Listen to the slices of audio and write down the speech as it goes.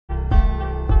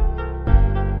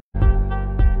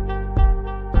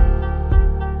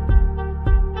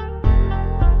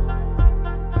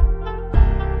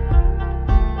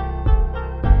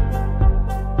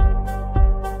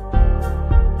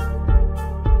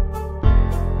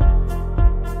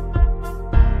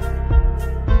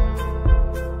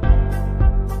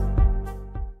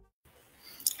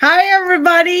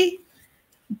everybody.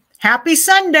 Happy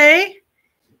Sunday.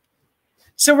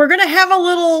 So we're going to have a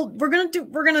little, we're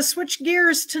going to switch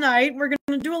gears tonight. We're going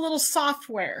to do a little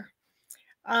software.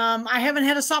 I haven't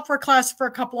had a software class for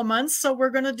a couple of months, so we're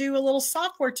going to do a little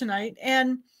software tonight.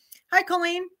 And hi,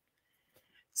 Colleen.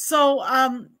 So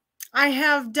I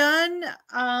have done,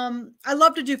 I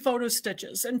love to do photo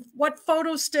stitches. And what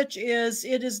photo stitch is,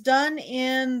 it is done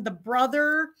in the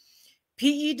Brother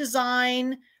PE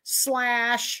Design /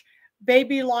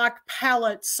 Baby Lock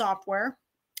palette software.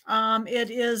 It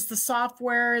is the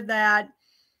software that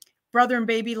Brother and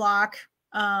Baby Lock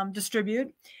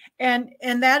distribute. And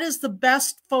that is the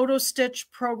best photo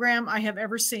stitch program I have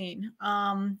ever seen.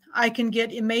 I can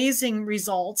get amazing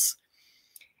results.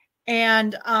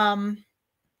 And I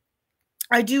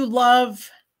do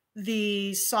love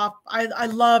the I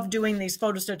love doing these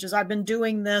photo stitches. I've been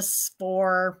doing this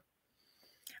for,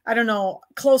 I don't know,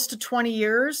 close to 20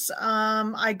 years.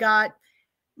 I got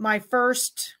my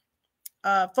first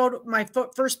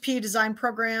first PE design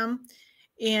program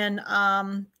in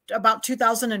about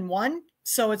 2001.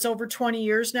 So it's over 20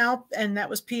 years now. And that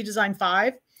was PE Design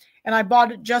 5. And I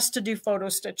bought it just to do photo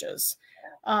stitches.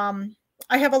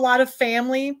 I have a lot of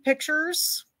family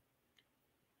pictures.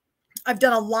 I've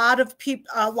done a lot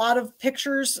of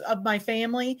pictures of my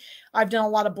family. I've done a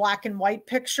lot of black and white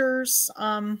pictures.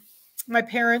 My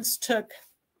parents took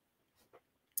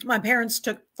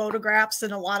photographs,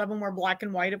 and a lot of them were black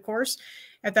and white, of course,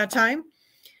 at that time.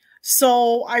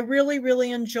 So I really,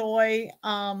 really enjoy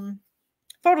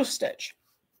photo stitch.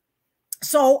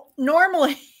 So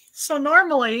normally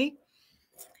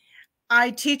I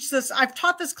teach this. I've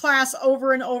taught this class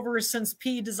over and over since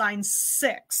PE Design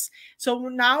 6. So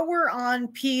now we're on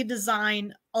PE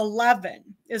Design 11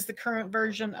 is the current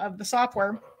version of the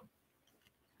software.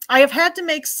 I have had to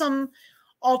make some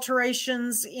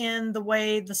alterations in the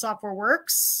way the software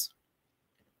works.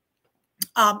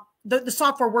 The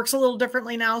software works a little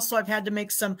differently now, so I've had to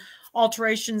make some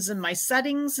alterations in my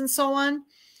settings and so on.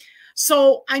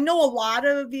 So I know a lot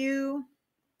of you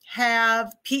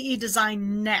have PE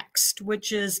Design Next,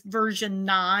 which is version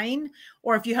 9,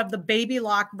 or if you have the Baby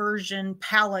Lock version,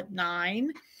 Palette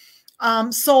 9.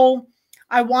 So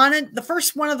I wanted,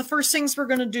 one of the first things we're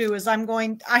going to do is I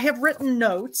have written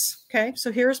notes. Okay. So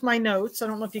here's my notes. I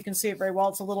don't know if you can see it very well.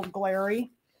 It's a little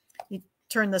glary. You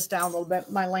turn this down a little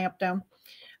bit, my lamp down.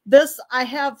 I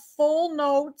have full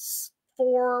notes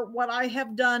for what I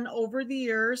have done over the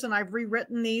years. And I've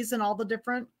rewritten these in all the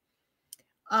different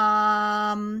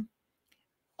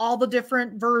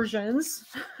versions.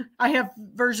 I have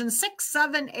version 6,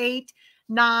 7, 8,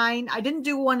 9. I didn't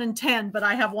do 1 and 10, but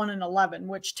I have 1 and 11,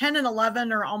 which 10 and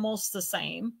 11 are almost the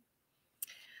same.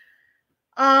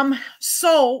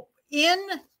 So in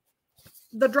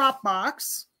the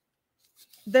Dropbox,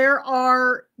 there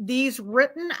are these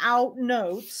written out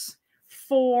notes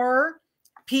for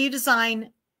PE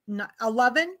Design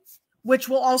 11, which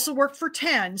will also work for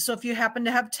 10. So if you happen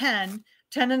to have 10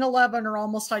 and 11 are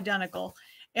almost identical.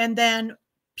 And then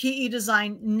PE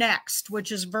Design Next,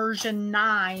 which is version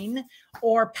 9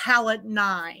 or Palette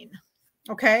 9.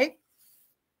 Okay.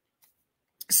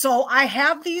 So I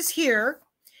have these here.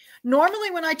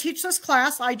 Normally when I teach this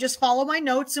class, I just follow my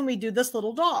notes and we do this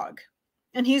little dog.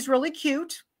 And he's really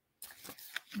cute.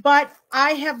 But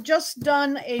I have just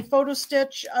done a photo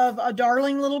stitch of a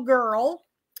darling little girl,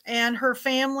 and her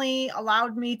family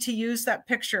allowed me to use that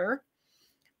picture.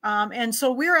 And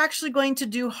so we're actually going to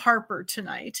do Harper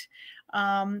tonight.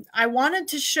 I wanted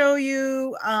to show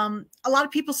you, a lot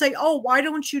of people say, oh, why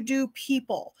don't you do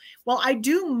people? Well, I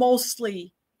do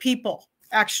mostly people,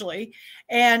 actually.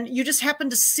 And you just happen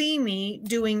to see me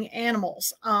doing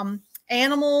animals.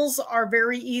 Animals are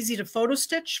very easy to photo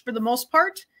stitch for the most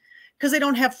part because they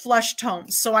don't have flesh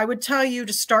tones. So I would tell you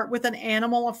to start with an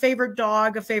animal, a favorite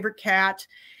dog, a favorite cat.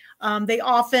 They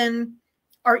often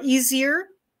are easier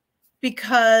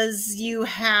because you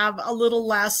have a little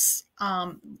less,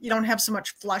 you don't have so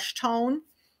much flesh tone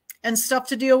and stuff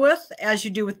to deal with as you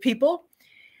do with people.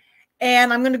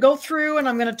 And I'm going to go through and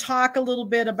I'm going to talk a little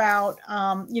bit about,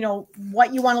 you know,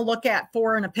 what you want to look at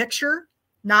for in a picture.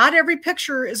 Not every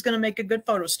picture is going to make a good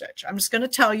photo stitch. I'm just going to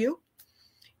tell you,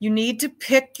 you need to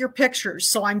pick your pictures.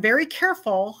 So I'm very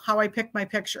careful how I pick my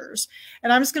pictures.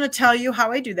 And I'm just going to tell you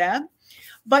how I do that.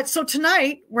 But so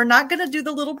tonight, we're not going to do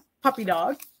the little puppy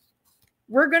dog.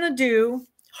 We're going to do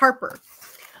Harper.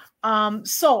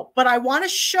 But I want to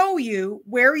show you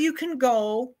where you can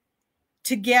go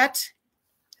to get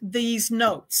these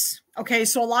notes. Okay,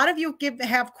 so a lot of you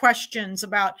have questions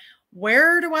about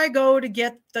where do I go to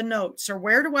get the notes, or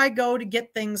where do I go to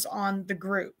get things on the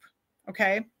group?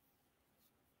 Okay.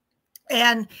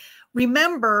 And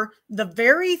remember, the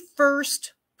very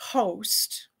first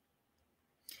post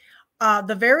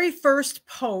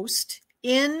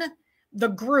in the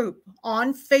group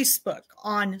on Facebook,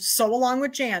 on Sew Along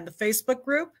with Jan, the Facebook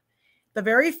group, the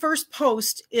very first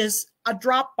post is a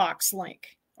Dropbox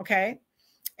link, okay?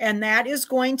 And that is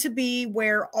going to be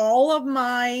where all of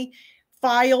my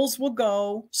files will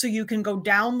go, so you can go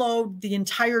download the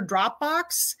entire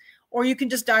Dropbox, or you can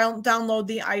just download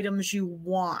the items you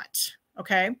want,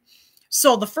 okay?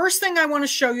 So the first thing I want to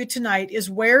show you tonight is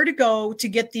where to go to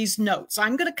get these notes.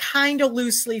 I'm going to kind of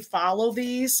loosely follow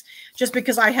these just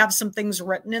because I have some things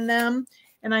written in them.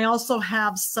 And I also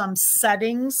have some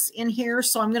settings in here.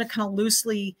 So I'm going to kind of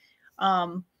loosely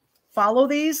follow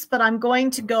these, but I'm going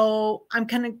to go, I'm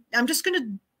just going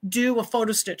to do a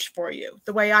photo stitch for you.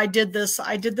 The way I did this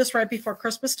right before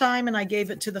Christmas time, and I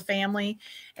gave it to the family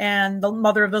and the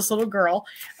mother of this little girl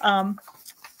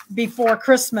before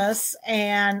Christmas.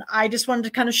 And I just wanted to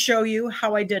kind of show you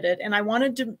how I did it. And I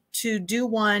wanted to do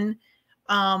one.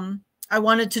 I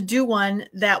wanted to do one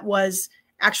that was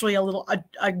actually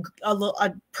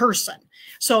a person.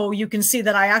 So you can see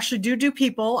that I actually do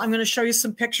people. I'm going to show you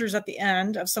some pictures at the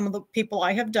end of some of the people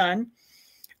I have done.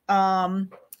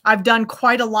 I've done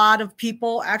quite a lot of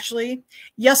people, actually.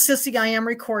 Yes, Sissy, I am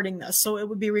recording this. So it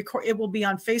will be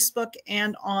on Facebook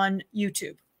and on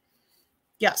YouTube.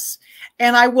 Yes.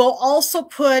 And I will also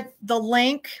put the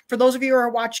link for those of you who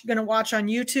are going to watch on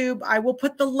YouTube. I will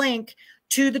put the link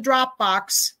to the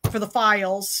Dropbox for the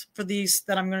files for these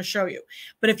that I'm going to show you.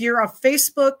 But if you're a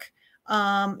Facebook,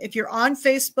 if you're on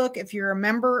Facebook, if you're a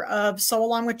member of Sew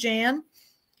Along with Jan,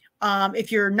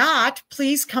 if you're not,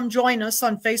 please come join us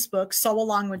on Facebook, Sew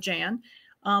Along with Jan.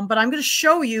 But I'm going to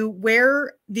show you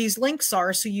where these links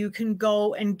are so you can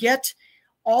go and get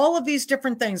all of these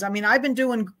different things. I mean, I've been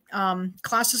doing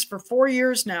classes for 4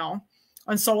 years now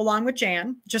on Sew Along with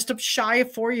Jan, just shy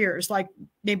of 4 years, like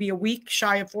maybe a week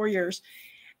shy of 4 years.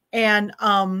 And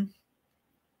I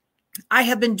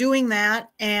have been doing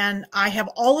that, and I have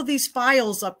all of these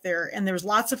files up there, and there's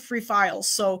lots of free files.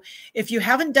 So if you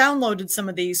haven't downloaded some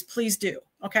of these, please do.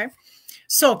 Okay.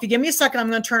 So if you give me a second, I'm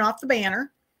going to turn off the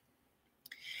banner.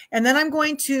 And then I'm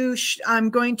going to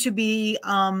be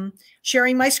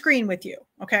sharing my screen with you.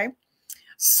 Okay.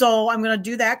 So I'm going to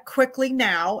do that quickly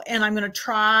now. And I'm going to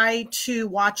try to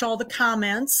watch all the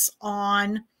comments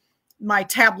on my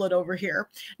tablet over here.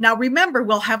 Now, remember,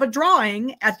 we'll have a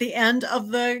drawing at the end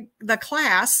of the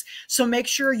class. So make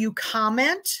sure you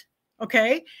comment.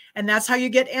 Okay. And that's how you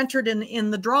get entered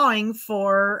in the drawing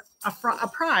for a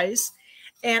prize.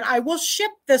 And I will ship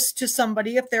this to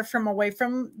somebody if they're from away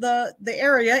from the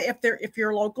area. If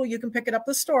you're local, you can pick it up at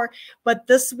the store. But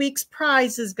this week's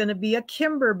prize is going to be a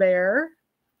Kimber Bear.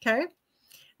 Okay.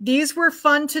 These were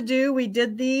fun to do. We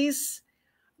did these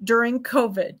during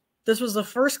COVID. This was the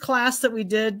first class that we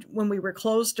did when we were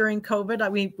closed during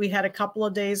COVID. We had a couple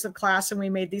of days of class and we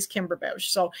made these Kimber Bears.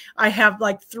 So I have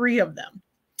like 3 of them.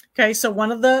 Okay. So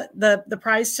one of the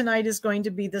prize tonight is going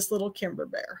to be this little Kimber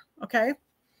Bear. Okay.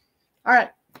 All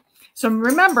right. So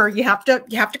remember, you have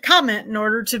to comment in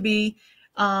order to be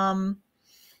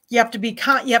you have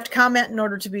to comment in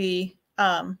order to be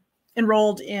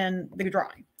enrolled in the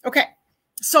drawing. Okay.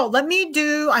 So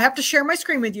I have to share my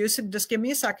screen with you. So just give me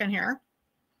a second here.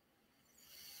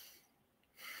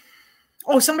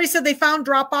 Oh, somebody said they found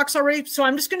Dropbox already. So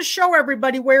I'm just going to show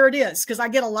everybody where it is, because I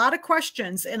get a lot of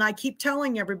questions and I keep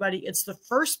telling everybody it's the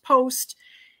first post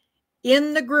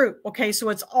in the group. Okay. So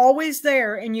it's always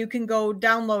there and you can go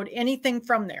download anything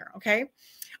from there. Okay.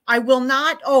 I will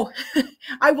not,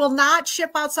 I will not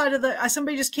ship outside of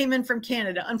somebody just came in from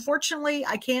Canada. Unfortunately,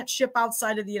 I can't ship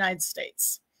outside of the United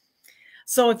States.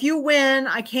 So if you win,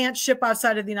 I can't ship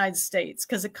outside of the United States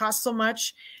because it costs so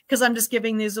much, because I'm just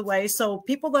giving these away. So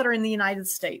people that are in the United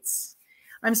States,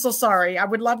 I'm so sorry. I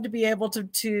would love to be able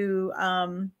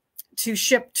to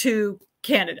ship to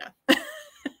Canada.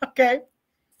 Okay.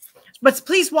 But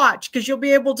please watch, because you'll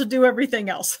be able to do everything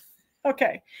else.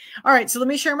 Okay. All right. So let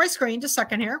me share my screen just a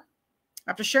second here. I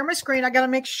have to share my screen. I got to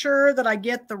make sure that I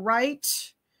get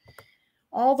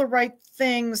all the right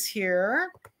things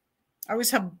here. I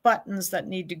always have buttons that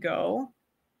need to go.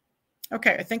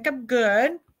 Okay. I think I'm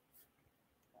good.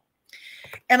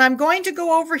 And I'm going to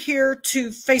go over here to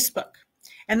Facebook,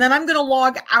 and then I'm going to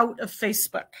log out of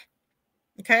Facebook.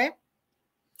 Okay.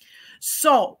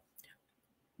 So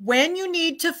when you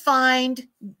need to find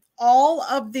all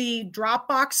of the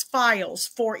Dropbox files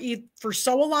for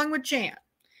Sew Along with Jan,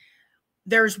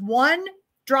 there's one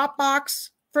Dropbox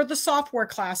for the software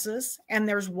classes, and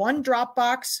there's one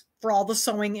Dropbox for all the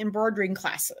sewing embroidering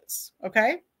classes.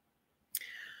 Okay.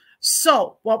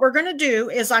 So what we're going to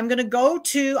do is I'm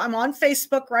on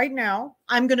Facebook right now.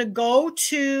 I'm going to go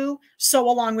to Sew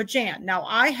Along with Jan. Now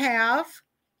I have,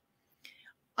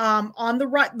 on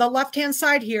the left-hand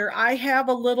side here, I have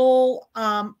a little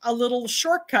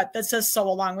shortcut that says Sew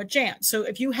Along with Jan. So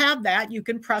if you have that, you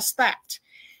can press that.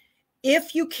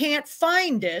 If you can't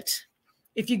find it,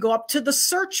 if you go up to the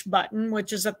search button,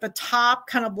 which is at the top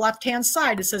kind of left-hand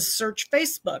side, it says search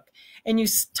Facebook, and you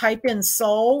type in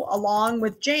Sew Along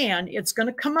with Jan, it's going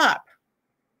to come up.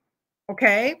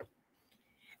 Okay.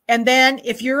 And then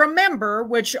if you're a member,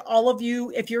 which all of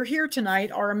you, if you're here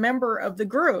tonight, are a member of the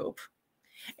group,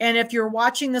 and if you're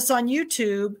watching this on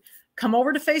YouTube, come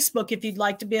over to Facebook if you'd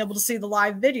like to be able to see the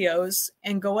live videos,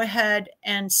 and go ahead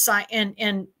and sign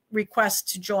and request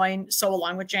to join Sew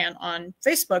Along with Jan on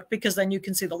Facebook, because then you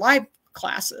can see the live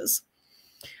classes.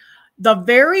 The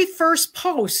very first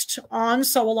post on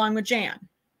Sew Along with Jan,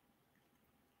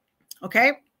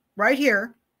 okay, right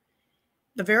here,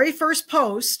 the very first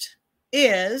post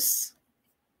is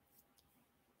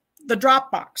the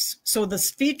Dropbox. So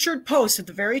this featured post at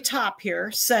the very top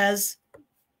here says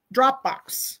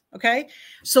Dropbox, okay?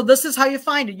 So this is how you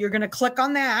find it. You're going to click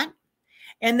on that.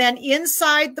 And then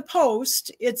inside the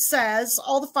post, it says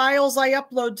all the files I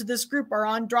upload to this group are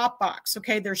on Dropbox.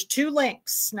 Okay, there's 2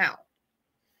 links now.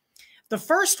 The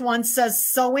first one says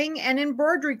sewing and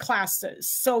embroidery classes.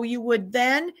 So you would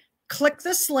then click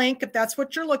this link if that's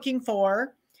what you're looking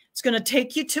for. It's going to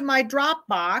take you to my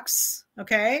Dropbox.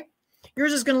 Okay,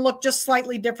 yours is going to look just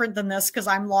slightly different than this because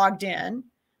I'm logged in.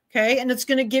 Okay, and it's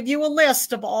going to give you a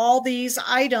list of all these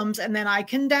items, and then I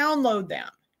can download them.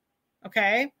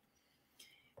 Okay.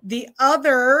 The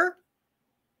other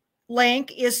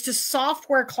link is to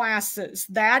software classes.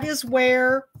 That is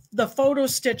where the photo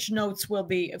stitch notes will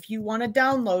be if you want to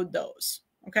download those.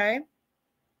 Okay.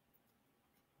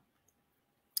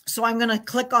 So I'm going to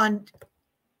click on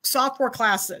software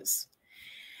classes.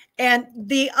 And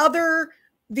the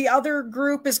other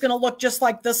group is going to look just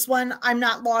like this one. I'm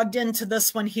not logged into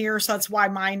this one here, so that's why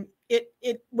mine,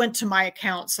 it went to my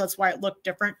account, so that's why it looked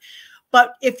different.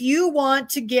 But if you want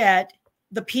to get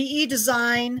the PE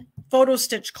design photo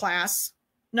stitch class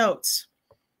notes,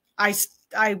 I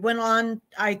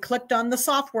clicked on the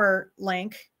software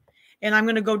link, and I'm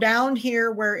going to go down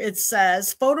here where it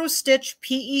says photo stitch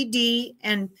PED,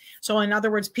 and so in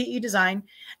other words, PE design,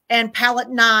 and palette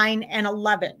 9 and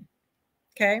 11.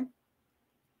 Okay.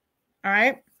 All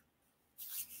right.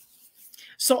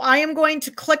 So I am going to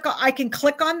click, I can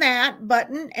click on that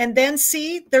button, and then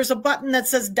see there's a button that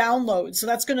says download. So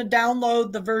that's going to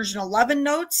download the version 11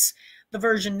 notes, the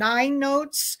version 9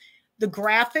 notes, the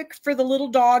graphic for the little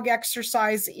dog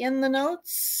exercise in the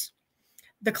notes,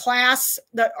 the class,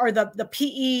 the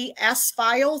PES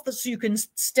files, so you can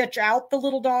stitch out the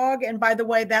little dog. And by the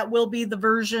way, that will be the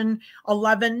version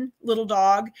 11 little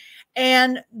dog,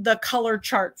 and the color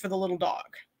chart for the little dog.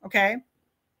 Okay.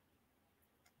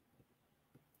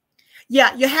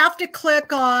 Yeah, you have to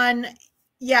click on,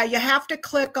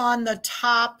 the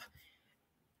top.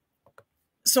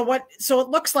 So it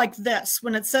looks like this.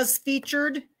 When it says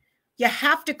featured, you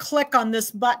have to click on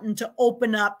this button to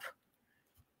open up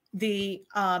the,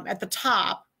 at the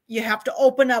top, you have to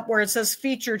open up where it says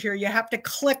featured here. You have to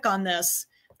click on this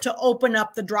to open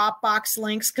up the Dropbox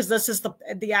links, because this is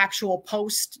the actual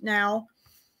post now.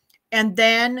 And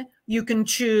then you can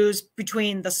choose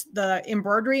between the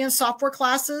embroidery and software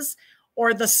classes,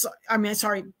 or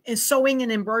sewing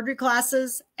and embroidery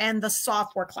classes and the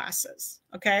software classes.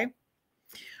 Okay.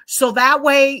 So that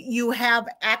way you have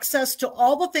access to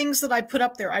all the things that I put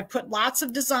up there. I put lots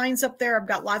of designs up there. I've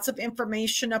got lots of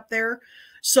information up there.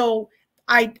 So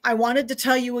I wanted to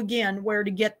tell you again where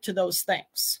to get to those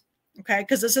things. Okay.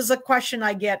 Because this is a question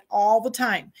I get all the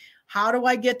time. How do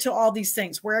I get to all these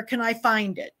things? Where can I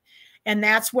find it? And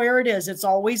that's where it is. It's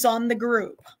always on the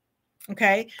group.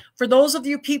 Okay. For those of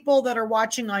you people that are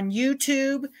watching on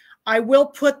YouTube, I will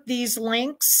put these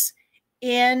links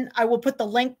in. I will put the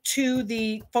link to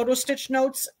the photo stitch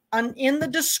notes in the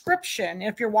description.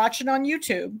 If you're watching on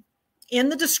YouTube, in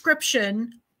the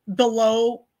description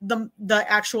below the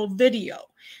actual video,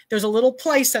 there's a little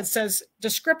place that says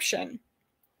description.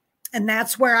 And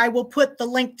that's where I will put the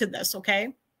link to this.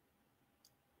 Okay.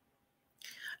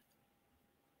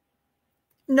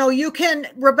 No, you can,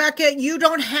 Rebecca, you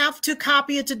don't have to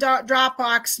copy it to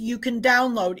Dropbox. You can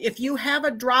download. If you have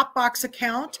a Dropbox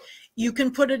account, you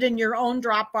can put it in your own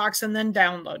Dropbox and then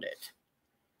download it.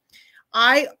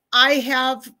 I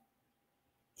have,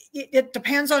 it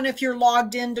depends on if you're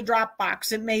logged into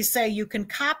Dropbox. It may say you can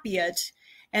copy it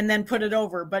and then put it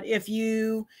over. But if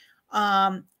you,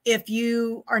 If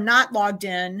you are not logged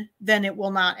in, then it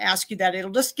will not ask you that. It'll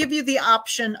just give you the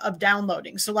option of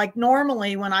downloading. So like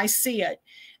normally when I see it,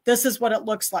 this is what it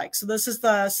looks like. So this is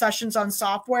the sessions on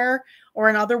software, or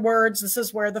in other words, this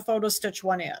is where the PhotoStitch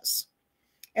one is.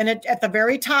 And at the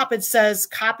very top, it says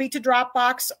copy to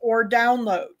Dropbox or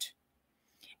download.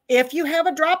 If you have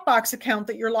a Dropbox account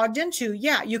that you're logged into,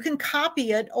 yeah, you can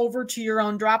copy it over to your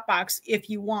own Dropbox if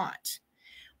you want.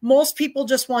 Most people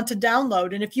just want to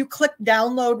download. And if you click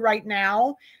download right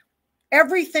now,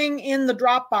 everything in the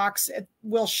Dropbox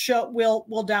will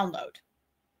download.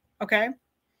 Okay.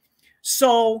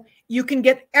 So you can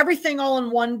get everything all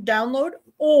in one download,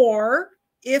 or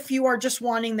if you are just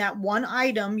wanting that one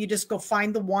item, you just go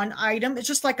find the one item. It's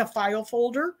just like a file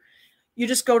folder. You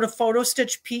just go to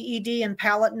PhotoStitch PED and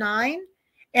Palette 9,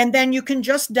 and then you can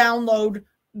just download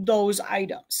those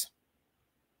items.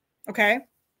 Okay.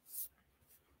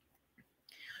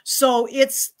 So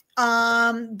it's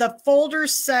the folder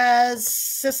says,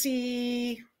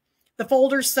 Sissy, the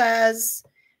folder says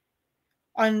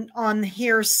on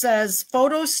here says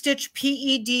PhotoStitch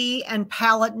PED and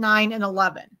Palette 9 and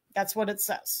 11. That's what it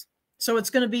says. So it's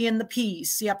going to be in the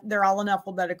P's. Yep, they're all in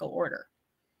alphabetical order.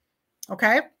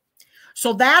 Okay.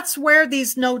 So that's where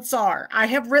these notes are. I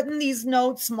have written these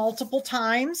notes multiple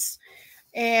times,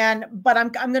 but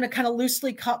I'm going to kind of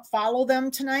loosely follow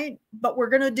them tonight, but we're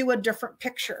going to do a different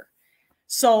picture.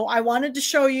 So I wanted to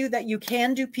show you that you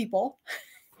can do people,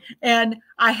 and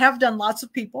I have done lots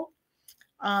of people.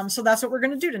 So that's what we're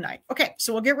going to do tonight. Okay.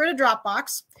 So we'll get rid of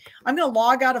Dropbox. I'm going to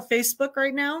log out of Facebook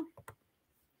right now,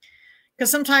 because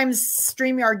sometimes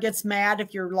StreamYard gets mad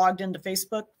if you're logged into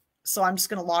Facebook. So I'm just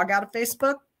going to log out of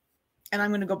Facebook, and I'm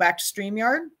going to go back to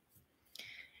StreamYard.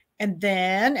 And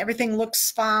then everything looks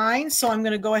fine. So I'm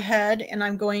going to go ahead and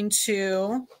I'm going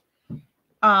to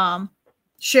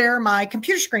share my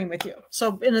computer screen with you.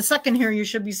 So in a second here, you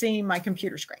should be seeing my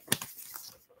computer screen.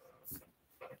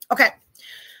 Okay.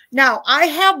 Now I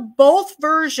have both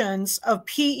versions of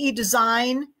PE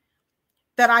Design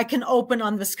that I can open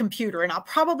on this computer. And I'll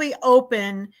probably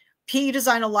open PE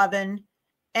Design 11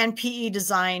 and PE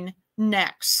Design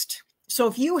Next. So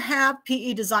if you have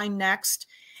PE Design Next,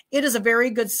 it is a very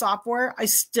good software. I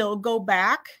still go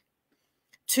back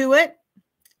to it,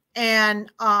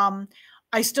 and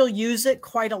I still use it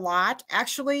quite a lot,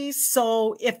 actually.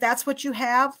 So if that's what you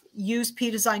have, use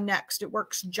PE Design Next. It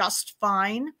works just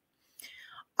fine.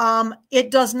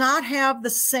 It does not have the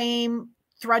same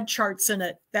thread charts in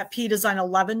it that PE Design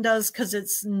 11 does, because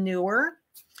it's newer.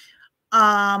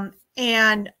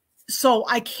 And so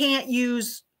I can't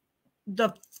use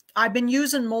I've been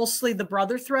using mostly the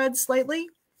Brother threads lately.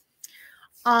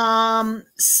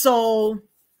 So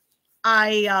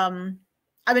I've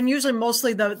been using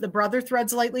mostly the Brother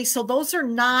threads lately. So those are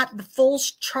not, the full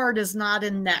chart is not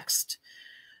in Next.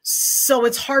 So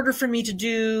it's harder for me to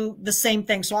do the same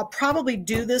thing. So I'll probably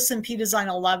do this in PE Design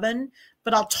 11,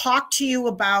 but I'll talk to you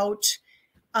about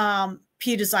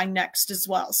PE Design Next as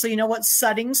well. So you know what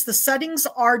settings? The settings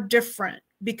are different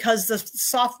because the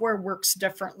software works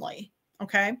differently.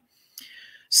 Okay.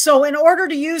 So in order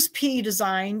to use PE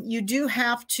Design, you do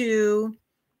have to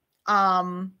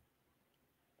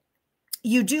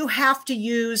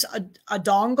use a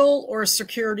dongle or a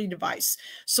security device.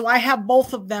 So I have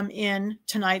both of them in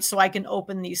tonight so I can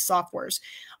open these softwares.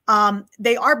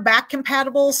 They are back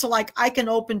compatible. So like I can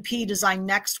open PE Design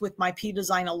Next with my PE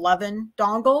Design 11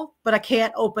 dongle, but I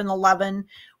can't open 11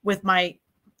 with my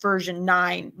version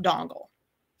 9 dongle.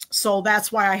 So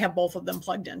that's why I have both of them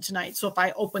plugged in tonight. So if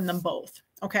I open them both,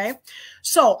 okay.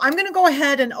 So I'm going to go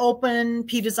ahead and open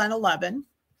PE Design 11.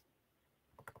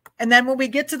 And then when we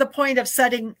get to the point of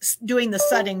doing the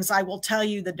settings, I will tell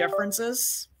you the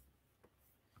differences.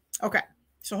 Okay.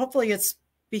 So hopefully it's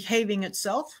behaving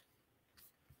itself.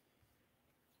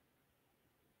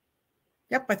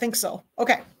 Yep, I think so.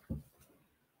 Okay.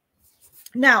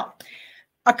 Now,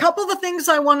 a couple of the things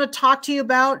I want to talk to you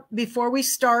about before we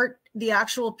start the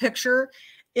actual picture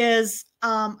is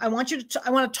I want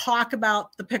to talk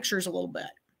about the pictures a little bit.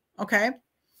 Okay.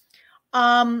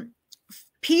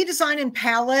 PE Design and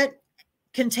Palette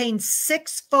contains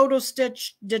 6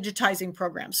 PhotoStitch digitizing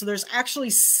programs. So there's actually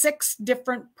 6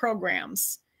 different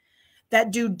programs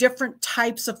that do different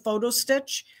types of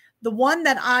PhotoStitch. The one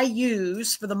that I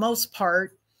use for the most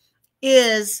part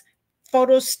is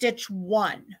PhotoStitch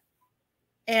 1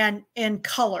 and in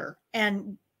color.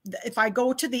 And if I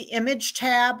go to the image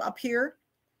tab up here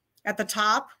at the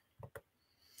top,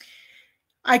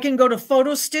 I can go to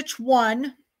PhotoStitch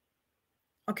 1.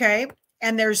 Okay.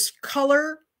 And there's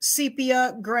color,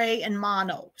 sepia, gray, and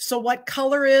mono. So what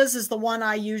color is the one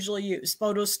I usually use,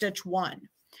 PhotoStitch 1.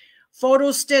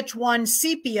 Photo Stitch 1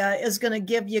 Sepia is going to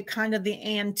give you kind of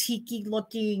the antique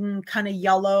looking kind of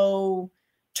yellow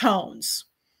tones.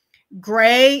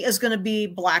 Gray is going to be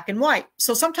black and white.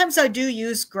 So sometimes I do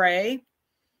use gray.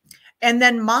 And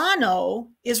then mono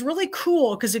is really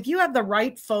cool because if you have the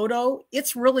right photo,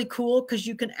 it's really cool because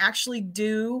you can actually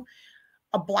do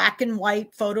a black and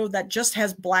white photo that just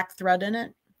has black thread in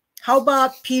it. How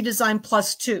about P Design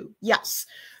Plus 2? Yes.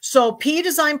 So P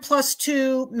Design Plus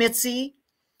 2 Mitzi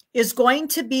is going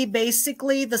to be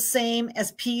basically the same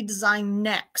as P Design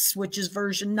Next, which is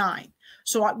version 9.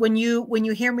 So when you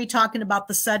hear me talking about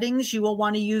the settings, you will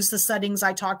want to use the settings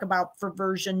I talk about for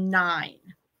version 9.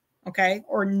 Okay,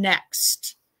 or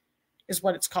Next is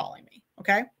what it's calling me.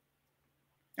 Okay,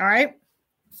 all right.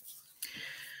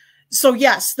 So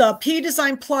yes, the P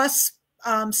Design Plus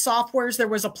softwares, there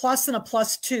was a plus and a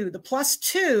plus 2. The plus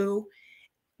 2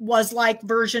 was like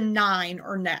version 9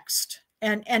 or Next,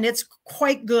 and it's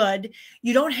quite good.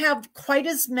 You don't have quite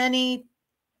as many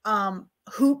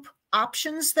hoop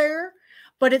options there,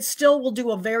 but it still will do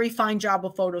a very fine job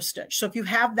of photo stitch. So if you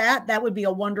have that, that would be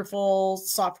a wonderful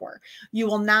software. You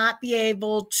will not be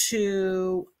able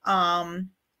to,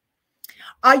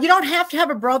 you don't have to have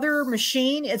a Brother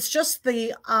machine. It's just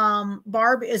the,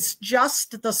 Barb, it's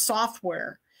just the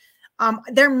software.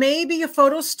 There may be a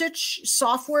photo stitch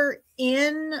software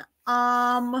in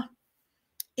the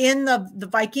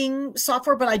Viking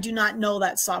software, but I do not know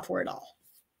that software at all.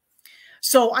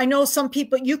 So I know some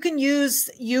people, you can use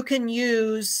the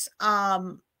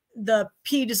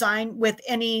P Design with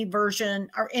any version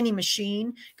or any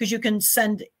machine, because you can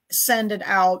send it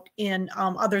out in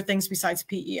other things besides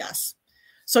PES.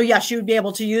 So yes, you would be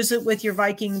able to use it with your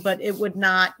Viking, but it would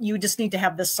not, you just need to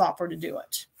have this software to do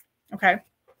it. Okay.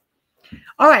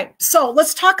 All right. So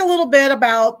let's talk a little bit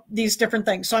about these different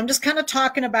things. So I'm just kind of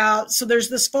talking about, so there's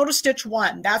this Photo Stitch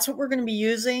 1. That's what we're going to be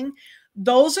using.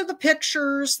 Those are the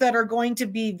pictures that are going to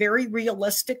be very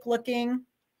realistic looking.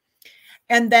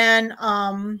 And then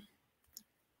I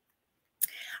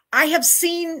have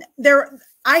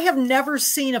never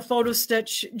seen a photo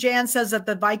stitch. Jan says that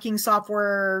the Viking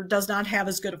software does not have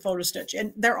as good a photo stitch.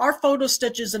 And there are photo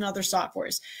stitches in other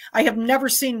softwares. I have never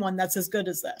seen one that's as good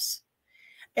as this.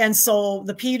 And so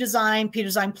the P Design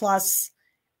Plus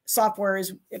software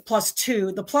is plus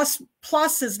 2. The plus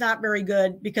is not very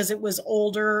good because it was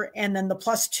older, and then the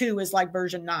plus 2 is like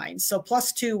version 9. So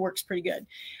plus 2 works pretty good.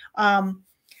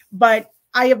 But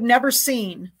I have never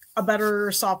seen a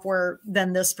better software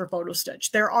than this for photo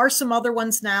stitch. There are some other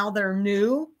ones now that are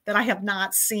new that I have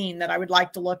not seen that I would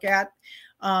like to look at.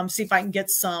 See if I can get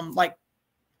some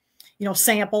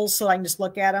samples so I can just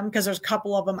look at them, because there's a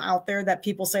couple of them out there that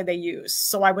people say they use.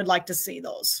 So I would like to see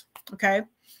those. Okay.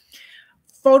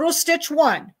 Photo Stitch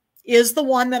 1 is the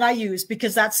one that I use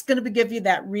because that's going to give you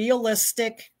that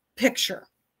realistic picture.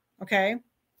 Okay.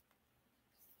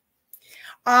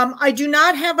 I do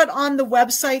not have it on the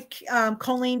website,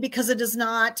 Colleen, because it is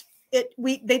not,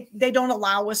 they don't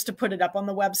allow us to put it up on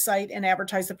the website and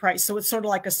advertise the price. So it's sort of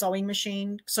like a sewing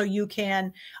machine. So you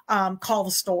can call the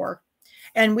store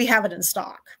and we have it in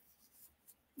stock.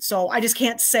 So I just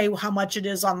can't say how much it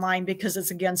is online because it's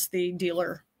against the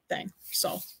dealer thing.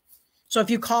 So if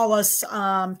you call us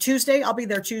Tuesday, I'll be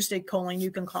there Tuesday, Colleen.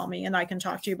 You can call me and I can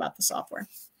talk to you about the software.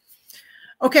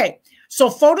 Okay, so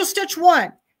Photo Stitch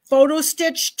 1. Photo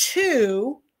Stitch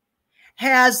 2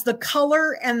 has the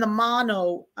color and the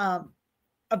mono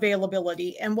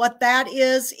availability. And what that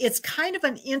is, it's kind of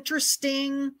an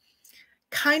interesting,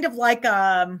 kind of like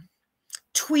a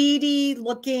tweedy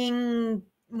looking,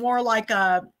 more like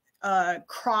a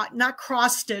not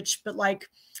cross stitch, but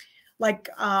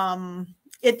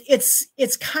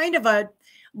it's kind of a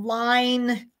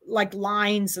line, like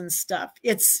lines and stuff.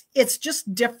 It's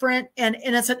just different, and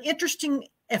it's an interesting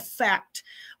effect,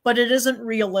 but it isn't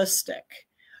realistic.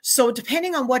 So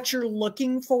depending on what you're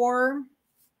looking for,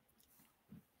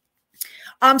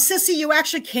 Sissy, you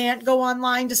actually can't go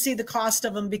online to see the cost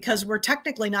of them because we're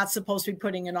technically not supposed to be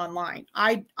putting it online.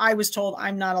 I was told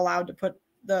I'm not allowed to put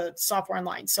the software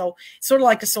online. So it's sort of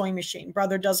like a sewing machine.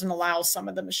 Brother doesn't allow some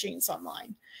of the machines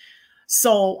online.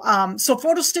 So, so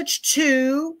Photo Stitch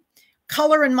 2,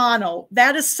 color and mono,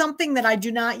 that is something that I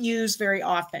do not use very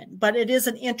often, but it is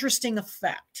an interesting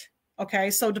effect.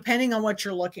 Okay. So depending on what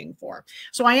you're looking for.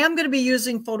 So I am going to be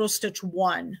using Photo Stitch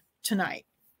 1 tonight.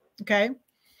 Okay.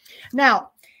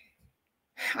 Now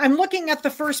I'm looking at the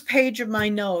first page of my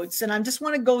notes and I just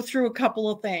want to go through a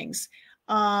couple of things.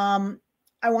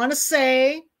 I want to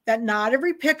say that not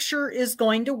every picture is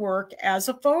going to work as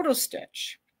a photo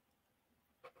stitch.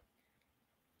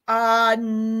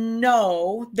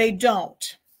 No, they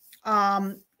don't.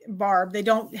 Barb, they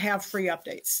don't have free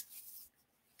updates.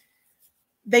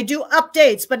 They do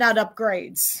updates, but not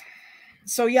upgrades.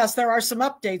 So yes, there are some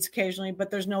updates occasionally, but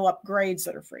there's no upgrades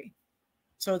that are free.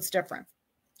 So it's different.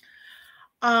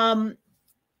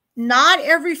 Not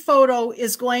every photo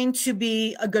is going to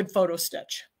be a good photo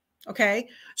stitch. Okay.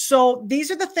 So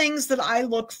these are the things that I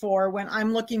look for when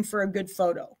I'm looking for a good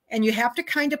photo. And you have to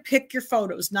kind of pick your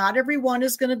photos. Not every one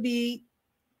is going to be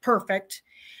perfect.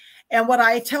 And what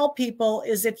I tell people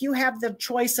is if you have the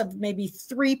choice of maybe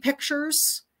 3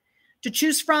 pictures to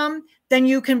choose from, then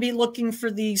you can be looking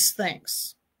for these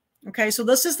things. Okay, so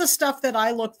this is the stuff that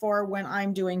I look for when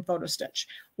I'm doing photo stitch.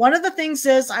 One of the things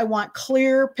is I want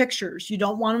clear pictures. You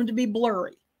don't want them to be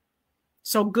blurry.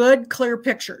 So good, clear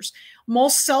pictures.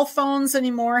 Most cell phones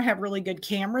anymore have really good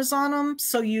cameras on them,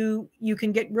 so you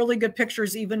can get really good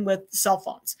pictures even with cell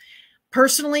phones.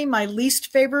 Personally, my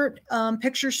least favorite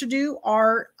pictures to do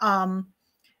are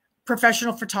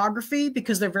professional photography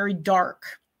because they're very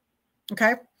dark.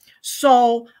 Okay,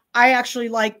 so I actually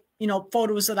like, you know,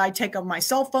 photos that I take of my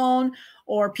cell phone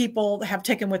or people have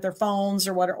taken with their phones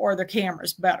or whatever, or their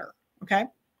cameras better. Okay.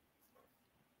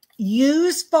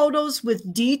 Use photos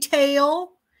with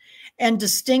detail and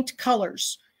distinct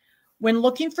colors. When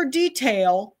looking for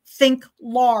detail, think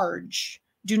large.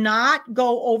 Do not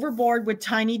go overboard with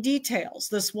tiny details.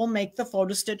 This will make the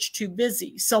photo stitch too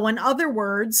busy. So in other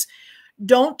words,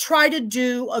 don't try to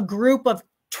do a group of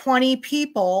 20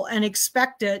 people and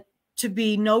expect it to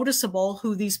be noticeable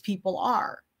who these people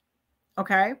are.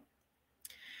 Okay.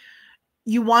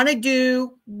 You want to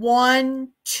do 1,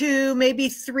 2, maybe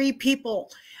 3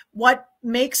 people. What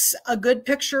makes a good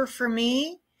picture for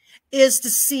me is to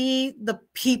see the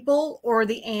people or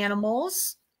the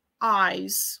animals'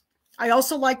 eyes. I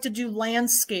also like to do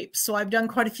landscapes. So I've done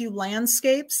quite a few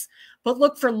landscapes, but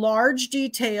look for large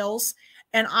details.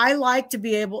 And I like to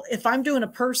be able, if I'm doing a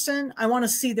person, I want to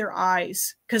see their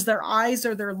eyes because their eyes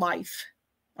are their life.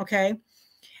 Okay.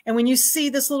 And when you see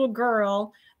this little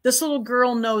girl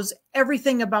knows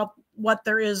everything about what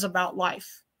there is about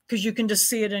life because you can just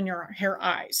see it in her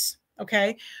eyes.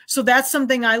 Okay. So that's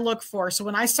something I look for. So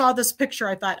when I saw this picture,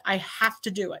 I thought I have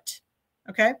to do it.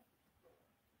 Okay.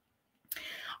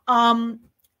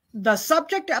 The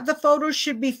subject of the photo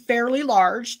should be fairly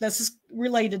large. This is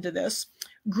related to this.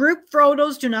 Group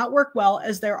photos do not work well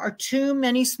as there are too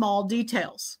many small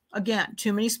details. Again,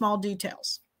 too many small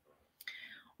details.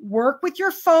 Work with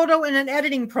your photo in an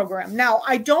editing program. Now,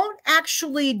 I don't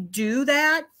actually do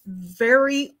that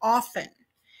very often.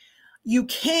 You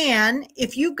can,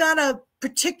 if you've got a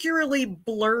particularly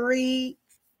blurry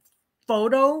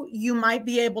photo, you might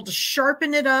be able to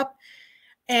sharpen it up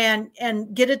and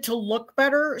get it to look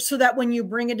better so that when you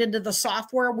bring it into the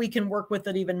software, we can work with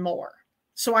it even more.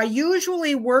 So I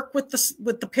usually work with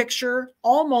the picture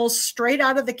almost straight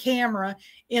out of the camera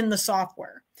in the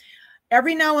software.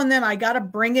 Every now and then I got to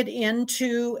bring it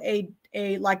into a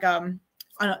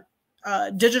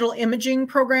digital imaging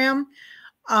program.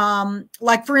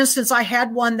 Like for instance, I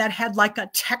had one that had like a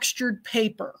textured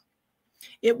paper.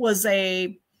 It was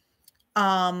a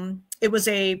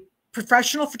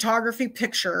professional photography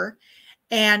picture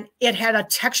and it had a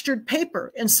textured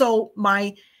paper. And so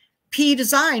my P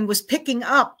design was picking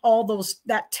up all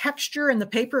that texture in the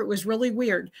paper. It was really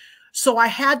weird. So I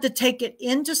had to take it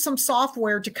into some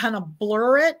software to kind of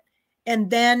blur it and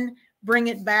then bring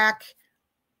it back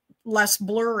less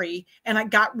blurry. And I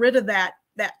got rid of that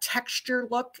texture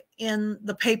look in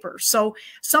the paper. So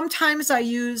sometimes I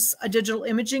use a digital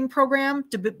imaging program,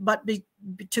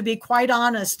 to be quite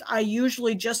honest, I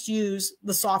usually just use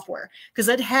the software because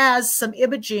it has some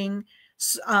imaging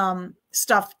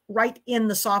stuff right in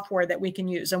the software that we can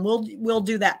use. And we'll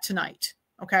do that tonight.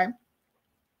 Okay.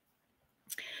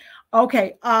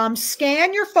 Okay.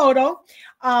 Scan your photo.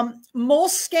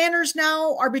 Most scanners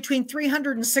now are between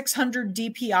 300 and 600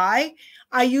 DPI.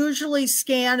 I usually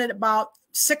scan at about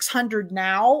 600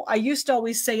 now. I used to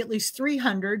always say at least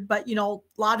 300, but you know,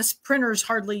 a lot of printers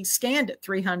hardly scanned at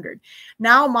 300.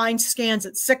 Now mine scans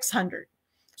at 600.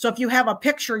 So if you have a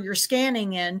picture you're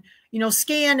scanning in, you know,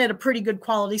 scan at a pretty good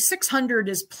quality. 600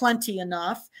 is plenty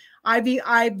enough.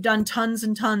 I've done tons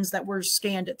and tons that were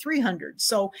scanned at 300.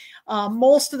 So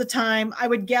most of the time, I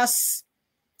would guess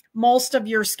most of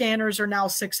your scanners are now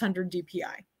 600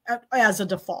 DPI as a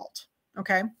default.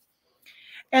 Okay.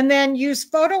 And then use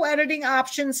photo editing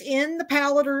options in the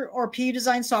Palette or P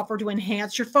Design software to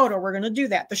enhance your photo. We're going to do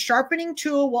that. The sharpening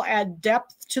tool will add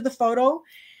depth to the photo.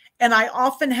 And I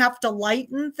often have to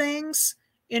lighten things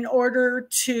in order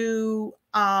to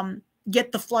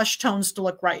get the flesh tones to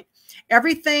look right.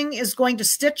 Everything is going to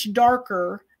stitch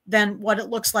darker than what it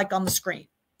looks like on the screen.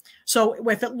 So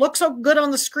if it looks so good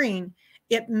on the screen,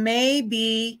 it may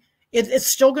be It's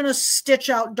still going to stitch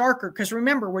out darker because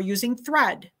remember, we're using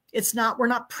thread. We're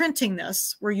not printing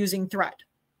this, we're using thread.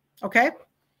 Okay.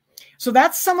 So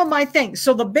that's some of my things.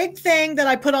 So the big thing that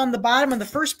I put on the bottom of the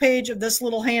first page of this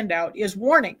little handout is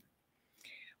warning.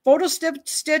 Photo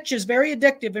stitch is very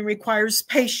addictive and requires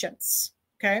patience.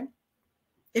 Okay.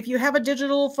 If you have a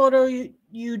digital photo,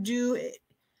 you do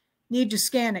need to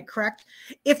scan it, correct?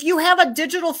 If you have a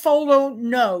digital photo,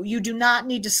 no, you do not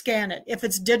need to scan it. If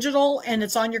it's digital and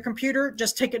it's on your computer,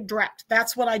 just take it direct.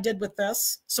 That's what I did with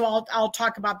this. So I'll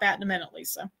talk about that in a minute,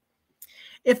 Lisa.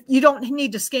 If you don't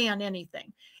need to scan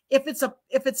anything. If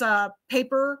it's a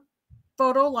paper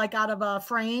photo, like out of a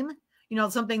frame, you know,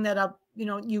 something that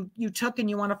you took and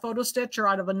you want a photo stitch, or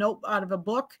out of a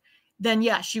book, then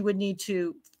yes, you would need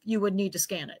to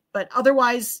scan it. But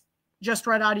otherwise, just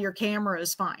right out of your camera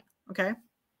is fine. Okay.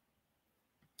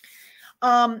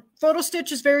 Photo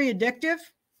stitch is very addictive,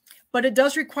 but it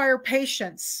does require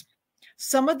patience.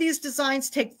 Some of these designs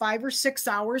take 5 or 6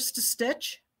 hours to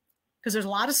stitch because there's a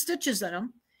lot of stitches in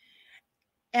them.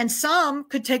 And some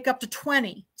could take up to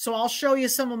 20. So I'll show you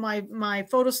some of my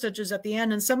photo stitches at the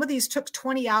end. And some of these took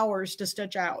 20 hours to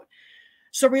stitch out.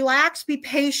 So relax, be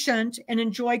patient, and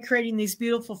enjoy creating these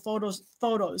beautiful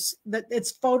photos. That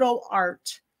it's photo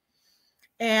art.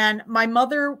 And my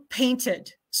mother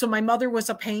painted. So my mother was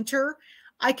a painter.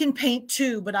 I can paint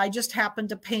too, but I just happen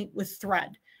to paint with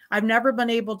thread. I've never been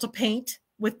able to paint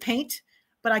with paint,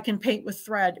 but I can paint with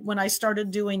thread when I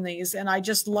started doing these, and I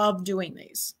just love doing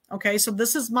these. Okay, so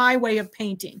this is my way of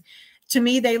painting. To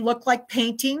me, they look like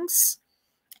paintings.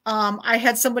 I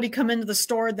had somebody come into the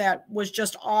store that was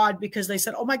just awed because they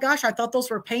said, oh my gosh, I thought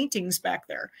those were paintings back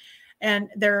there. And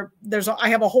I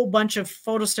have a whole bunch of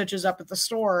photo stitches up at the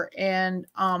store, and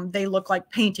they look like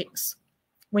paintings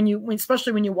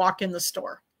especially when you walk in the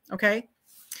store. Okay.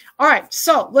 All right.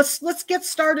 So let's get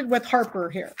started with Harper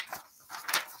here.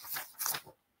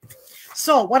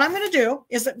 So what I'm going to do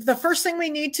is the first thing we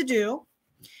need to do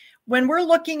when we're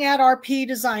looking at our P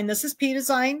design, this is P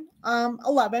design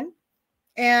 11.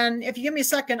 And if you give me a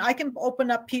second, I can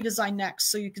open up P design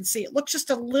next so you can see it looks just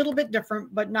a little bit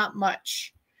different, but not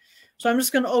much. So I'm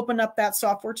just going to open up that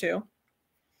software too.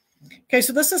 Okay,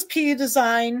 so this is P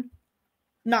design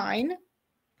 9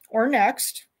 or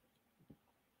next.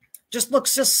 Just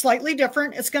looks just slightly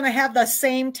different. It's going to have the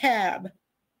same tab.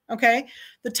 Okay,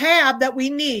 the tab that we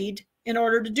need in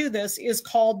order to do this is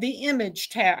called the image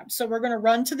tab. So we're going to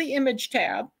run to the image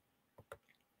tab.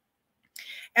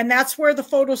 And that's where the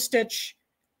photo stitch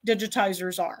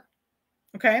digitizers are.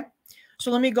 Okay,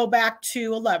 so let me go back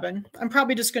to 11. I'm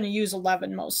probably just going to use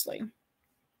 11 mostly.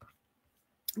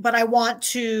 But I want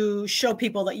to show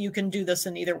people that you can do this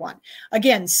in either one.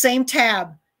 Again, same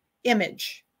tab,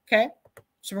 image. Okay,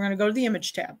 so we're going to go to the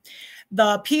image tab.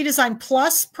 The P Design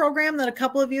Plus program that a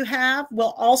couple of you have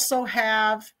will also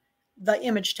have the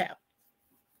image tab.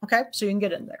 Okay, so you can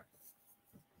get in there.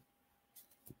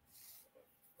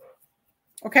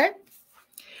 Okay,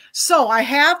 so I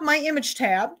have my image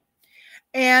tab,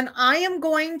 and I am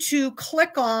going to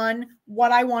click on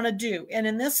what I want to do. And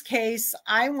in this case,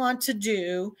 I want to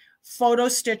do Photo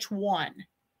Stitch 1.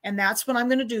 And that's what I'm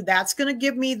going to do. That's going to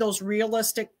give me those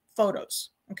realistic photos.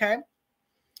 Okay.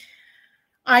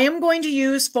 I am going to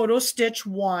use Photo Stitch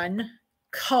 1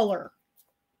 color.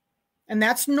 And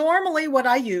that's normally what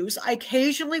I use. I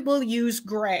occasionally will use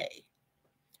gray,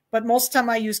 but most of the time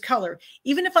I use color.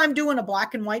 Even if I'm doing a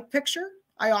black and white picture,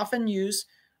 I often use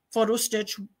Photo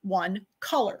Stitch 1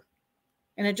 color.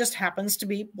 And it just happens to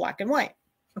be black and white.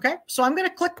 Okay, so I'm going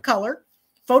to click color,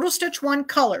 Photo Stitch 1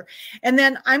 color. And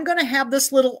then I'm going to have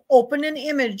this little open an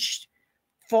image,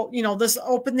 this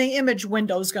open the image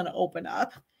window is going to open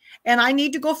up. And I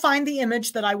need to go find the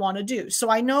image that I want to do. So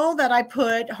I know that I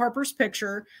put Harper's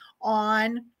picture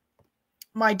on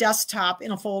my desktop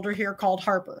in a folder here called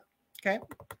Harper. Okay.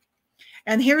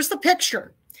 And here's the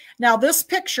picture. Now this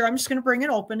picture, I'm just going to bring it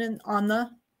open and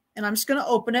I'm just going to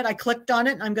open it. I clicked on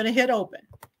it and I'm going to hit open.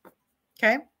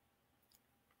 Okay.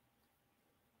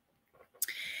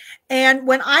 And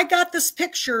when I got this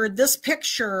picture,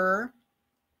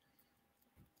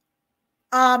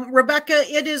 Rebecca,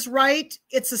 it is right.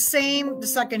 It's the same,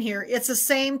 it's the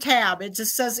same tab. It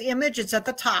just says image. It's at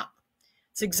the top.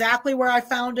 It's exactly where I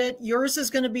found it. Yours is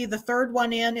going to be the third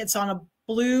one in. It's on a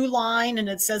blue line and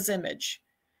it says image.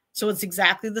 So it's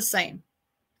exactly the same.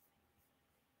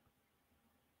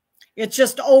 It's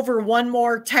just over one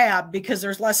more tab because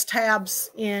there's less tabs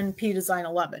in P Design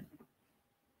 11.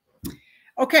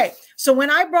 Okay, so when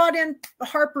I brought in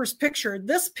Harper's picture,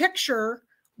 this picture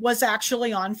was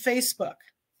actually on Facebook.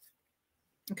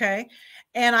 Okay,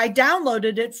 and I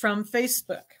downloaded it from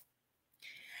Facebook.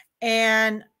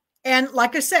 And And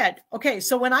like I said, okay,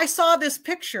 so when I saw this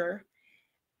picture,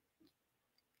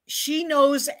 she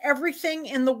knows everything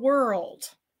in the world.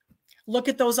 Look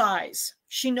at those eyes.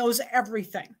 She knows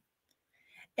everything.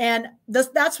 And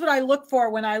that's what I look for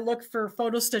when I look for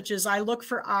photo stitches. I look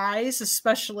for eyes,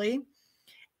 especially.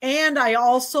 And I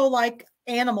also like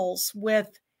animals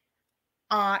with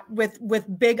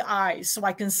big eyes, so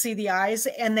I can see the eyes,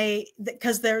 and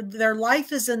because their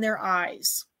life is in their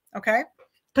eyes. Okay.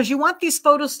 Because you want these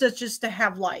photo stitches to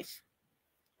have life.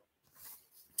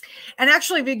 And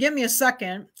actually, if you give me a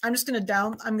second, I'm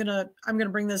going to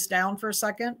bring this down for a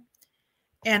second.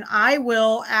 And I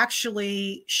will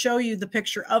actually show you the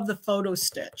picture of the photo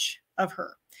stitch of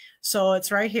her. So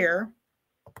it's right here.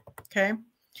 Okay. I'm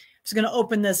just going to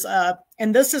open this up.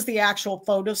 And this is the actual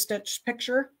photo stitch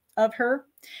picture of her.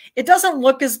 It doesn't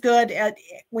look as good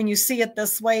when you see it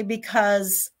this way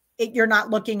because you're not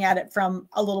looking at it from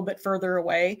a little bit further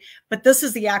away. But this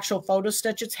is the actual photo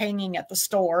stitch. It's hanging at the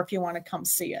store if you want to come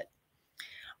see it.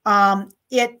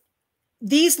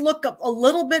 These look a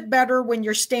little bit better when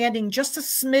you're standing just a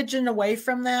smidgen away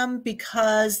from them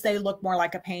because they look more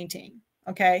like a painting.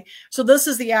 Okay. So this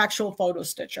is the actual photo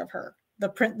stitch of her,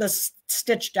 the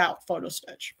stitched out photo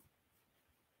stitch.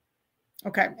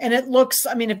 Okay. And it looks,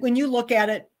 I mean, when you look at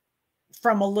it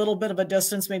from a little bit of a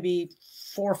distance, maybe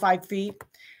 4 or 5 feet,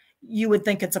 you would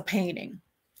think it's a painting.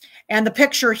 And the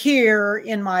picture here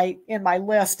in my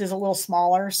list is a little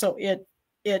smaller. So it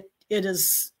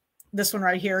is this one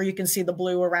right here. You can see the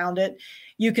blue around it.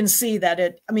 You can see that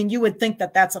I mean, you would think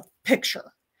that that's a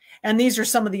picture. And these are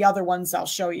some of the other ones I'll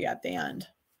show you at the end.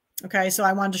 Okay. So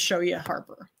I wanted to show you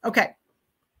Harper. Okay.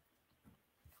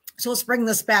 So let's bring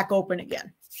this back open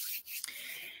again.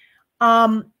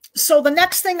 So the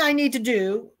next thing I need to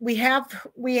do, we have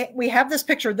this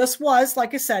picture. This was,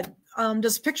 like I said,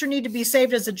 does the picture need to be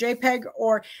saved as a JPEG,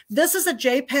 or this is a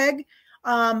JPEG?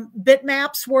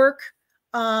 Bitmaps work.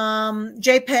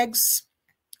 JPEGs,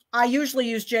 I usually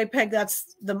use JPEG.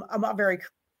 That's a very,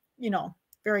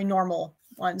 very normal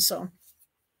one. So,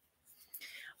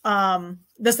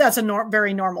 that's a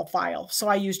very normal file. So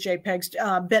I use JPEGs.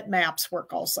 Bitmaps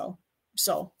work also.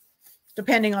 So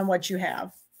depending on what you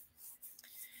have.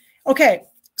 Okay.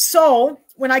 So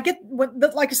like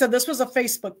I said, this was a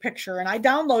Facebook picture, and I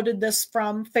downloaded this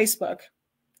from Facebook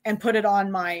and put it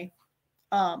on my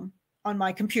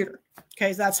computer.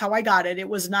 Okay. So that's how I got it. It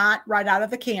was not right out of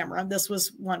the camera. This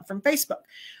was one from Facebook.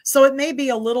 So it may be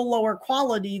a little lower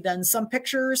quality than some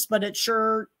pictures, but it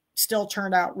sure still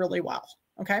turned out really well.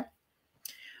 Okay.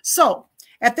 So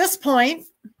at this point,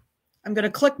 I'm going to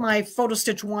click my Photo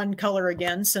Stitch 1 color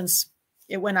again, since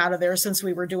it went out of there since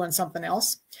we were doing something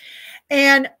else.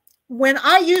 And when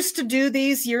I used to do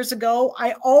these years ago,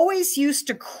 I always used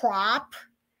to crop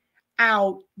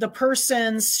out the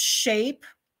person's shape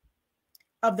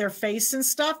of their face and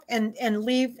stuff and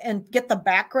leave and get the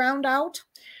background out.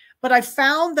 But I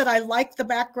found that I like the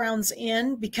backgrounds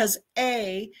in because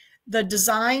the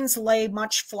designs lay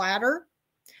much flatter.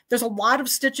 There's a lot of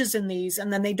stitches in these,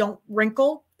 and then they don't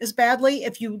wrinkle as badly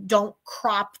if you don't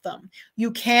crop them.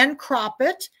 You can crop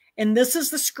it, and this is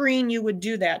the screen you would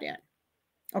do that in.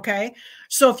 Okay.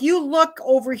 So if you look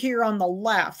over here on the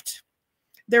left,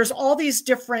 there's all these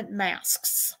different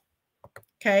masks.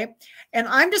 Okay. And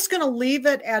I'm just going to leave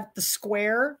it at the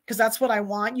square because that's what I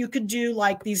want. You could do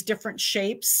like these different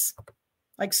shapes,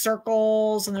 like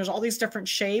circles, and there's all these different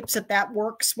shapes if that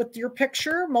works with your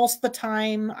picture. Most of the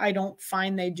time, I don't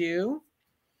find they do.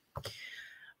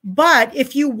 But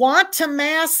if you want to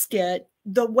mask it,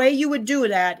 the way you would do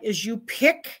it is you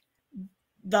pick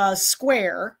the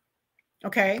square,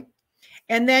 okay?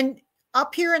 And then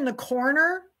up here in the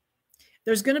corner,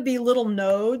 there's going to be little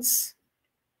nodes.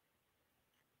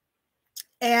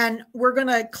 And we're going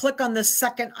to click on the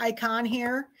second icon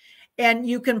here, and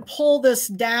you can pull this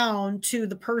down to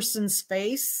the person's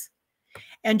face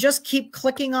and just keep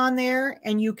clicking on there,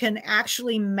 and you can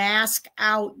actually mask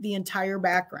out the entire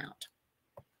background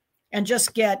and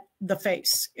just get the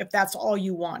face if that's all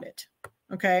you wanted.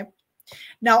 Okay.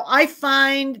 Now I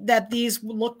find that these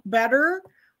look better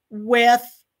with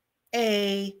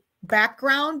a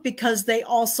background because they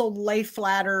also lay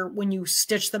flatter when you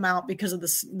stitch them out because of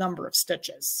the number of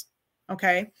stitches.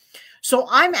 Okay. So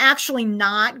I'm actually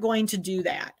not going to do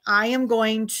that. I'm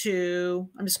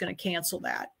just going to cancel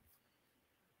that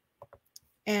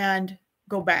and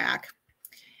go back.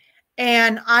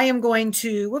 And I am going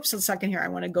to, whoops, a second here. I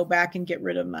want to go back and get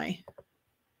rid of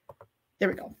there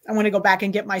we go. I want to go back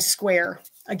and get my square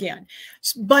again.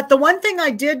 But the one thing I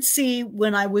did see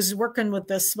when I was working with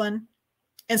this one,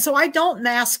 and so I don't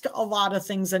mask a lot of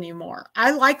things anymore. I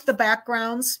like the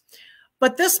backgrounds,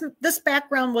 But this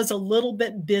background was a little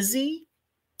bit busy.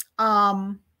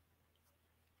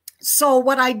 So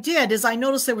what I did is I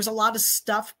noticed there was a lot of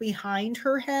stuff behind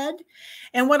her head.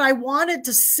 And what I wanted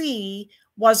to see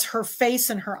was her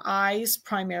face and her eyes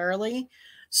primarily.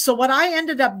 So what I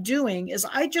ended up doing is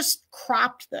I just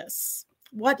cropped this.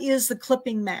 What is the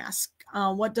clipping mask?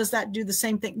 What does that do? The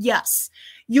same thing? Yes,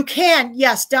 you can.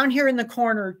 Yes, down here in the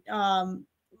corner,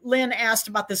 Lynn asked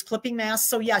about this clipping mask.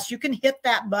 So yes, you can hit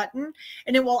that button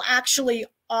and it will actually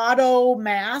auto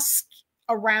mask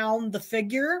around the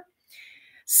figure.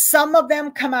 Some of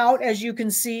them come out, as you can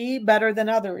see, better than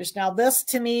others. Now, this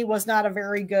to me was not a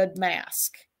very good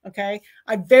mask. Okay.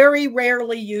 I very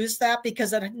rarely use that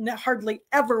because it hardly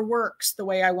ever works the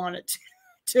way I want it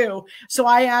to. So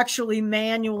I actually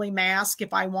manually mask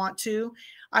if I want to.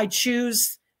 I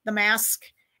choose the mask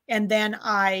and then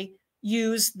I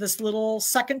use this little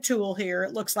second tool here.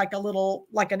 It looks like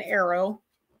like an arrow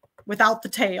without the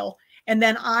tail. And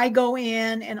then I go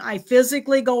in and I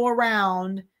physically go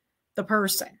around the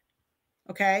person.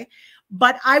 Okay.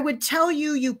 But I would tell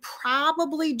you, you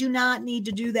probably do not need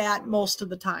to do that most of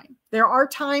the time. There are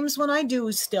times when I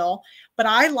do still, but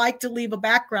I like to leave a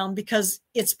background because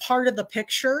it's part of the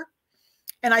picture.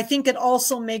 And I think it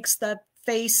also makes the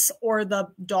face or the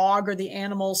dog or the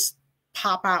animals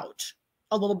pop out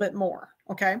a little bit more.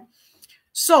 Okay.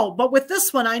 So, but with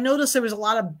this one, I noticed there was a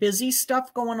lot of busy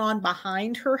stuff going on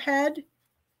behind her head.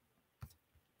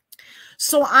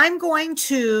 So I'm going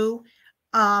to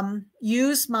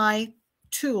use my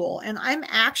tool and I'm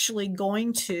actually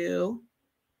going to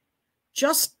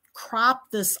just crop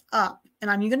this up,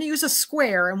 and I'm going to use a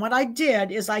square. And what I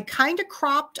did is I kind of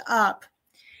cropped up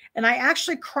and I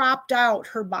actually cropped out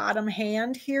her bottom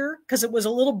hand here because it was a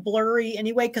little blurry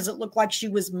anyway, because it looked like she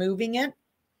was moving it.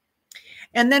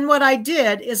 And then what I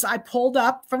did is I pulled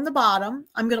up from the bottom.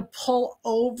 I'm going to pull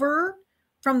over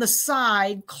from the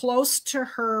side close to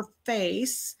her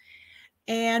face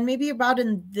and maybe about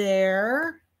in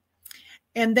there.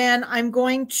 And then I'm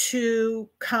going to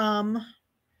come,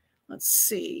 let's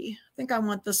see, I think I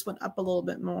want this one up a little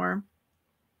bit more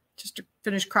just to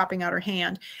finish cropping out her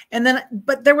hand. And then,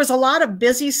 but there was a lot of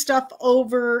busy stuff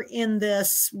over in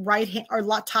this right hand or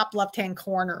top left-hand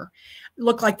corner. It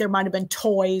looked like there might've been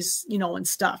toys, you know, and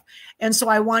stuff. And so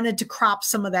I wanted to crop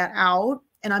some of that out,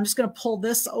 and I'm just going to pull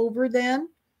this over then.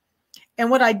 And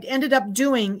what I ended up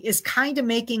doing is kind of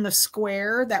making a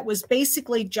square that was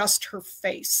basically just her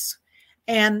face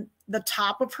and the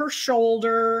top of her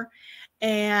shoulder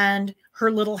and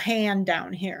her little hand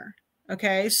down here.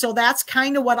 Okay, so that's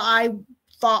kind of what I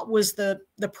thought was the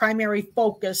primary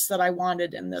focus that I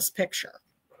wanted in this picture.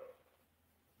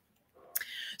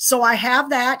 So I have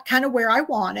that kind of where I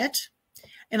want it.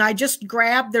 And I just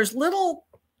grab, there's little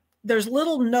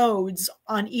nodes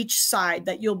on each side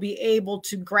that you'll be able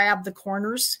to grab the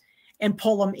corners and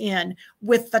pull them in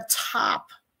with the top.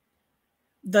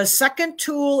 The second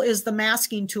tool is the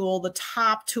masking tool. The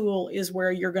top tool is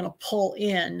where you're going to pull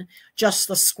in just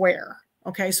the square.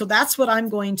 Okay, so that's what I'm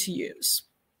going to use.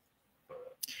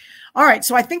 All right,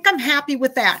 so I think I'm happy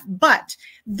with that. But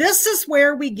this is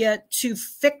where we get to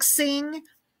fixing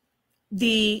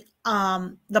the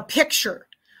picture.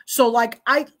 So like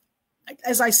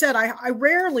as I said, I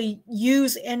rarely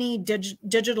use any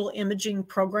digital imaging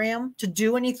program to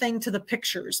do anything to the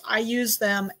pictures. I use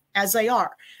them as they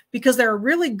are because there are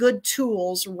really good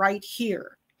tools right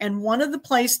here. And one of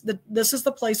the this is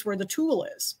the place where the tool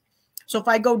is. So if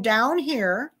I go down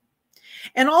here,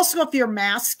 and also if you're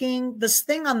masking, this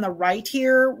thing on the right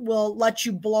here will let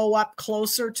you blow up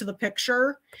closer to the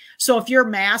picture. So if you're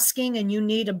masking and you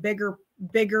need a bigger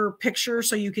picture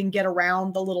so you can get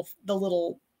around the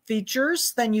little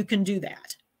features, then you can do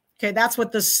that. Okay, that's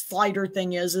what this slider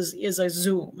thing is a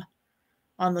zoom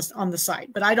on the side,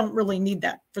 but I don't really need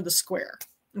that for the square.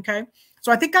 Okay,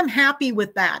 so I think I'm happy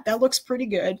with that. That looks pretty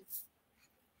good.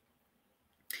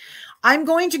 I'm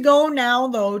going to go now,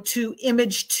 though, to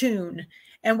Image Tune.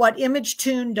 And what Image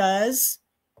Tune does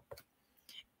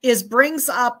is brings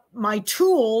up my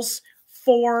tools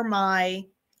for my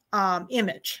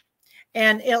image.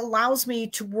 And it allows me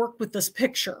to work with this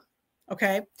picture.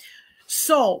 Okay.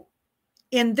 So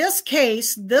in this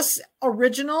case, this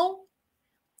original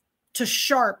to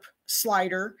sharp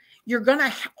slider, you're going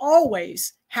to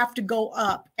always have to go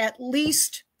up at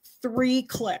least 3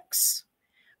 clicks.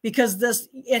 Because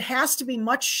it has to be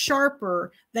much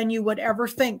sharper than you would ever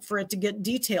think for it to get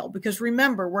detail. Because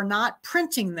remember, we're not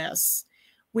printing this.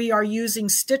 We are using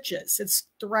stitches. It's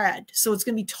thread. So it's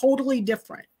going to be totally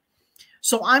different.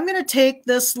 So I'm going to take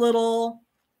this little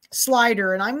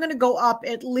slider and I'm going to go up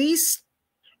at least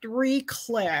 3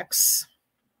 clicks.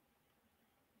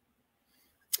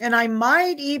 And I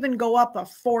might even go up a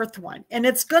fourth one, and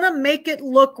it's going to make it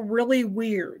look really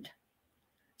weird.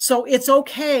 So it's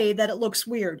okay that it looks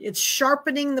weird. It's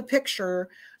sharpening the picture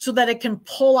so that it can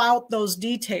pull out those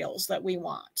details that we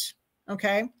want.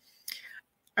 Okay.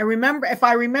 If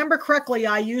I remember correctly,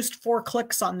 I used 4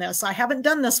 clicks on this. I haven't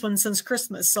done this one since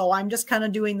Christmas, so I'm just kind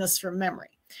of doing this from memory.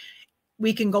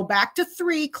 We can go back to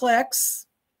 3 clicks.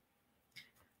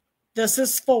 This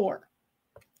is 4.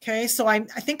 Okay, so I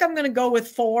think I'm going to go with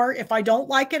 4. If I don't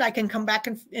like it, I can come back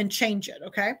and change it,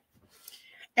 okay?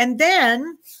 And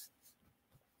then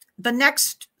the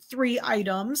next 3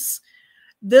 items,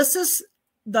 this is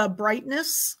the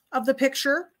brightness of the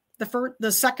picture,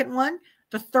 the second one.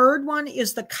 The third one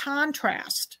is the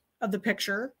contrast of the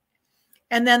picture.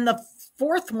 And then the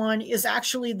fourth one is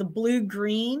actually the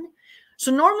blue-green.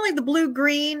 So normally the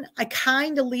blue-green, I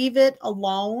kind of leave it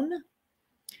alone.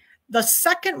 The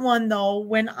second one, though,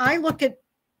 when I look at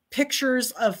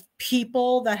pictures of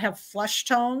people that have flesh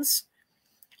tones,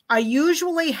 I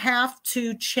usually have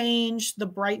to change the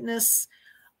brightness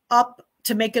up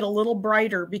to make it a little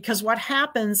brighter, because what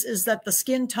happens is that the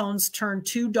skin tones turn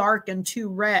too dark and too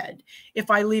red if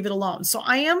I leave it alone. So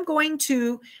I am going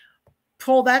to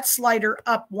pull that slider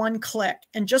up 1 click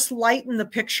and just lighten the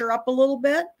picture up a little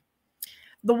bit.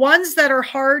 The ones that are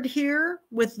hard here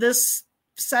with this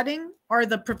setting are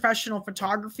the professional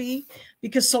photography,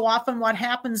 because so often what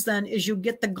happens then is you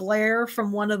get the glare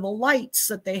from one of the lights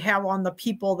that they have on the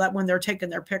people that when they're taking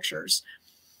their pictures.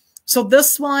 So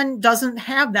this one doesn't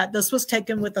have that. This was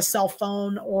taken with a cell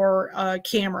phone or a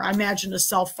camera. I imagine a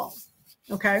cell phone.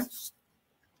 Okay.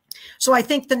 So I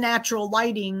think the natural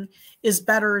lighting is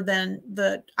better than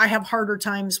I have harder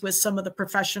times with some of the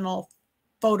professional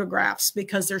photographs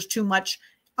because there's too much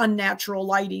unnatural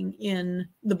lighting in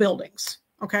the buildings.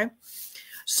 Okay.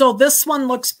 So this one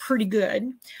looks pretty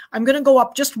good. I'm going to go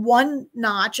up just 1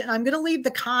 notch, and I'm going to leave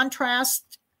the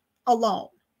contrast alone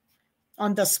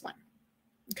on this one.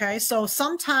 Okay. So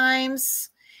sometimes,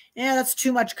 yeah, that's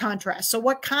too much contrast. So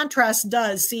what contrast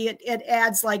does, see, it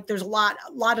adds, like, there's a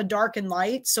lot of dark and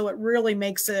light. So it really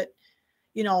makes it,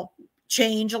 you know,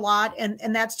 change a lot.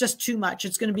 And that's just too much.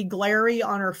 It's going to be glary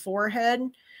on her forehead,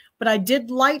 but I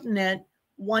did lighten it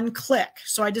 1 click.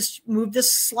 So I just moved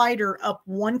this slider up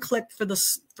 1 click for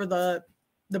the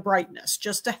brightness,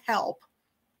 just to help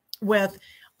with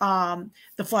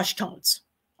the flesh tones.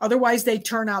 Otherwise they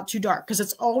turn out too dark, because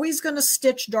it's always going to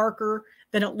stitch darker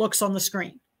than it looks on the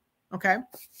screen. Okay.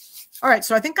 All right.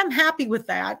 So I think I'm happy with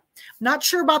that. I'm not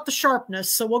sure about the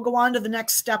sharpness. So we'll go on to the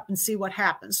next step and see what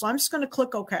happens. So I'm just going to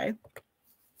click OK.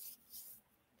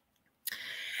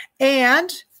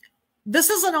 And this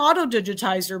is an auto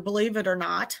digitizer, believe it or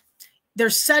not.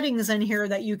 There's settings in here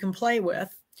that you can play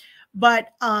with, but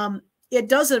it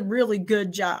does a really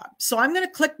good job. So I'm going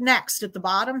to click next at the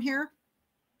bottom here.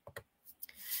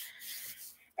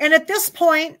 And at this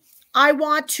point, I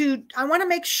want to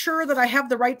make sure that I have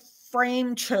the right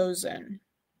frame chosen.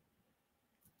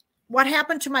 What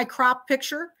happened to my crop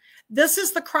picture? This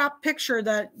is the crop picture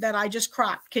that I just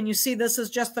cropped. Can you see this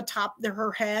is just the top of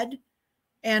her head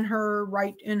and her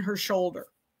right in her shoulder?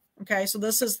 Okay, so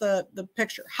this is the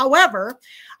picture. However,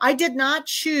 I did not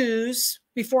choose,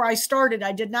 before I started,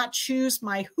 I did not choose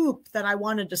my hoop that I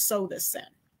wanted to sew this in.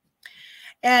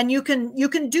 And you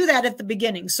can do that at the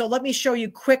beginning. So let me show you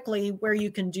quickly where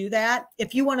you can do that.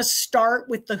 If you want to start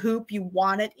with the hoop you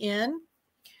want it in,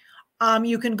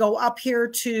 you can go up here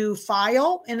to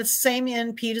File, and it's the same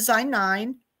in P-Design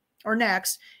 9 or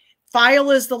Next. File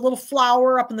is the little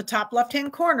flower up in the top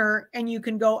left-hand corner, and you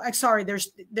can go, sorry,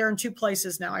 they're in 2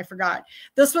 places now. I forgot.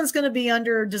 This one's going to be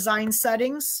under Design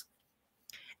Settings,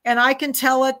 and I can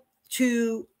tell it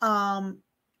to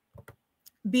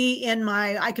be in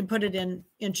I can put it in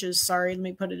inches. Sorry, let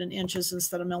me put it in inches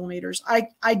instead of millimeters. I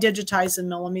digitize in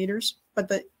millimeters, but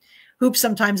the hoop,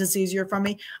 sometimes it's easier for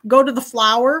me. Go to the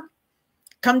flower,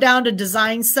 come down to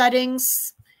Design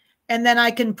Settings, and then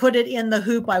I can put it in the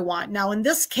hoop I want. Now, in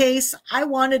this case, I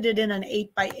wanted it in an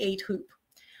 8x8 hoop.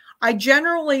 I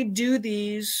generally do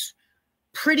these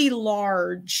pretty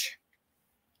large.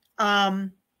 I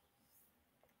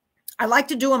like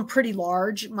to do them pretty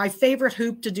large. My favorite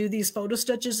hoop to do these photo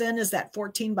stitches in is that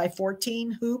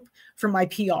 14x14 hoop from my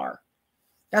PR.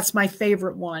 That's my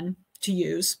favorite one to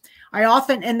use.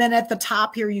 And then at the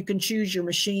top here, you can choose your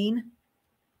machine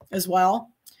as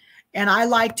well. And I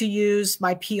like to use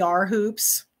my PR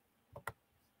hoops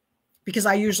because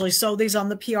I usually sew these on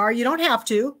the PR. You don't have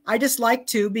to. I just like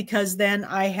to, because then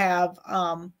I have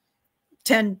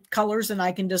 10 colors and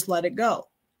I can just let it go.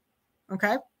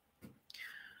 Okay.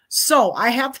 So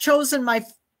I have chosen my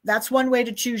That's one way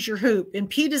to choose your hoop. In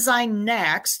P Design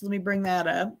Next, let me bring that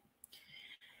up.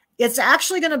 It's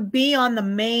actually going to be on the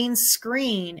main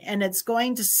screen, and it's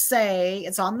going to say,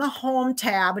 it's on the Home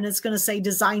tab, and it's going to say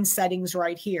Design Settings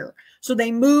right here. So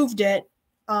they moved it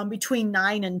between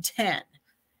 9 and 10,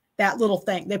 that little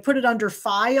thing. They put it under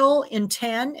File in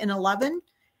 10 and 11,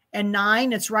 and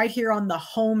 9, it's right here on the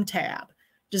Home tab.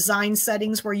 Design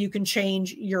Settings, where you can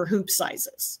change your hoop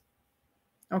sizes.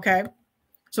 Okay?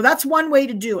 So that's one way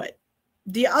to do it.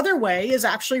 The other way is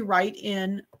actually right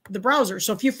in the browser.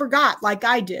 So if you forgot, like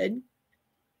I did,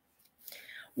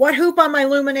 what hoop on my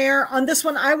Luminaire? On this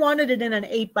one, I wanted it in an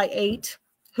 8x8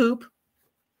 hoop.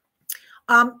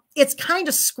 It's kind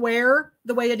of square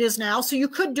the way it is now. So you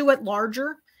could do it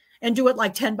larger and do it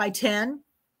like 10x10,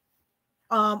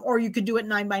 or you could do it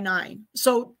 9x9.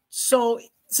 So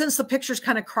since the picture's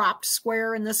kind of cropped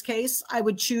square in this case, I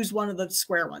would choose one of the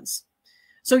square ones.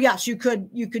 So yes, you could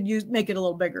make it a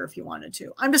little bigger if you wanted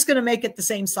to. I'm just going to make it the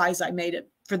same size I made it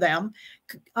for them.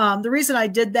 The reason I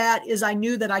did that is I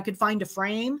knew that I could find a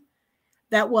frame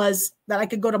that I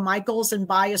could go to Michael's and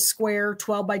buy a square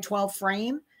 12x12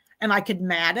 frame, and I could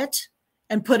mat it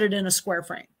and put it in a square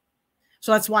frame.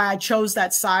 So that's why I chose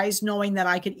that size, knowing that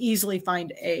I could easily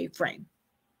find a frame.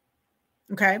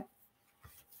 Okay.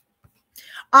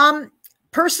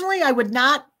 Personally, I would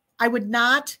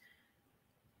not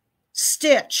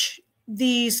stitch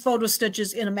these photo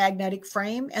stitches in a magnetic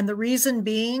frame. And the reason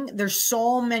being, there's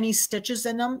so many stitches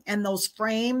in them, and those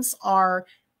frames are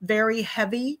very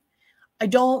heavy. I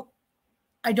don't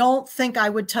think I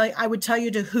would tell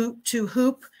you to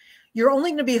hoop. You're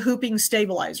only going to be hooping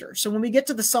stabilizer. So when we get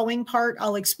to the sewing part,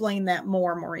 I'll explain that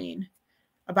more, Maureen,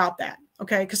 about that.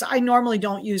 Okay. Because I normally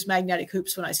don't use magnetic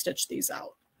hoops when I stitch these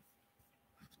out.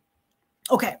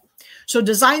 Okay. So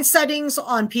design settings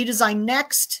on P Design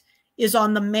Next is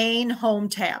on the main Home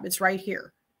tab. It's right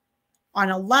here. On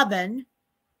 11,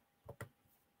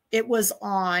 it was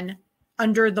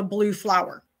under the blue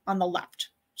flower on the left.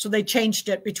 So they changed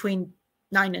it between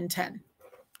 9 and 10.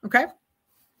 Okay.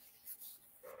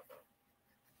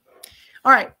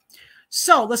 All right.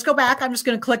 So let's go back. I'm just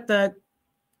going to click the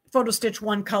photo stitch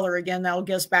one color again. That'll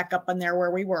get us back up on there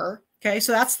where we were. Okay.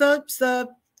 So that's the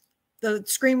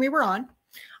screen we were on.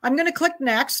 I'm going to click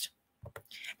next.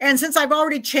 And since I've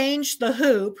already changed the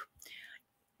hoop,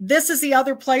 this is the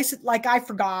other place, like I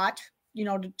forgot,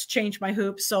 to change my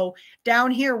hoop. So down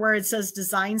here where it says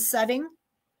design setting,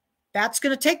 that's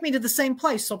going to take me to the same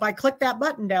place. So if I click that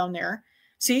button down there,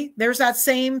 see, there's that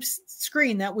same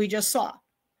screen that we just saw.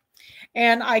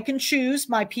 And I can choose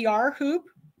my PR hoop,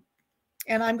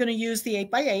 and I'm going to use the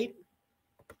 8x8.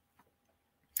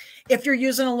 If you're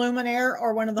using a Luminaire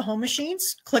or one of the home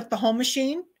machines, click the home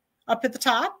machine up at the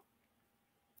top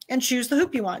and choose the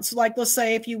hoop you want. So like, let's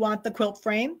say if you want the quilt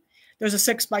frame, there's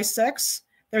a 6x6,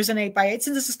 there's an 8x8.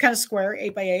 Since this is kind of square,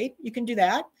 8x8, you can do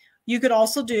that. You could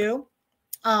also do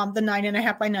the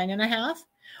 9.5 by 9.5,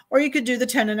 or you could do the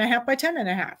 10.5 by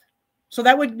 10.5. So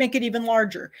that would make it even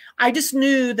larger. I just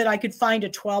knew that I could find a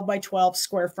 12x12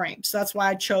 square frame. So that's why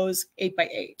I chose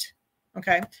 8x8.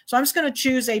 Okay. So I'm just going to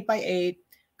choose 8x8. I'm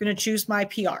going to choose my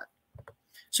PR.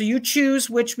 So you choose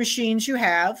which machines you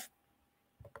have.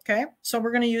 Okay. So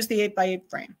we're going to use the 8x8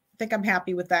 frame. I think I'm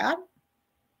happy with that.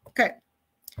 Okay.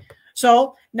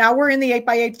 So now we're in the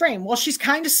 8x8 frame. Well, she's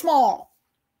kind of small.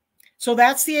 So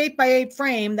that's the 8x8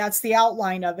 frame. That's the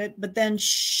outline of it. But then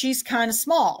she's kind of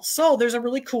small. So there's a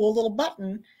really cool little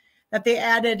button that they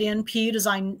added in P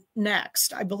Design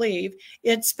Next, I believe.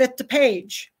 It's fit to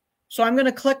page. So I'm going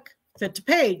to click fit to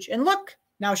page. And look,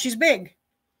 now she's big.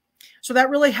 So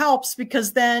that really helps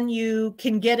because then you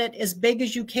can get it as big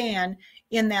as you can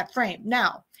in that frame.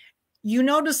 Now, you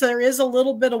notice there is a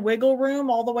little bit of wiggle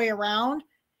room all the way around.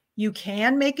 You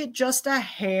can make it just a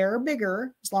hair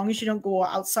bigger as long as you don't go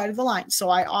outside of the line. So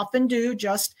I often do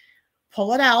just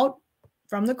pull it out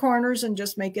from the corners and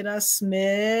just make it a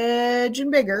smidgen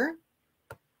bigger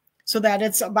so that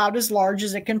it's about as large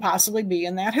as it can possibly be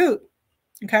in that hoop.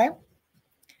 Okay.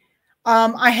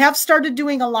 I have started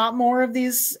doing a lot more of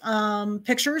these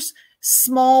pictures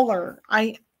smaller.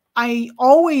 I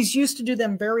always used to do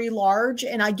them very large,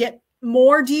 and I get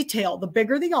more detail. The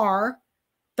bigger they are,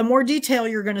 the more detail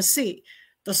you're going to see.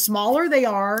 The smaller they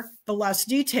are, the less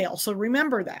detail. So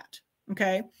remember that.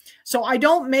 Okay. So I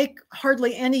don't make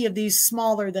hardly any of these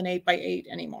smaller than 8x8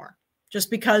 anymore,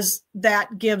 just because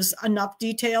that gives enough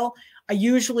detail. I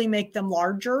usually make them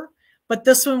larger, but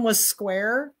this one was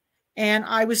square, and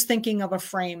I was thinking of a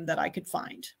frame that I could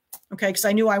find. Okay. Because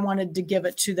I knew I wanted to give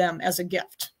it to them as a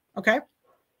gift. Okay.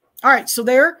 All right. So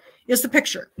there is the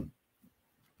picture.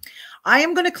 I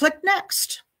am going to click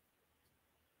next.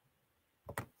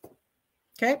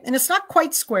 Okay. And it's not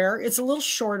quite square. It's a little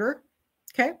shorter.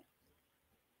 Okay.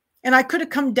 And I could have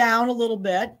come down a little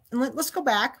bit. And let's go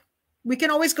back. We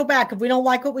can always go back. If we don't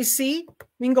like what we see,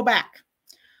 we can go back.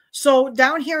 So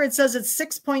down here, it says it's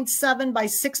 6.7 by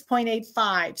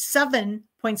 6.85,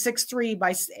 7.63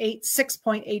 by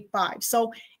 6.85.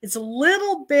 So it's a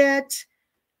little bit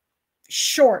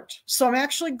short. So I'm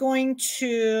actually going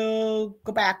to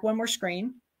go back one more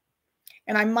screen.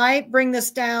 And I might bring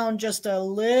this down just a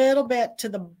little bit to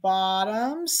the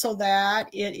bottom so that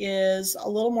it is a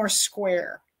little more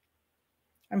square.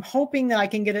 I'm hoping that I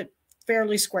can get it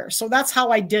fairly square. So that's how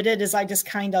I did it, is I just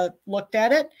kind of looked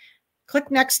at it. Click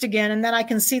next again, and then I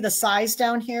can see the size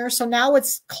down here. So now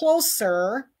it's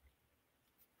closer,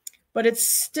 but it's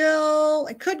still,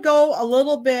 it could go a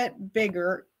little bit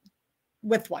bigger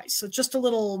widthwise. So just a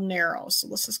little narrow. So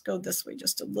let's just go this way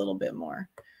just a little bit more.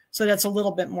 So that's a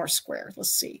little bit more square.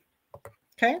 Let's see.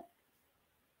 Okay.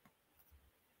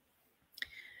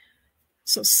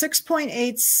 So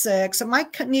 6.86, it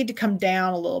might need to come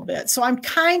down a little bit. So I'm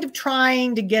kind of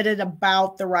trying to get it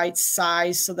about the right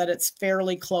size so that it's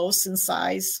fairly close in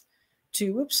size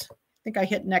to, oops, I think I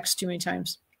hit next too many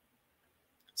times.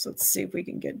 So let's see if we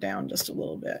can get down just a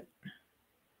little bit.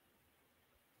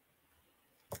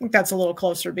 I think that's a little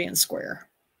closer being square.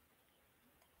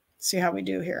 See how we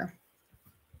do here.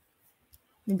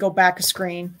 And go back a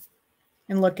screen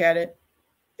and look at it.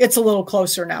 It's a little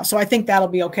closer now. So I think that'll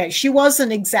be okay. She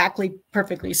wasn't exactly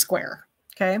perfectly square.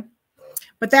 Okay.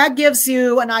 But that gives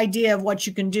you an idea of what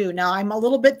you can do. Now I'm a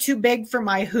little bit too big for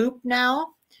my hoop now.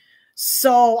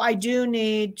 So I do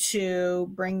need to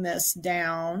bring this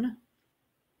down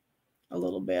a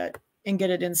little bit and get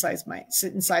it inside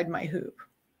my hoop.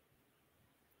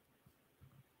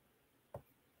 I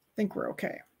think we're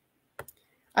okay.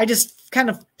 I just kind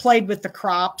of played with the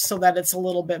crop so that it's a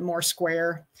little bit more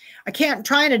square. I'm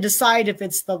trying to decide if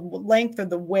it's the length or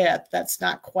the width. That's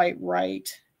not quite right.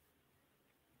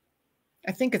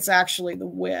 I think it's actually the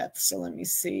width. So let me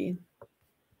see.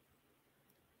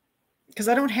 Because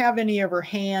I don't have any of her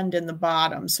hand in the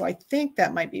bottom. So I think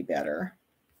that might be better.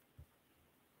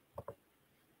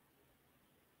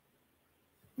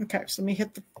 Okay, so let me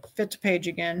hit the fit to page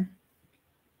again.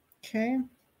 Okay.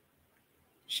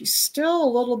 She's still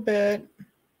a little bit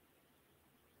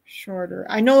shorter.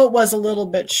 I know it was a little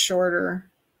bit shorter.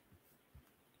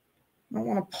 I don't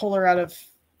want to pull her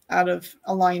out of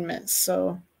alignment.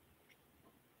 So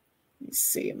let me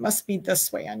see. It must be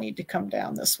this way. I need to come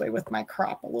down this way with my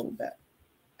crop a little bit.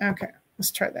 Okay,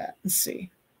 let's try that and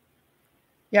see.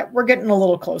 Yep, we're getting a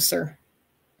little closer.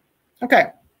 Okay.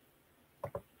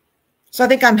 So I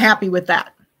think I'm happy with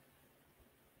that.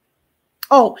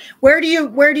 Oh, where do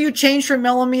you change from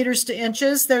millimeters to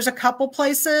inches? There's a couple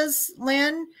places,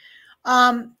 Lynn.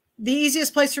 The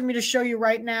easiest place for me to show you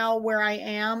right now where I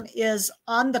am is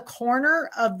on the corner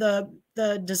of the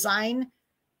design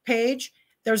page.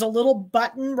 There's a little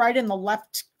button right in the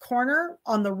left corner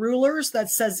on the rulers that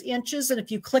says inches. And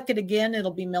if you click it again,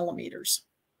 it'll be millimeters.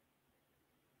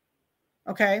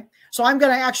 Okay. So I'm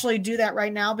going to actually do that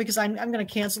right now because I'm going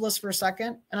to cancel this for a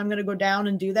second and I'm going to go down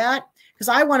and do that because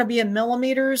I want to be in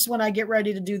millimeters when I get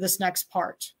ready to do this next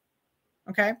part.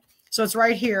 Okay. So it's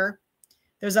right here.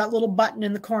 There's that little button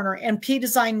in the corner, and P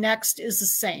Design Next is the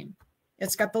same.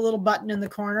 It's got the little button in the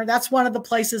corner. That's one of the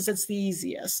places that's the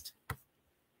easiest.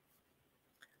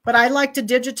 But I like to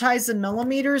digitize in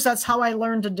millimeters. That's how I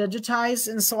learned to digitize.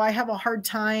 And so I have a hard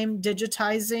time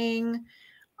digitizing.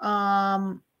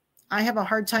 I have a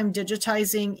hard time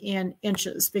digitizing in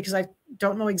inches because I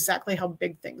don't know exactly how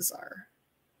big things are.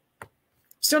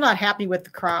 Still not happy with the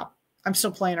crop. I'm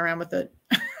still playing around with it.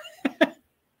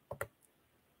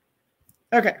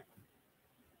 Okay.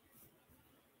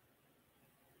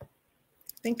 I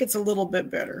think it's a little bit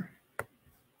better.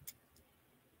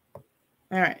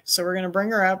 All right, so we're going to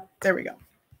bring her up. There we go.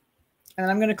 And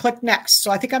I'm going to click next.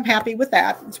 So I think I'm happy with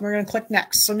that. So we're going to click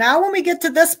next. So now when we get to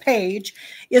this page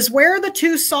is where the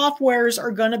two softwares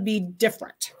are going to be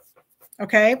different.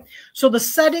 Okay, so the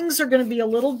settings are going to be a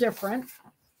little different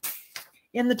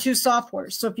in the two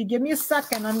softwares. So if you give me a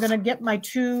second, I'm going to get my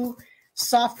two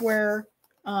software,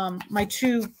 my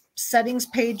two settings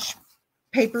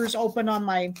papers open on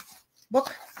my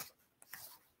book.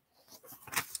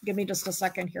 Give me just a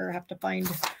second here. I have to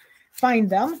find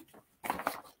them.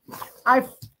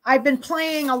 I've been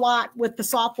playing a lot with the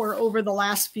software over the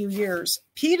last few years.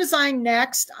 P Design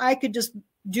Next, I could just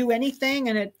do anything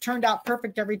and it turned out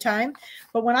perfect every time.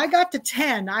 But when I got to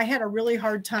 10, I had a really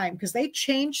hard time because they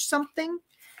changed something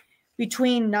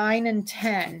between 9 and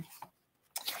 10.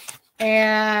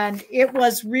 And it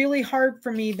was really hard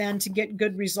for me then to get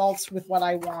good results with what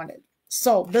I wanted.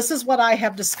 So this is what I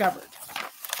have discovered.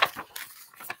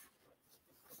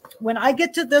 When I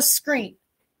get to this screen,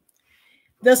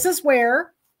 this is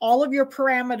where all of your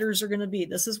parameters are going to be.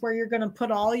 This is where you're going to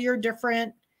put all your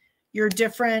different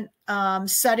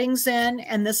settings in,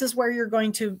 and this is where you're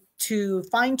going to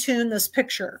fine tune this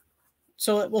picture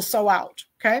so it will sew out.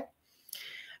 Okay.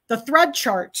 The thread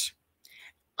chart.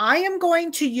 I am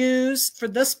going to use for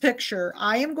this picture,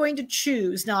 I am going to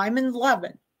choose, now I'm in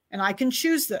 11 and I can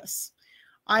choose this.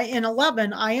 In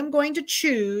 11, I am going to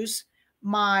choose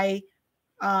my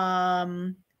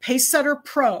Pacesetter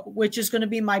Pro, which is going to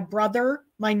be my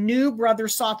new Brother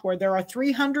software. There are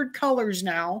 300 colors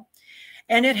now,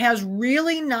 and it has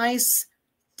really nice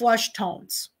flesh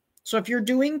tones. So if you're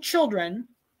doing children,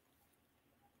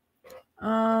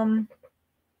 oh,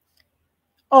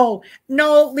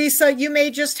 no, Lisa, you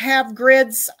may just have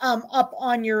grids up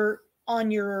on your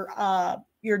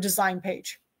design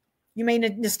page. You may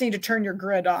just need to turn your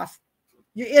grid off.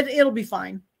 It'll be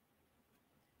fine.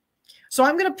 So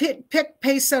I'm going to pick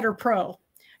Pacesetter Pro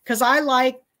because I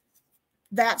like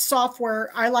that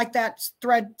software. I like that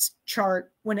thread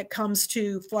chart when it comes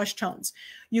to flesh tones.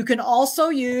 You can also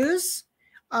use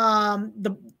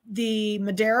the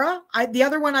Madeira. The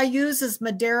other one I use is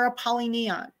Madeira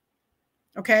Polyneon.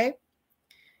 Okay.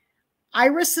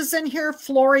 Iris is in here.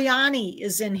 Floriani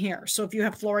is in here. So if you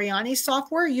have Floriani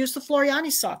software, use the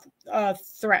Floriani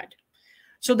thread.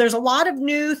 So there's a lot of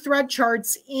new thread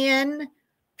charts in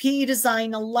PE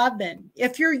Design 11.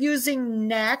 If you're using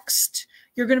Next,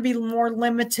 you're going to be more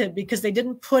limited because they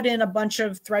didn't put in a bunch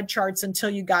of thread charts until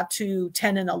you got to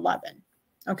 10 and 11.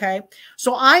 Okay.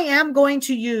 So I am going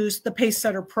to use the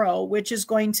Pacesetter Pro, which is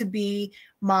going to be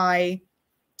my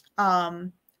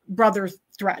Brother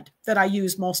thread that I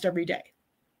use most every day.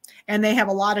 And they have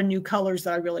a lot of new colors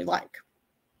that I really like.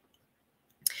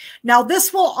 Now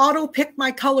this will auto pick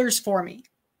my colors for me.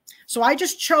 So I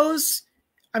just chose,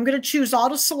 I'm going to choose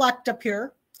auto select up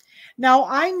here. Now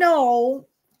I know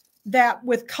that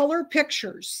with color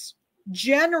pictures,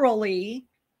 generally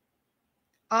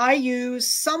I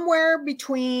use somewhere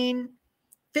between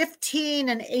 15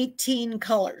 and 18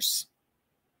 colors.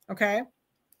 Okay.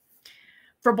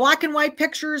 For black and white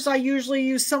pictures, I usually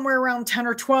use somewhere around 10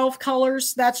 or 12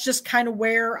 colors. That's just kind of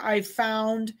where I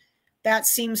found that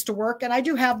seems to work. And I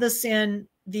do have this in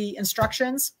the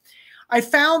instructions. I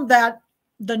found that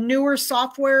the newer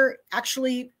software,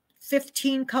 actually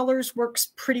 15 colors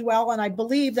works pretty well. And I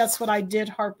believe that's what I did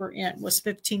Harper in, was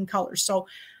 15 colors. So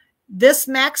this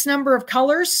max number of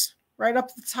colors right up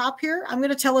at the top here, I'm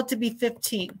going to tell it to be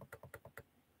 15.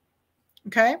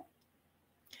 Okay.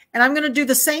 And I'm going to do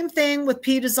the same thing with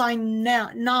PE Design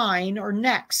 9 or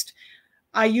Next.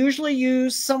 I usually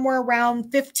use somewhere around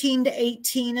 15 to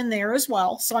 18 in there as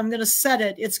well. So I'm going to set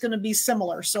it. It's going to be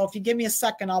similar. So if you give me a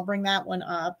second, I'll bring that one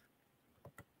up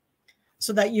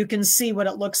so that you can see what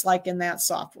it looks like in that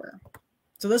software.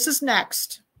 So this is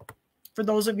Next for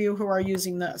those of you who are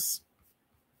using this.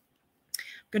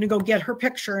 I'm going to go get her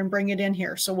picture and bring it in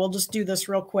here. So we'll just do this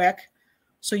real quick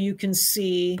so you can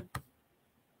see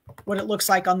what it looks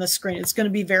like on the screen. It's going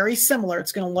to be very similar.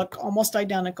 It's going to look almost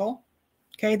identical.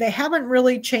 Okay. They haven't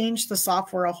really changed the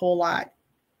software a whole lot.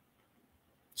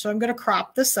 So I'm going to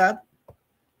crop this up.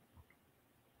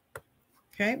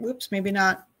 Okay. Whoops. Maybe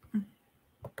not.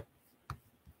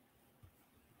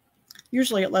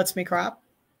 Usually it lets me crop.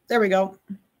 There we go.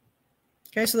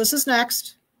 Okay. So this is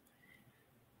Next.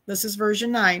 This is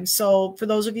version 9. So for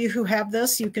those of you who have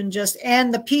this, you can just,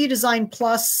 and the PE Design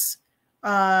Plus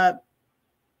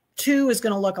 2 is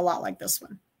going to look a lot like this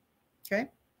one. Okay.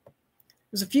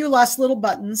 There's a few less little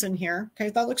buttons in here.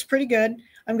 Okay. That looks pretty good.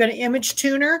 I'm going to image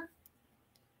tuner.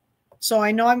 So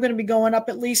I know I'm going to be going up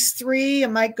at least 3. I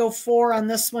might go 4 on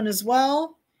this one as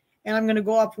well. And I'm going to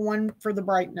go up 1 for the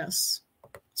brightness.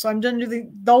 So I'm going to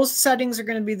do those settings are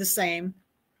going to be the same.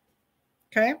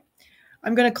 Okay.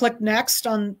 I'm going to click Next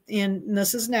and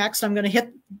this is Next. I'm going to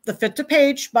hit the Fit to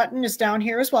Page button is down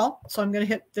here as well. So I'm going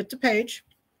to hit Fit to Page.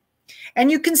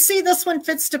 And you can see this one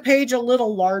fits to page a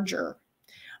little larger.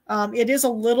 It is a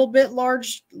little bit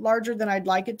larger than I'd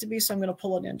like it to be. So I'm going to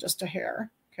pull it in just a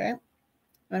hair. Okay. And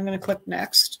I'm going to click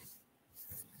Next.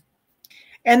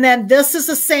 And then this is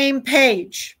the same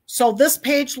page. So this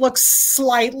page looks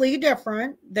slightly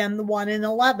different than the one in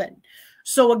 11.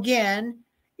 So again,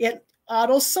 it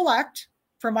auto select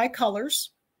for my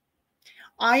colors.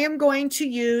 I am going to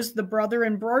use the Brother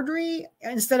Embroidery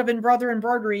instead of Brother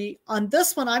Embroidery. On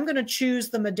this one, I'm going to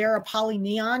choose the Madeira Poly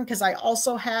Neon because I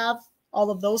also have all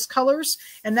of those colors.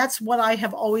 And that's what I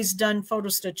have always done photo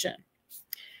stitch in.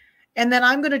 And then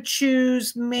I'm going to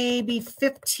choose maybe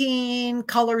 15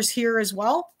 colors here as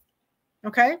well.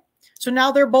 Okay. So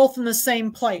now they're both in the same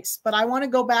place, but I want to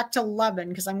go back to 11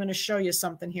 because I'm going to show you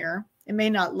something here. It may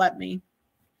not let me.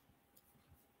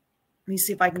 Let me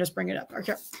see if I can just bring it up.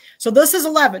 Okay. So this is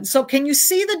 11. So can you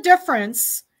see the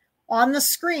difference on the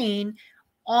screen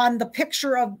on the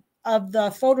picture of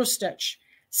the photo stitch?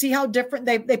 See how different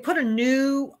they put a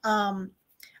new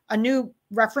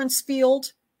reference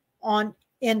field on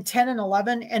in 10 and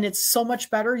 11, and it's so much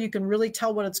better. You can really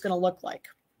tell what it's going to look like.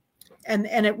 And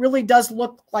it really does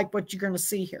look like what you're going to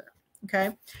see here. Okay.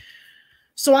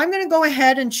 So I'm going to go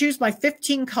ahead and choose my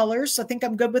 15 colors. I think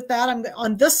I'm good with that. I'm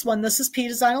on this one. This is P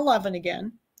Design 11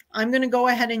 again. I'm going to go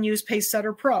ahead and use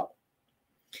Pacesetter Pro.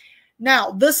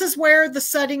 Now, this is where the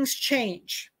settings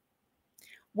change.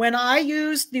 When I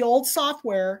use the old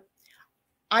software,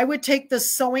 I would take the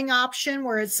sewing option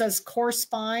where it says coarse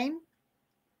fine.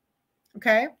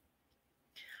 Okay.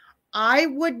 I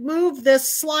would move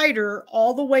this slider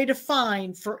all the way to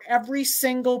fine for every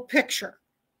single picture.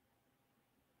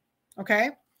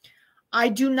 Okay. I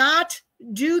do not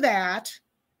do that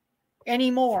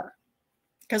anymore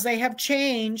because they have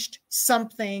changed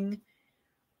something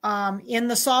in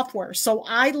the software. So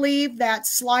I leave that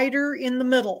slider in the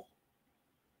middle.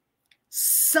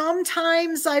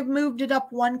 Sometimes I've moved it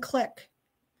up one click.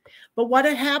 But what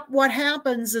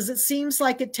happens is it seems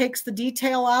like it takes the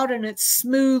detail out and it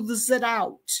smooths it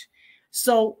out.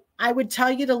 So I would tell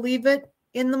you to leave it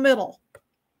in the middle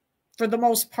for the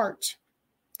most part.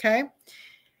 Okay.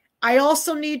 I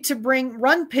also need to bring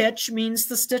run pitch means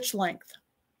the stitch length.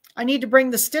 I need to bring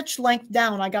the stitch length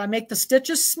down. I got to make the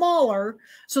stitches smaller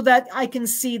so that I can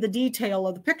see the detail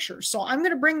of the picture. So I'm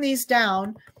going to bring these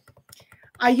down.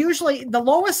 The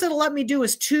lowest it'll let me do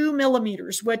is 2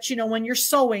 millimeters, which, you know, when you're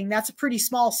sewing, that's a pretty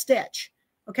small stitch.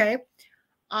 Okay.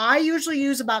 I usually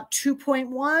use about 2.1,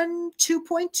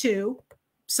 2.2,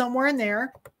 somewhere in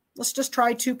there. Let's just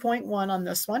try 2.1 on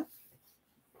this one.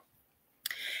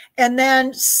 And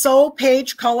then sew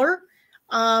page color.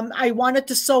 I wanted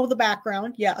to sew the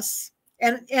background. Yes.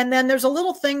 And then there's a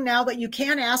little thing now that you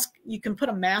can put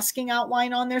a masking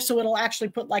outline on there. So it'll actually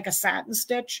put like a satin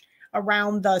stitch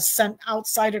around the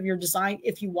outside of your design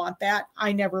if you want that.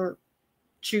 I never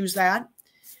choose that.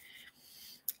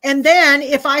 And then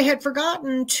if I had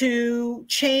forgotten to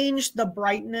change the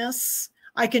brightness,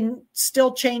 I can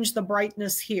still change the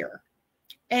brightness here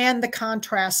and the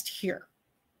contrast here.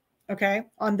 Okay,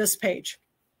 on this page.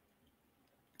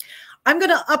 I'm going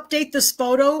to update this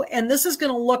photo and this is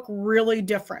going to look really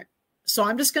different. So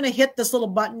I'm just going to hit this little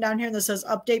button down here that says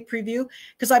update preview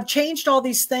because I've changed all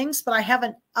these things, but I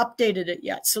haven't updated it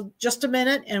yet. So just a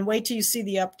minute and wait till you see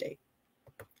the update.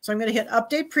 So I'm going to hit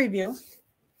update preview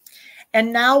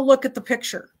and now look at the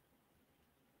picture.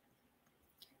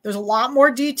 There's a lot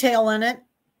more detail in it.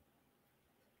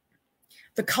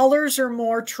 The colors are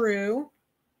more true.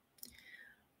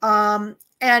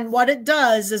 And what it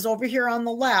does is over here on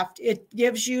the left, it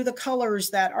gives you the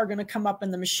colors that are going to come up in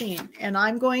the machine. And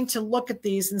I'm going to look at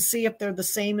these and see if they're the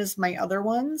same as my other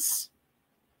ones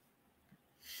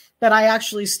that I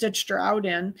actually stitched her out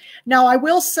in. Now, I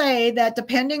will say that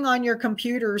depending on your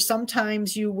computer,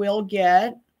 sometimes you will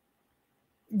get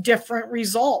different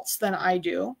results than I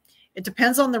do. It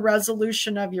depends on the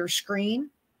resolution of your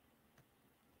screen.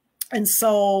 And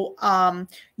so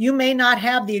you may not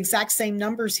have the exact same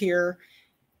numbers here.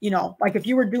 You know, like if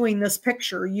you were doing this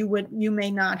picture, you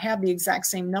may not have the exact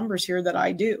same numbers here that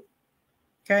I do.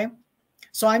 Okay.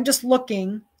 So I'm just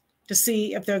looking to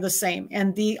see if they're the same,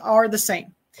 and they are the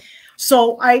same.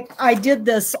 So I did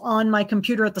this on my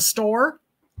computer at the store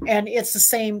and it's the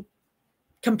same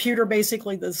computer.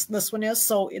 Basically this one is,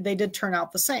 so they did turn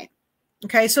out the same.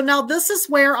 Okay. So now this is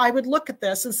where I would look at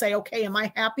this and say, okay, am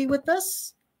I happy with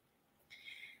this?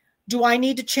 Do I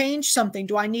need to change something?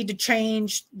 Do I need to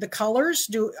change the colors?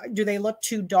 Do they look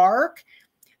too dark?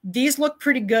 These look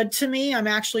pretty good to me. I'm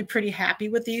actually pretty happy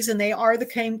with these, and they are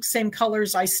the same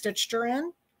colors I stitched her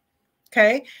in.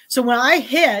 Okay, so when I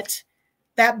hit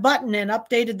that button and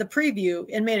updated the preview,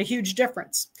 it made a huge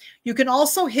difference. You can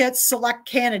also hit select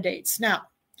candidates. Now,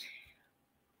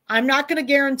 I'm not going to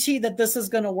guarantee that this is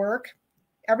going to work.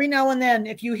 Every now and then,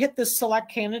 if you hit this select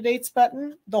candidates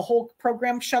button, the whole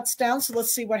program shuts down. So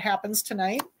let's see what happens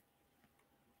tonight.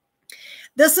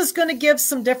 This is going to give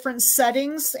some different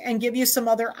settings and give you some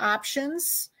other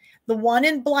options. The one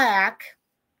in black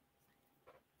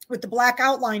with the black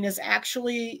outline is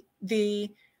actually the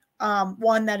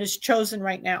one that is chosen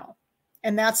right now.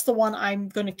 And that's the one I'm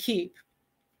going to keep.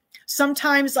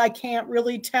 Sometimes I can't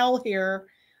really tell here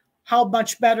how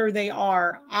much better they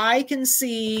are. I can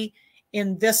see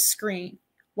in this screen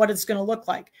what it's going to look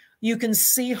like. You can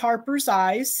see Harper's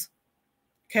eyes.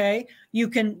 Okay.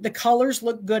 The colors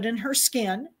look good in her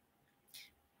skin.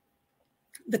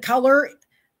 The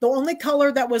only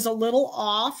color that was a little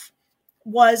off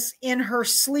was in her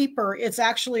sleeper. It's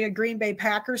actually a Green Bay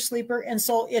Packers sleeper. And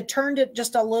so it turned it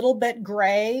just a little bit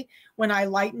gray when I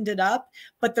lightened it up,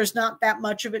 but there's not that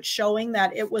much of it showing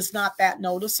that it was not that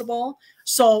noticeable.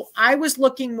 So I was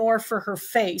looking more for her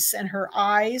face and her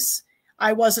eyes.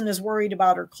 I wasn't as worried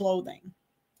about her clothing.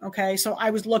 Okay. So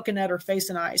I was looking at her face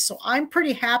and eyes. So I'm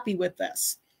pretty happy with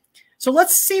this. So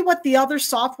let's see what the other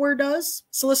software does.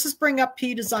 So let's just bring up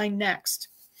P-Design Next.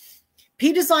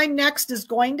 P-Design Next is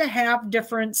going to have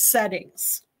different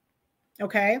settings.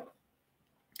 Okay.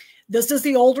 This is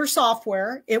the older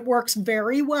software. It works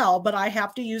very well, but I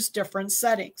have to use different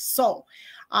settings. So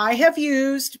I have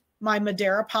used my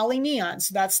Madeira Poly Neon.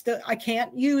 So I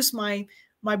can't use my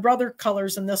brother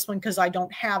colors in this one because I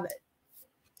don't have it.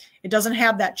 It doesn't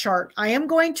have that chart. I am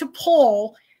going to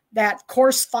pull that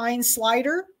coarse fine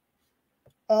slider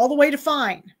all the way to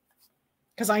fine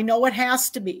because I know it has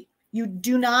to be. You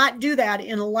do not do that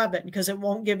in 11 because it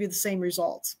won't give you the same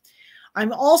results.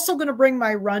 I'm also going to bring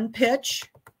my run pitch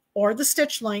or the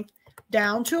stitch length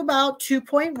down to about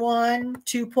 2.1,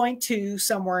 2.2,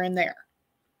 somewhere in there.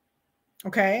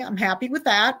 Okay, I'm happy with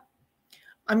that.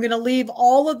 I'm going to leave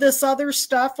all of this other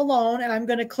stuff alone and I'm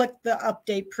going to click the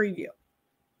update preview.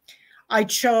 I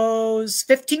chose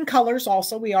 15 colors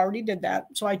also. We already did that.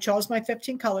 So I chose my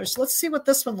 15 colors. So let's see what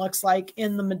this one looks like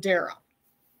in the Madeira.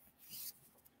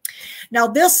 Now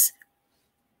this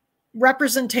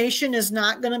representation is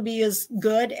not going to be as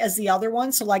good as the other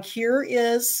one. So like here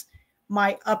is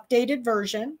my updated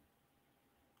version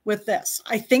with this.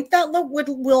 I think that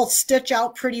will stitch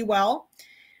out pretty well.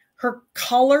 Her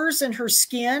colors and her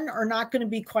skin are not going to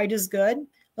be quite as good.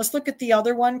 Let's look at the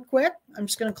other one quick. I'm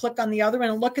just going to click on the other one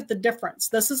and look at the difference.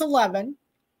 This is 11.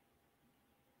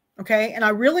 Okay. And I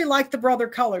really like the brother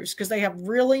colors because they have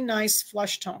really nice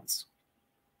flesh tones.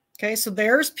 Okay. So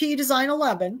there's P-Design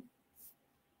 11.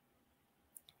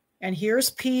 And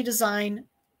here's P-Design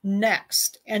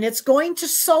Next. And it's going to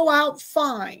sew out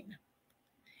fine.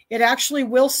 It actually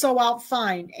will sew out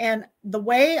fine. And the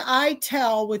way I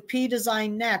tell with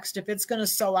P-Design Next, if it's going to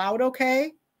sew out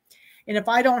okay, and if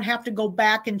I don't have to go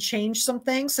back and change some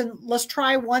things, and let's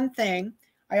try one thing.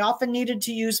 I often needed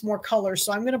to use more colors.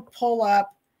 So I'm going to pull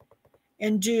up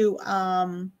and do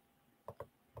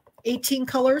 18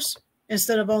 colors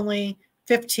instead of only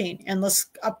 15. And let's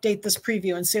update this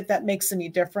preview and see if that makes any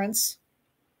difference.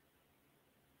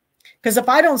 Because if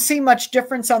I don't see much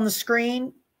difference on the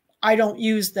screen, I don't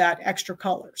use that extra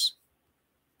colors.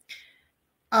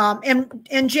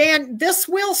 And Jan, this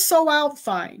will sew out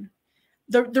fine.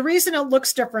 The reason it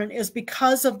looks different is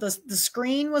because of the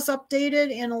screen was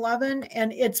updated in 11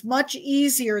 and it's much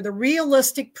easier. The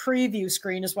realistic preview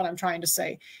screen is what I'm trying to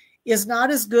say is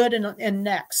not as good in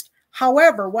Next.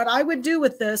 However, what I would do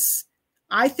with this,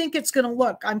 I think it's going to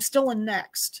look, I'm still in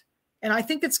Next and I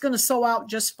think it's going to sew out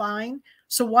just fine.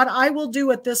 So what I will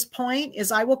do at this point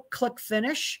is I will click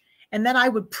finish and then I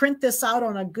would print this out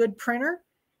on a good printer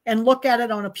and look at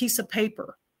it on a piece of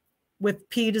paper with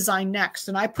P-Design Next.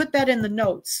 And I put that in the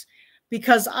notes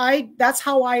because that's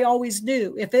how I always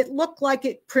knew. If it looked like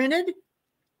it printed,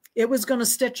 it was going to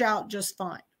stitch out just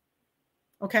fine.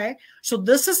 Okay. So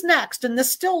this is Next and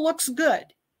this still looks good.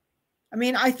 I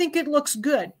mean, I think it looks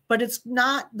good, but it's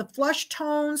not, the flesh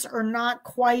tones are not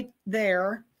quite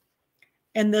there.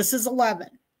 And this is 11.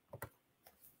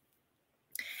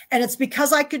 And it's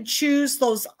because I could choose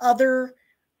those other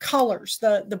colors.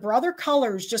 The brother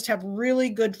colors just have really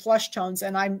good flesh tones,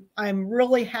 and I'm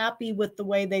really happy with the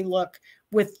way they look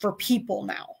for people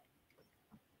now.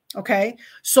 Okay,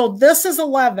 so this is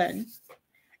 11,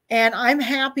 and I'm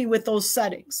happy with those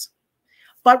settings.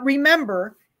 But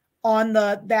remember, on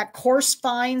that coarse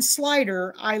fine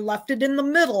slider, I left it in the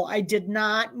middle. I did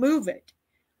not move it.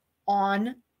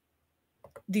 On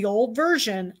the old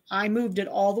version, I moved it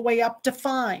all the way up to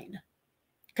fine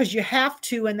because you have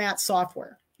to in that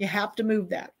software. You have to move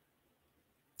that.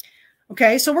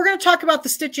 Okay, so we're going to talk about the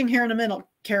stitching here in a minute,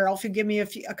 Carol, if you give me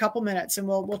a couple minutes, and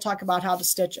we'll talk about how to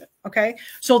stitch it. Okay,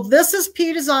 so this is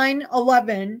P-Design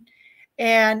 11,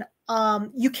 and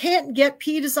you can't get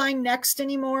P-Design Next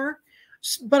anymore,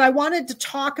 but I wanted to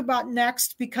talk about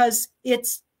Next because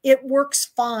it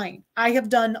works fine. I have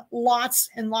done lots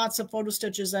and lots of photo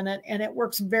stitches in it, and it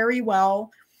works very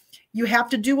well. You have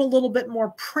to do a little bit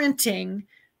more printing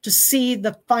to see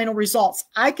the final results.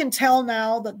 I can tell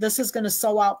now that this is going to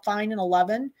sew out fine in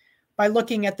 11 by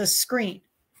looking at the screen.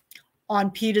 On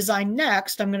P-Design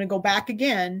Next, I'm going to go back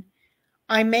again.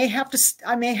 I may have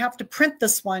to print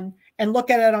this one and look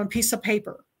at it on a piece of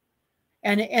paper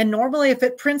And normally if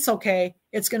it prints okay,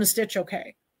 it's going to stitch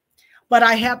okay.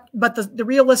 But the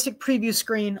realistic preview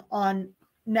screen on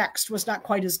Next was not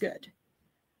quite as good.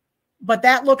 But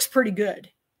that looks pretty good,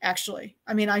 actually.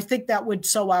 I mean, I think that would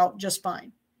sew out just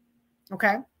fine.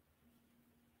 Okay.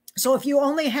 So if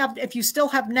you still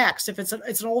have Next, if it's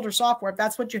an older software, if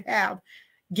that's what you have,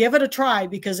 give it a try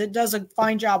because it does a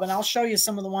fine job. And I'll show you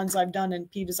some of the ones I've done in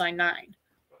P-Design 9.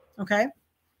 Okay.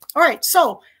 All right.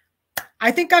 So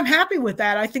I think I'm happy with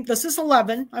that. I think this is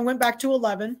 11. I went back to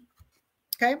 11.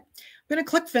 Okay. I'm going to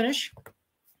click finish.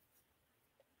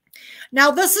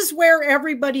 Now this is where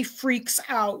everybody freaks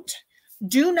out.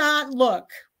 Do not look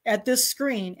at this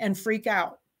screen and freak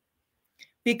out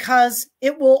because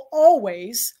it will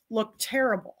always look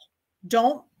terrible.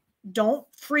 Don't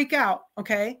freak out.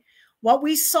 Okay. What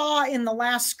we saw in the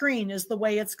last screen is the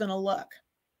way it's going to look.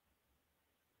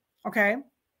 Okay.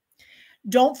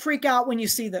 Don't freak out when you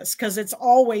see this because it's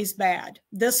always bad.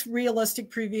 This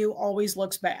realistic preview always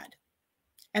looks bad.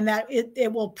 And that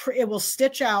it will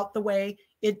stitch out the way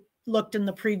it looked in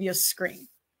the previous screen.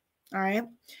 All right.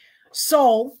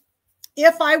 So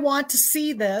if I want to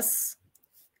see this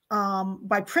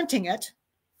by printing it,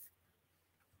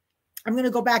 I'm going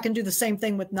to go back and do the same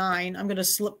thing with 9. I'm going to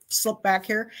slip back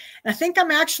here. And I think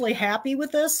I'm actually happy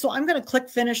with this. So I'm going to click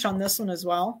finish on this one as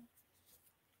well.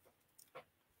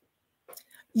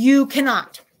 You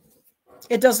cannot.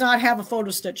 It does not have a photo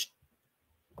stitch.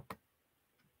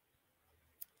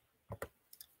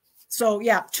 So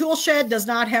yeah, Toolshed does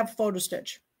not have photo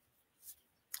stitch.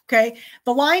 Okay.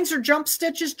 The lines are jump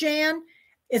stitches, Jan.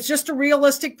 It's just a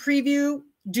realistic preview.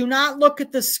 Do not look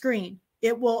at the screen.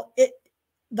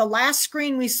 The last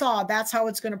screen we saw, that's how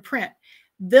it's going to print.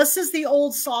 This is the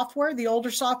old software, the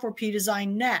older software,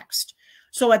 P-Design Next.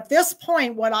 So at this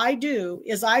point, what I do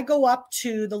is I go up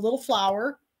to the little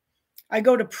flower, I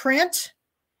go to print,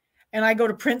 and I go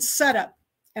to print setup.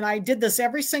 And I did this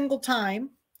every single time.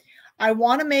 I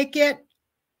want to make it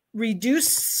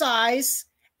reduced size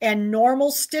and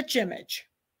normal stitch image.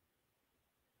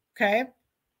 Okay.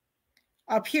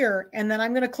 Up here. And then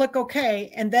I'm going to click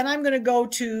OK. And then I'm going to go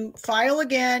to File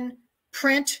again,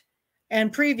 Print,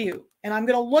 and Preview. And I'm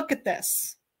going to look at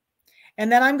this. And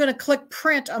then I'm going to click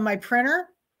Print on my printer.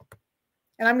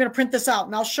 And I'm going to print this out.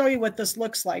 And I'll show you what this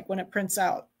looks like when it prints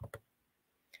out.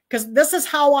 Because this is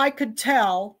how I could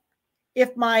tell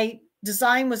if my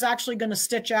design was actually going to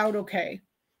stitch out okay.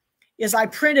 Is I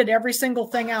printed every single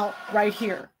thing out right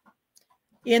here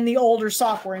in the older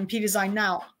software in P-Design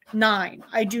now 9.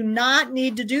 I do not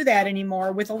need to do that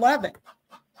anymore with 11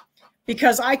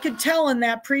 because I could tell in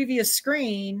that previous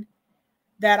screen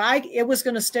that it was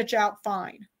going to stitch out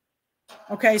fine.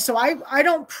 Okay, so I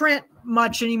don't print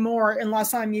much anymore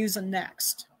unless I'm using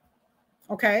Next.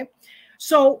 Okay,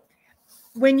 so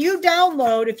when you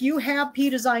download, if you have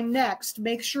P-Design Next,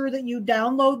 make sure that you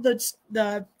download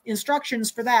the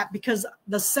instructions for that because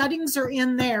the settings are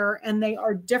in there and they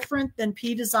are different than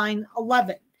P-Design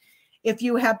 11. If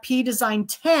you have P-Design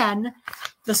 10,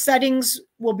 the settings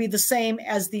will be the same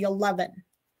as the 11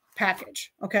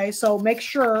 package. Okay, so make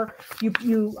sure you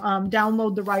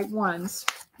download the right ones.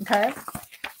 Okay,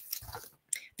 I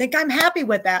think I'm happy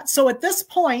with that. So at this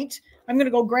point, I'm going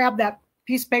to go grab that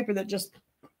piece of paper that just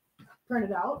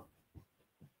printed out.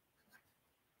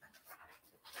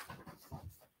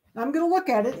 I'm going to look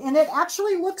at it, and it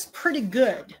actually looks pretty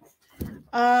good.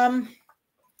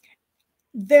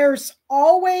 There's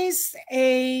always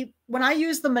when I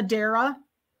use the Madeira,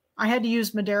 I had to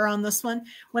use Madeira on this one.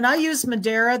 When I use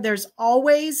Madeira, there's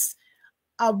always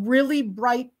a really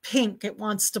bright pink it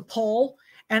wants to pull,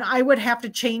 and I would have to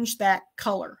change that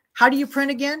color. How do you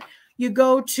print again? You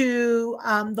go to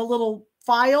the little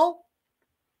file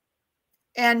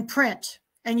and print,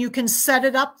 and you can set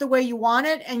it up the way you want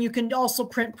it, and you can also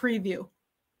print preview.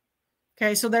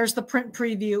 Okay, so there's the print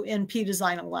preview in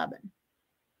P-Design 11.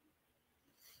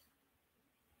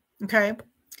 Okay,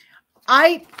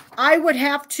 I would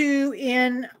have to,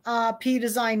 in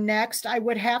P-Design Next, I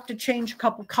would have to change a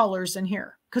couple colors in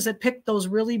here because it picked those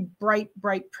really bright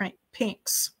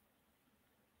pinks.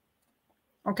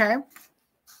 Okay,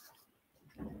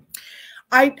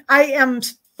 I am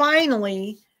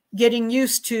finally getting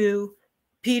used to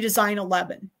P-Design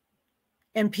 11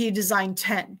 and P-Design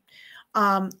 10.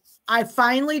 I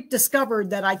finally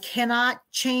discovered that I cannot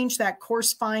change that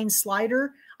coarse fine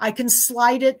slider. I can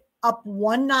slide it up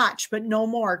one notch, but no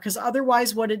more, because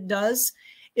otherwise what it does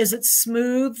is it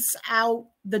smooths out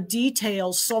the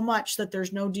details so much that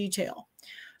there's no detail.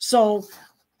 So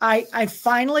I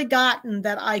finally gotten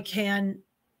that I can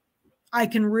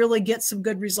really get some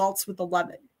good results with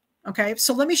 11. Okay,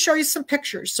 so let me show you some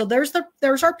pictures. So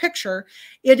there's our picture.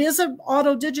 It is an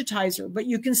auto digitizer, but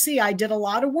you can see I did a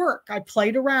lot of work. I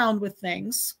played around with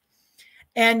things,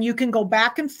 and you can go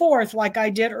back and forth like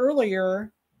I did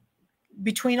earlier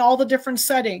between all the different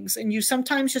settings. And you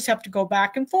sometimes just have to go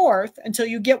back and forth until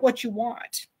you get what you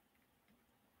want.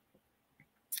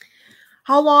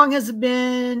 How long has it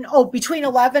been? Oh, between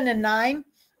 11 and 9.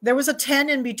 There was a 10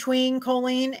 in between,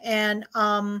 Colleen, and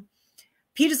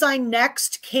P Design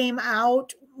Next came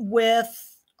out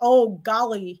with, oh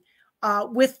golly,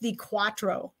 with the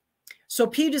Quattro. So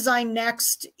P Design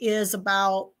Next is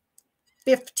about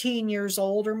 15 years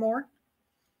old or more.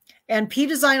 And P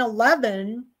Design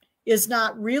 11 is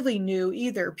not really new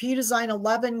either. P Design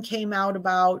 11 came out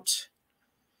about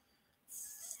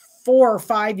 4 or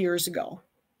 5 years ago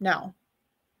now.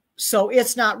 So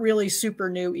it's not really super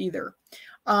new either.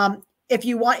 If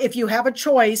you have a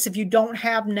choice, if you don't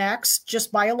have Next,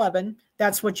 just buy 11.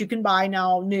 That's what you can buy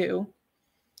now new.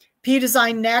 P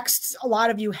Design Next, a lot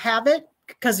of you have it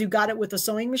because you got it with a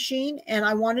sewing machine. And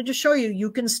I wanted to show you, you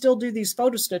can still do these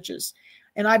photo stitches.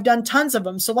 And I've done tons of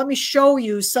them. So let me show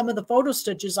you some of the photo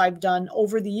stitches I've done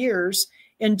over the years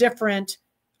in different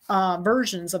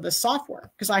versions of the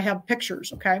software, because I have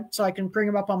pictures, okay? So I can bring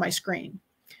them up on my screen.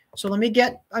 So I'm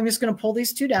just going to pull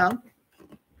these two down.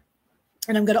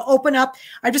 And I'm going to open up.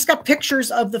 I just got pictures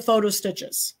of the photo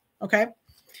stitches. Okay.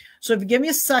 So if you give me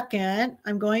a second,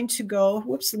 I'm going to go,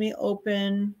 whoops, let me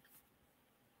open.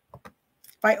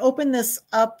 If I open this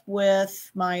up with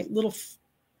my little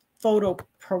photo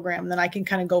program, then I can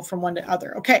kind of go from one to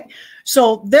other. Okay.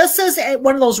 So this is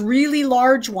one of those really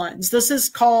large ones. This is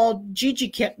called Gigi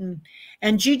Kitten.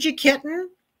 And Gigi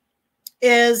Kitten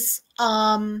is,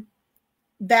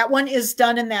 that one is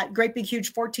done in that great big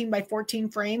huge 14 by 14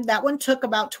 frame. That one took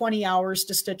about 20 hours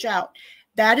to stitch out.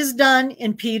 That is done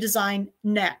in P Design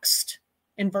Next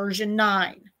in version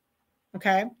 9.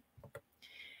 Okay.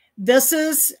 This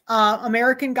is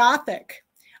American Gothic.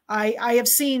 I have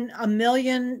seen a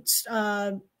million,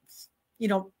 of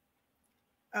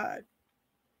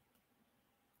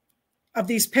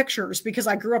these pictures because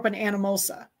I grew up in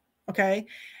Anamosa. Okay.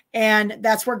 And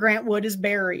that's where Grant Wood is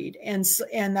buried. And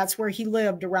that's where he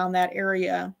lived, around that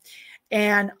area.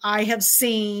 And I have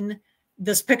seen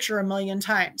this picture a million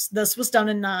times. This was done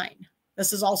in 9.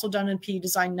 This is also done in P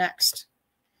Design Next.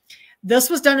 This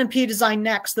was done in P Design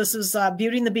Next. This is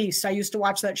Beauty and the Beast. I used to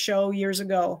watch that show years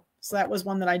ago. So that was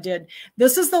one that I did.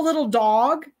 This is the little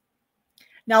dog.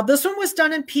 Now this one was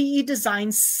done in PE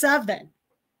Design 7.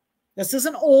 This is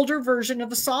an older version of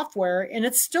the software, and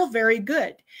it's still very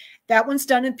good. That one's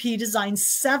done in P Design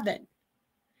 7.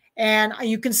 And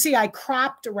you can see I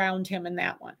cropped around him in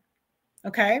that one.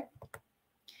 Okay.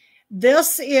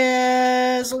 This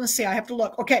is, let's see, I have to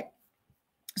look. Okay.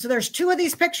 So there's 2 of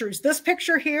these pictures. This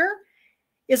picture here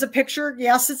is a picture.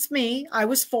 Yes, it's me. I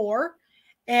was 4.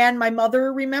 And my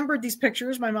mother remembered these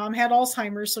pictures. My mom had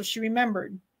Alzheimer's, so she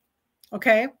remembered.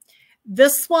 Okay.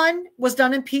 This one was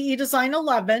done in PE Design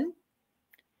 11.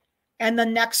 And the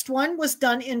next one was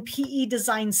done in PE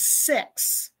Design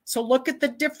 6. So look at the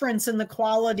difference in the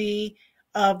quality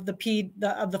of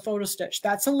the photo stitch.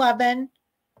 That's 11.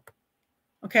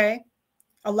 Okay.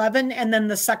 11. And then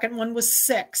the second one was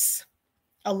 6.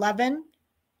 11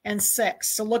 and 6.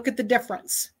 So look at the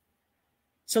difference.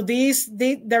 So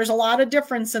there's a lot of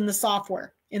difference in the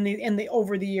software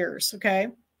over the years. Okay.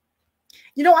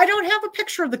 You know, I don't have a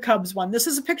picture of the Cubs one. This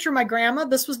is a picture of my grandma.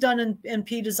 This was done in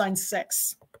P Design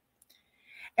 6.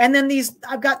 And then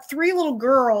I've got 3 little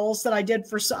girls that I did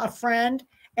for a friend.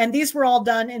 And these were all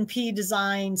done in P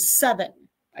Design 7,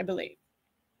 I believe.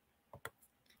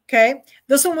 Okay.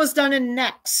 This one was done in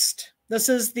Next. This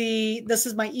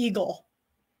is my eagle.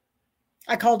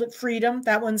 I called it Freedom.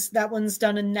 That one's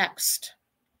done in Next.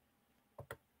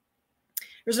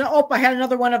 I had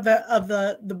another one of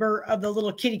the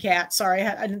little kitty cat. Sorry,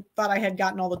 I thought I had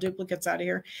gotten all the duplicates out of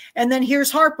here. And then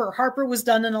here's Harper. Harper was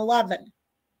done in 11.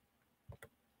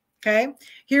 Okay,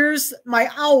 here's my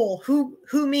owl, Who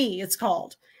Me, it's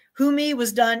called. Who Me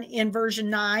was done in version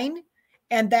 9,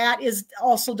 and that is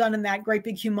also done in that great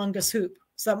big humongous hoop.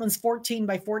 So that one's 14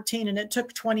 by 14, and it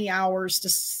took 20 hours to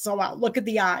sew out. Look at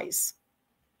the eyes.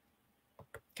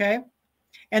 Okay,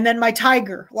 and then my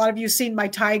tiger. A lot of you have seen my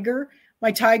tiger.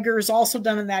 My tiger is also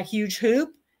done in that huge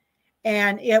hoop,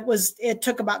 and it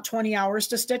took about 20 hours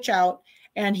to stitch out,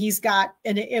 and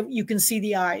you can see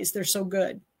the eyes. They're so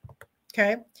good.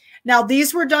 Okay. Now,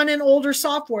 these were done in older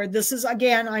software. This is,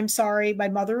 again, I'm sorry, my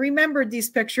mother remembered these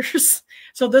pictures.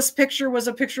 So this picture was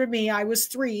a picture of me. I was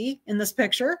 3 in this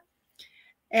picture.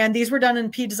 And these were done in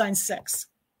P Design 6.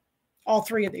 All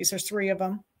 3 of these. There's 3 of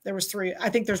them. There was 3. I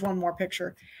think there's one more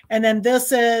picture. And then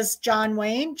this is John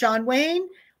Wayne. John Wayne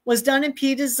was done in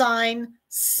P Design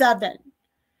 7.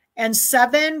 And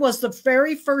 7 was the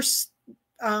very first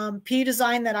P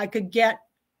Design that I could get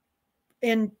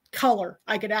in color.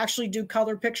 I could actually do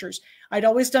color pictures. I'd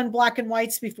always done black and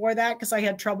whites before that because I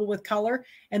had trouble with color.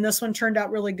 And this one turned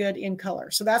out really good in color.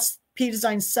 So that's P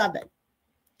Design 7.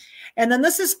 And then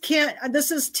this is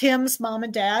Tim's mom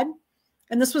and dad.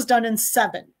 And this was done in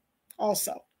 7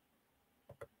 also.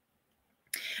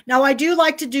 Now, I do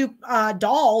like to do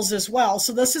dolls as well.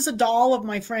 So this is a doll of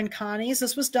my friend Connie's.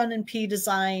 This was done in P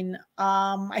Design.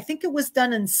 I think it was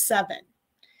done in 7.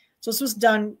 So this was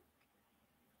done.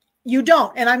 You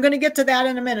don't. And I'm going to get to that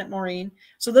in a minute, Maureen.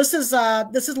 So this is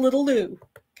Little Lou.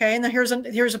 Okay. And then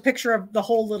here's a picture of the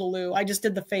whole Little Lou. I just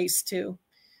did the face too.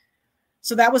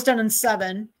 So that was done in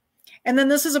 7. And then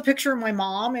this is a picture of my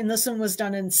mom. And this one was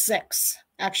done in 6,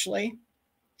 actually.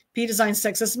 P Design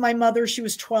 6. This is my mother. She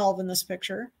was 12 in this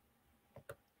picture.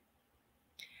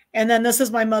 And then this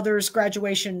is my mother's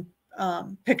graduation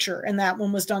picture. And that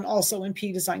one was done also in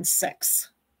P Design 6.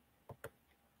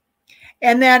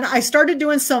 And then I started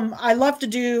doing I love to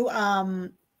do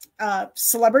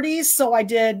celebrities. So I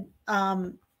did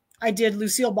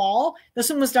Lucille Ball. This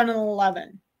one was done in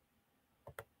 11.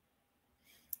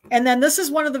 And then this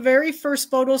is one of the very first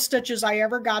photo stitches I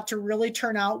ever got to really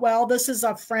turn out well. This is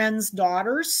a friend's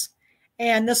daughters.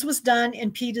 And this was done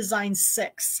in P Design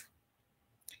 6.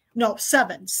 No,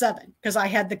 7, because I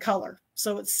had the color.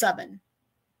 So it's 7.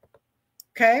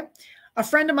 Okay. A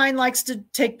friend of mine likes to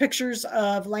take pictures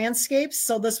of landscapes.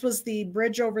 So this was the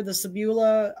bridge over the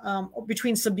Sebula,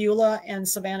 between Sebula and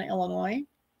Savannah, Illinois.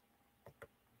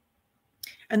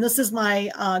 And this is my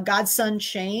godson,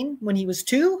 Shane, when he was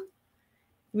 2.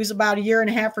 He was about 1.5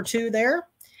 years or 2 there.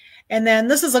 And then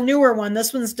this is a newer one.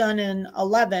 This one's done in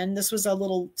 11. This was a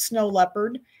little snow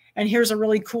leopard. And here's a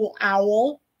really cool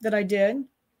owl that I did.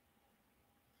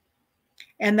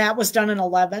 And that was done in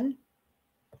 11.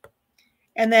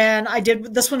 And then I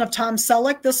did this one of Tom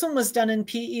Selleck. This one was done in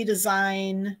PE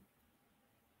Design.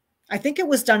 I think it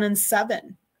was done in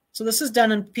 7. So this is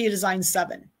done in PE Design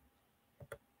 7.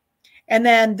 And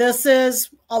then this is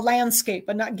a landscape,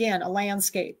 but again, a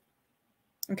landscape.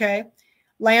 Okay.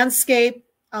 Landscapes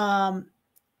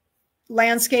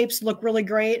look really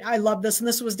great. I love this. And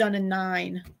this was done in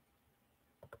 9.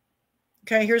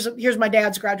 Okay. Here's my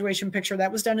dad's graduation picture.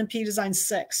 That was done in P Design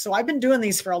 6. So I've been doing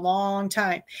these for a long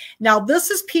time. Now this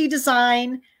is P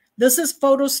Design. This is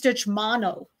Photo Stitch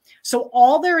Mono. So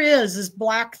all there is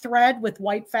black thread with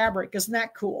white fabric. Isn't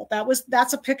that cool?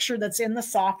 That's a picture that's in the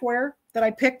software that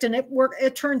I picked, and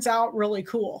it turns out really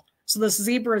cool. So this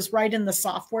zebra is right in the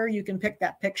software. You can pick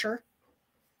that picture.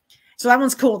 So that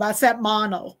one's cool. That's that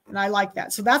mono, and I like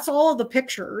that. So that's all of the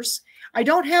pictures. I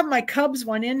don't have my Cubs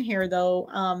one in here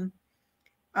though.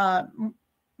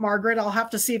 Margaret, I'll have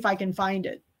to see if I can find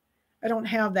it. I don't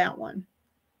have that one.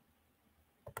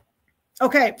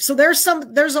 Okay, so there's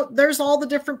all the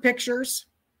different pictures.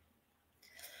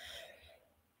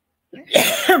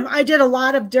 I did a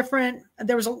lot of different,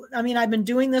 I've been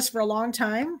doing this for a long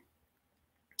time.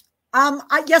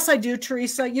 Yes, I do,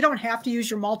 Teresa. You don't have to use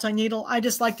your multi-needle. I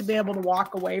just like to be able to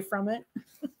walk away from it.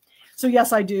 So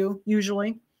yes, I do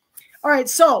usually. All right.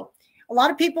 So a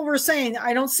lot of people were saying,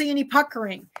 I don't see any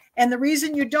puckering. And the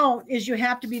reason you don't is you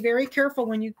have to be very careful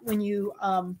when you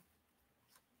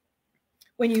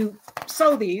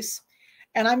sew these.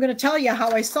 And I'm going to tell you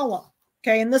how I sew them.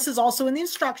 Okay. And this is also in the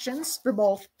instructions for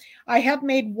both. I have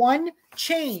made one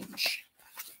change.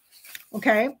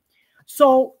 Okay.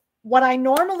 So what I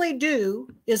normally do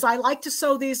is I like to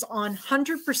sew these on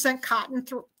 100% cotton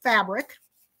fabric.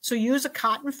 So use a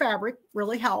cotton fabric,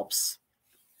 really helps.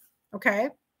 Okay.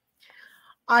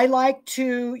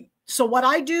 So what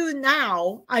I do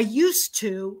now, I used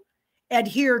to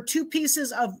adhere 2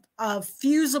 pieces of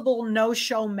fusible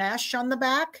no-show mesh on the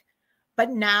back, but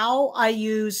now I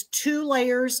use 2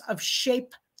 layers of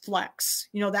Shape Flex.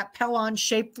 You know, that Pellon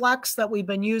Shape Flex that we've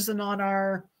been using on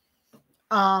our,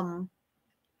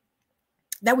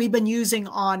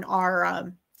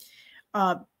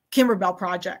 Kimberbell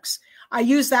projects. I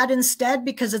use that instead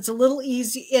because it's a little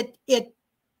easy. It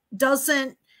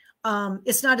doesn't,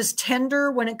 it's not as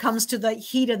tender when it comes to the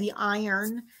heat of the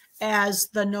iron as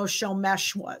the no-show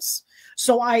mesh was.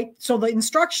 So the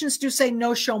instructions do say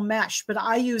no-show mesh, but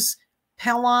I use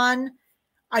Pellon.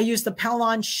 I use the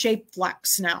Pellon Shape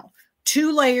Flex now.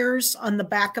 2 layers on the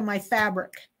back of my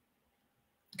fabric.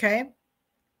 Okay.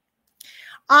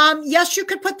 Yes, you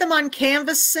could put them on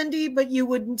canvas, Cindy, but you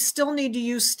would still need to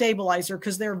use stabilizer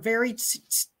because they're very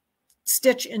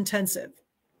stitch intensive.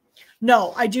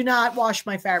 No, I do not wash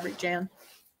my fabric, Jan.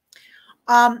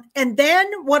 And then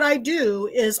what I do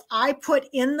is I put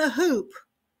in the hoop,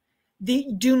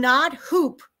 do not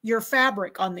hoop your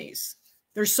fabric on these.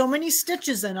 There's so many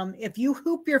stitches in them. If you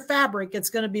hoop your fabric, it's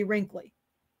going to be wrinkly.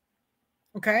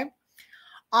 Okay.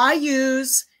 I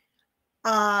use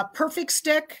Perfect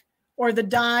Stick or the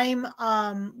Dime.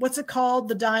 What's it called?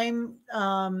 The Dime,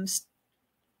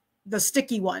 the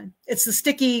sticky one. It's the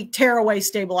sticky tearaway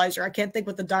stabilizer. I can't think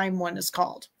what the Dime one is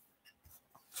called.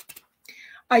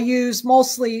 I use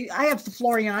mostly, I have the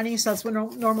Floriani, so that's what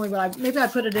normally what maybe I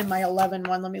put it in my 11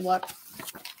 one. Let me look.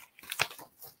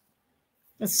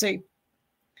 Let's see.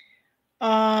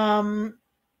 I don't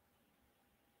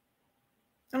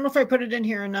know if I put it in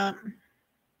here or not.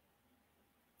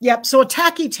 Yep. So a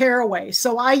tacky tearaway.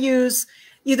 So I use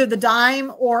either the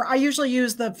Dime or I usually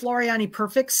use the Floriani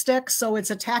Perfect Stick. So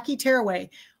it's a tacky tearaway.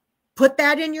 Put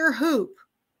that in your hoop,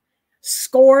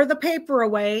 score the paper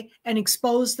away and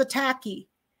expose the tacky.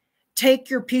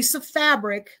 Take your piece of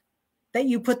fabric that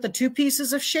you put the 2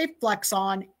 pieces of Shapeflex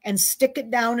on and stick it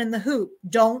down in the hoop.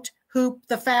 Don't hoop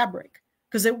the fabric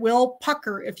because it will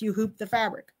pucker if you hoop the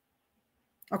fabric.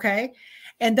 Okay.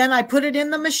 And then I put it in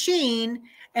the machine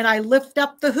and I lift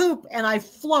up the hoop and I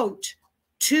float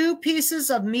 2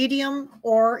 pieces of medium,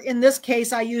 or in this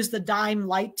case, I use the Dime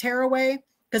Light Tearaway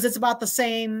because it's about the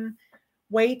same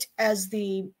weight as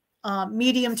the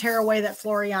medium tearaway that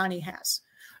Floriani has.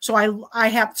 So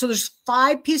so there's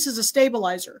 5 pieces of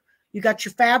stabilizer. You got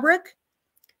your fabric,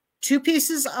 2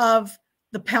 pieces of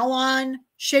the Pellon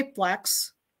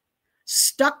Shapeflex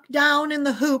stuck down in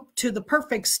the hoop to the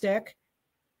Perfect Stick.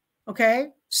 Okay.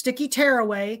 Sticky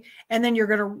tearaway. And then you're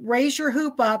going to raise your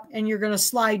hoop up and you're going to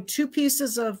slide 2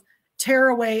 pieces of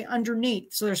tearaway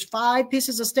underneath. So there's 5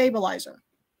 pieces of stabilizer.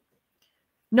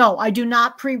 No, I do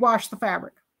not pre-wash the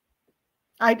fabric.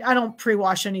 I don't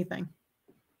pre-wash anything.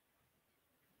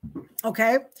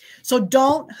 Okay. So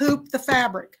don't hoop the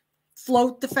fabric.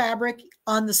 Float the fabric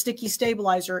on the sticky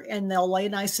stabilizer and they'll lay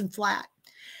nice and flat.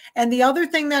 And the other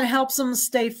thing that helps them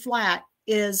stay flat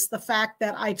is the fact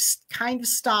that I've kind of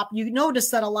stopped. You notice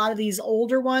that a lot of these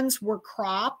older ones were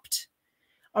cropped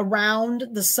around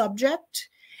the subject.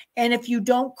 And if you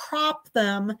don't crop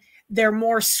them, they're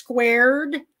more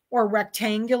squared or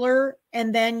rectangular.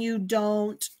 And then you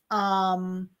don't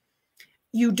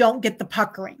get the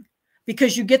puckering,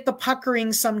 because you get the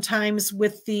puckering sometimes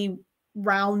with the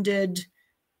rounded,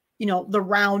 the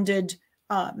rounded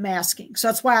masking. So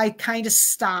that's why I kind of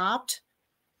stopped.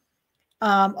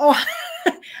 Oh,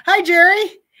 hi,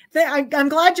 Jerry. I'm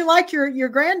glad you like your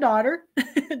granddaughter.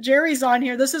 Jerry's on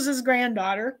here. This is his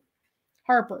granddaughter,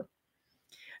 Harper.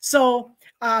 So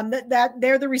that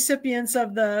they're the recipients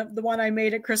of the one I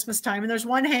made at Christmas time, and there's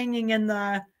one hanging in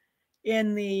the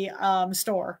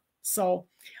store. So,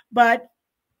 but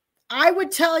I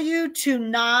would tell you to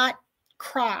not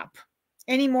crop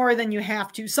any more than you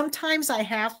have to. Sometimes I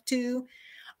have to.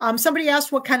 Somebody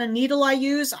asked what kind of needle I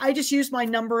use. I just use my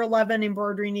number 11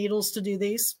 embroidery needles to do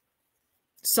these.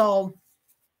 So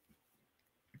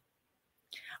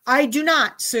I do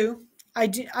not, Sue. I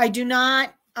do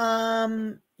not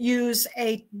use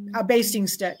a basting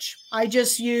stitch. I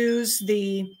just use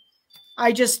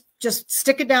I just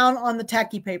stick it down on the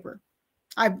tacky paper.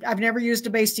 I've never used a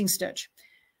basting stitch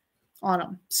on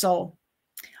them. So,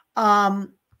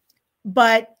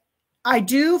 but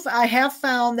I have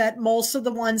found that most of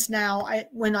the ones now,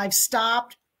 when I've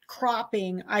stopped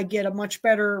cropping, I get a much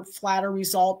better, flatter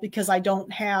result because I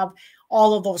don't have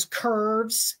all of those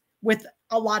curves with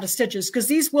a lot of stitches, because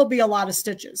these will be a lot of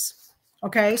stitches.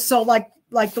 Okay. So like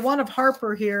the one of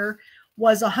Harper here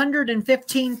was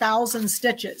 115,000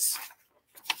 stitches,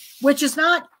 which is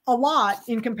not a lot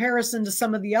in comparison to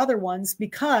some of the other ones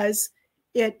because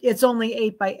it's only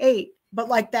 8 by 8, but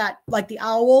like the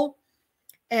owl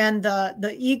and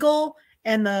the eagle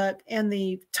and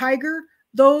the tiger,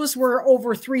 those were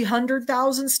over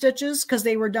 300,000 stitches because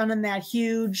they were done in that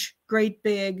huge, great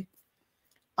big,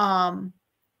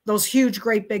 those huge,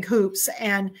 great big hoops,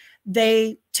 and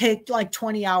they take like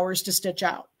 20 hours to stitch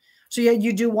out. So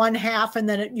you do one half and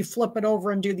then you flip it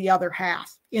over and do the other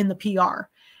half in the PR.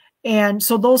 And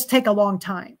so those take a long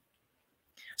time.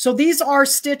 So these are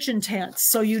stitch intense.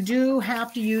 So you do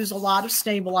have to use a lot of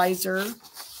stabilizer.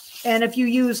 And if you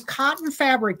use cotton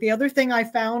fabric, the other thing I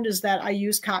found is that I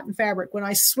use cotton fabric. When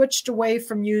I switched away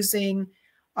from using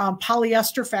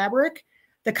polyester fabric,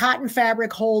 the cotton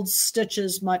fabric holds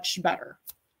stitches much better.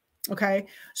 Okay,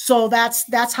 so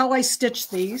that's how I stitch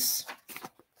these.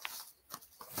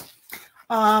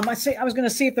 I was going to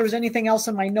see if there was anything else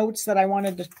in my notes that I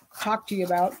wanted to talk to you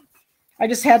about. I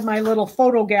just had my little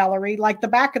photo gallery. Like the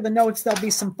back of the notes, there'll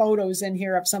be some photos in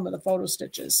here of some of the photo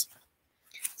stitches.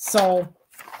 So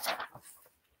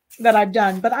that I've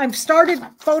done, but I've started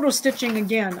photo stitching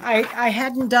again. I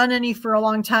hadn't done any for a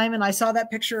long time, and I saw that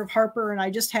picture of Harper and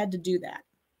I just had to do that.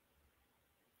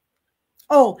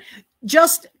 Oh,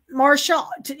 just Marsha,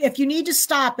 if you need to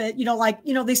stop it, you know, like,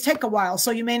 you know, these take a while,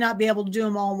 so you may not be able to do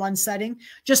them all in one setting.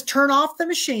 Just turn off the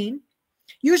machine.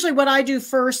 Usually what I do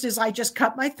first is I just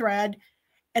cut my thread,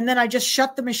 and then I just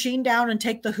shut the machine down and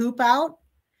take the hoop out.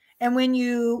 And when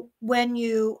you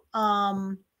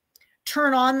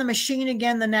turn on the machine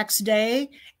again the next day,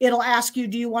 it'll ask you,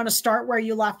 do you want to start where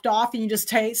you left off? And you just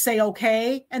say,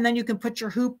 okay. And then you can put your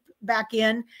hoop back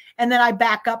in. And then I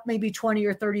back up maybe 20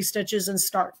 or 30 stitches and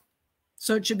start.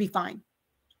 So it should be fine.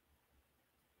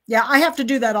 Yeah, I have to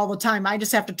do that all the time. I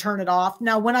just have to turn it off.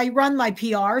 Now, when I run my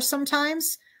PR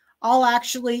sometimes, I'll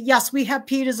actually, yes, we have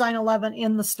P Design 11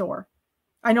 in the store.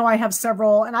 I know I have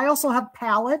several, and I also have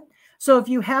Palette. So if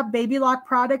you have Baby Lock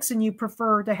products and you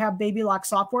prefer to have Baby Lock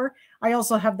software, I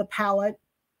also have the Palette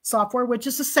software, which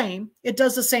is the same. It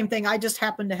does the same thing. I just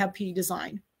happen to have P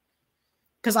Design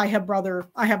because I have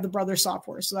the Brother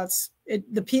software. So that's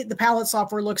it. The Palette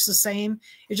software looks the same.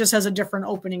 It just has a different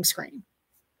opening screen.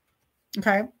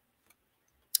 Okay.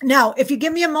 Now, if you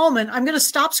give me a moment, I'm going to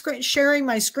stop sharing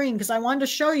my screen because I wanted to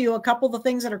show you a couple of the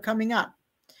things that are coming up.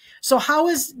 So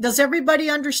does everybody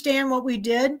understand what we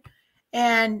did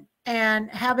and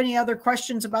have any other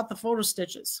questions about the photo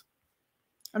stitches?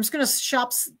 I'm just going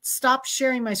to stop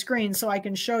sharing my screen so I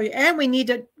can show you. And we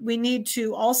need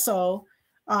to also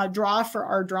draw for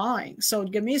our drawing. So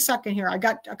give me a second here. I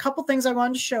got a couple things I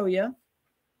wanted to show you.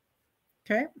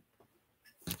 Okay.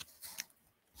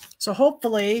 So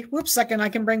hopefully, whoops, second, I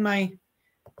can bring my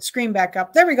screen back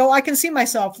up. There we go. I can see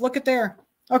myself. Look at there.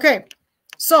 Okay.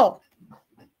 So,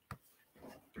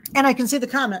 and I can see the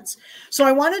comments. So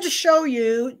I wanted to show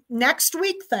you next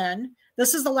week then.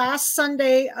 This is the last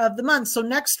Sunday of the month. So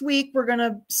next week we're going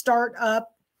to start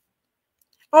up.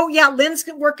 Oh yeah, Lynn's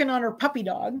working on her puppy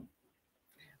dog.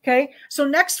 Okay. So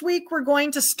next week we're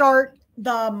going to start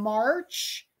the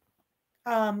March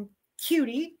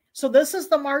cutie. So this is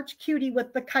the March cutie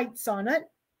with the kites on it.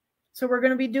 So we're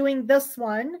going to be doing this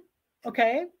one.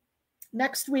 Okay.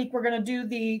 Next week we're going to do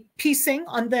the piecing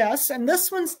on this. And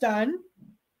this one's done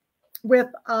with,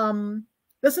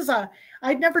 this is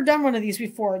I'd never done one of these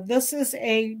before. This is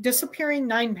a disappearing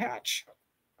 9-patch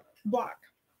block.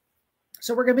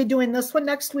 So we're going to be doing this one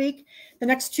next week. The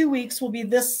next 2 weeks will be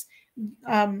this,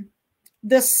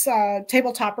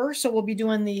 table topper. So we'll be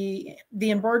doing the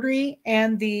embroidery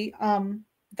and the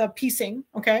piecing.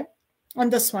 Okay. On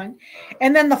this one.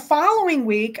 And then the following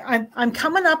week, I'm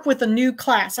coming up with a new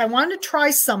class. I wanted to try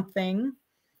something,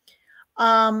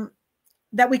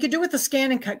 that we could do with the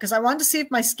scan and cut, because I wanted to see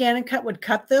if my scan and cut would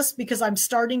cut this, because I'm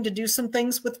starting to do some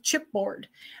things with chipboard.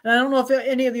 And I don't know if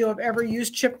any of you have ever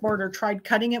used chipboard or tried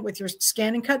cutting it with your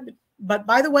scan and cut, but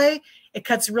by the way, it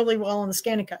cuts really well on the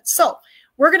scan and cut. So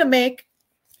we're going to make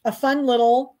a fun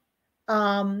little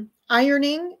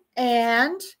ironing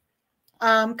and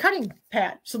cutting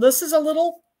pad. So this is a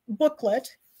little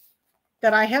booklet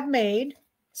that I have made.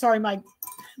 Sorry,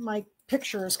 my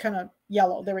picture is kind of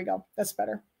yellow. There we go. That's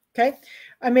better. Okay,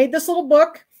 I made this little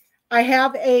book. I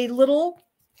have a little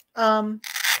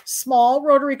small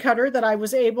rotary cutter that I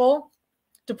was able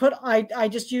to put. I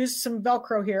just used some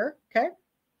Velcro here. Okay,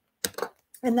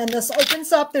 and then this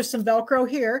opens up. There's some Velcro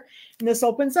here, and this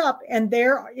opens up, and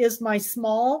there is my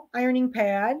small ironing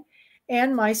pad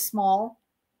and my small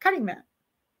cutting mat.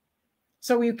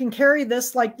 So you can carry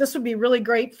this, like this would be really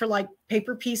great for like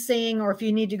paper piecing, or if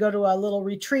you need to go to a little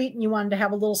retreat and you wanted to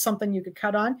have a little something you could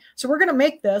cut on. So we're going to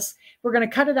make this. We're going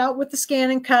to cut it out with the scan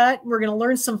and cut. We're going to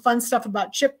learn some fun stuff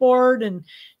about chipboard and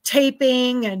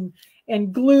taping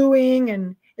and gluing,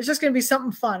 and it's just going to be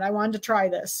something fun. I wanted to try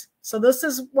this. So this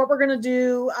is what we're going to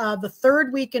do the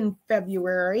third week in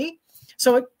February.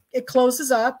 So it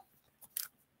closes up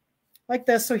like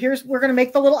this. So we're going to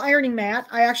make the little ironing mat.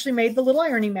 I actually made the little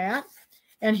ironing mat.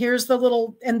 And here's the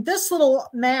little, and this little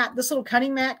mat, this little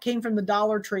cutting mat came from the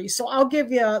Dollar Tree. So I'll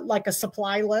give you like a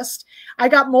supply list. I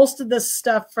got most of this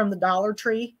stuff from the Dollar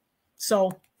Tree.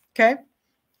 So, okay. All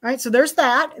right. So there's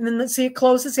that. And then let's see, it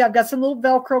closes. See, I've got some little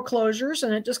Velcro closures,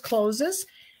 and it just closes,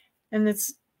 and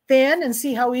it's thin, and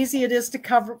see how easy it is to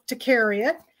carry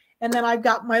it. And then I've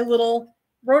got my little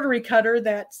rotary cutter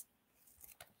that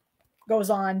goes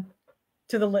on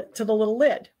to the little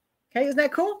lid. Okay. Isn't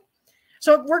that cool?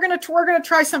 So we're gonna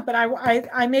try something.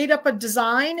 I made up a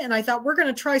design, and I thought we're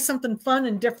gonna try something fun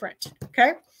and different.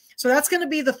 Okay, so that's gonna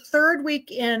be the third week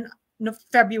in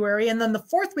February. And then the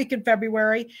 4th week in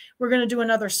February, we're going to do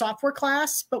another software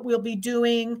class, but we'll be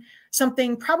doing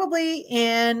something probably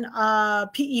in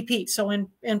PEP, so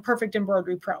in Perfect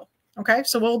Embroidery Pro. Okay,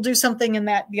 so we'll do something in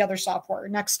the other software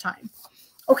next time.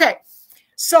 Okay,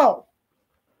 so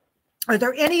are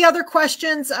there any other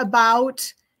questions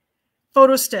about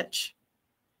Photo Stitch?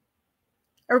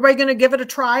 Everybody going to give it a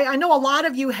try? I know a lot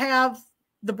of you have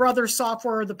the Brothers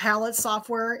software or the Palette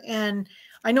software, and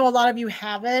I know a lot of you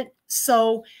have it.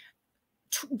 So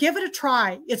give it a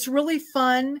try. It's really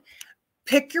fun.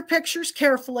 Pick your pictures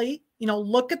carefully.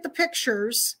 Look at the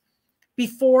pictures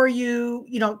before you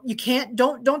can't,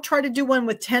 don't try to do one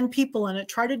with 10 people in it.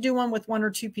 Try to do one with 1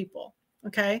 or 2 people.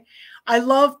 Okay. I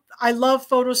love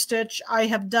Photo Stitch. I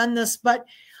have done this, but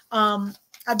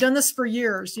I've done this for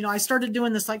years. I started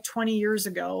doing this like 20 years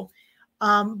ago.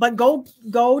 But go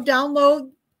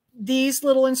download these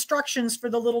little instructions for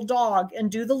the little dog and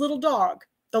do the little dog.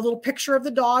 The little picture of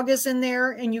the dog is in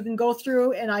there, and you can go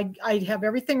through, and I have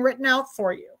everything written out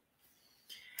for you.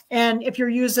 And if you're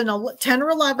using a 10 or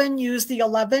 11, use the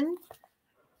 11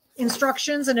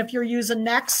 instructions. And if you're using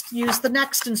next, use the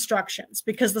next instructions,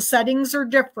 because the settings are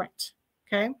different.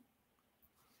 Okay.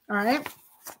 All right.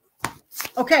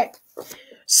 Okay.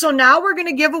 So now we're going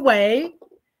to give away.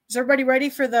 Is everybody ready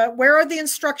for where are the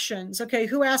instructions? Okay.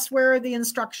 Who asked where are the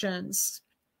instructions?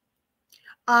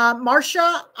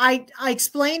 Marcia, I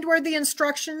explained where the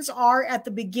instructions are at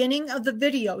the beginning of the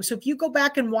video. So if you go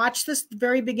back and watch this, the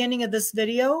very beginning of this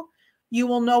video, you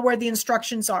will know where the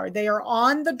instructions are. They are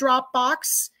on the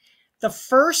Dropbox.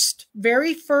 The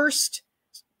very first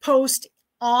post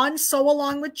on Sew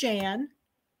Along with Jan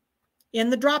in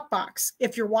the Dropbox.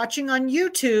 If you're watching on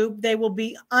YouTube, they will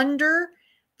be under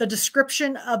the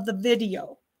description of the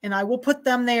video, and I will put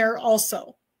them there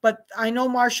also. But I know,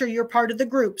 Marcia, you're part of the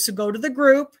group. So go to the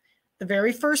group, the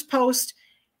very first post,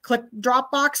 click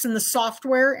Dropbox in the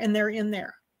software, and they're in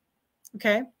there.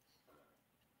 Okay.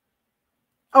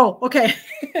 Oh, okay.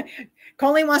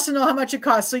 Colleen wants to know how much it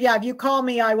costs. So yeah, if you call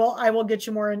me, I will get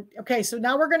you more. Okay. So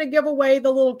now we're going to give away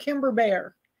the little Kimber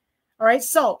Bear. All right.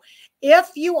 So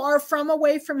if you are from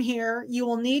away from here, you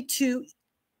will need to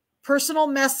personal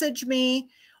message me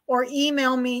or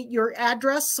email me your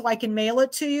address so I can mail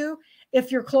it to you. If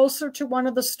you're closer to one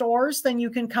of the stores, then you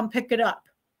can come pick it up.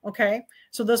 Okay.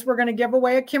 So we're going to give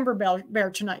away a Kimber Bear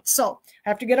tonight. So I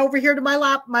have to get over here to my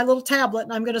little tablet,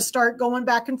 and I'm going to start going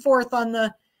back and forth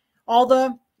on all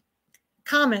the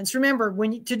comments. Remember,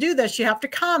 to do this, you have to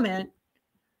comment.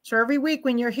 So every week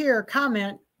when you're here,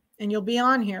 comment, and you'll be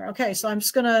on here. Okay. So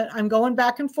I'm going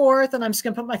back and forth, and I'm just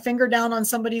going to put my finger down on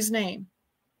somebody's name.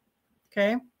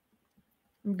 Okay.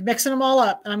 I'm mixing them all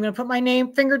up, and I'm going to put my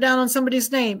finger down on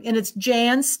somebody's name, and it's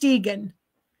Jan Stegen.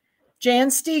 Jan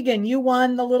Stegen, you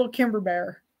won the little Kimber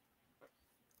Bear.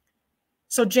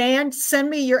 So Jan, send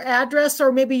me your address,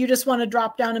 or maybe you just want to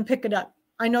drop down and pick it up.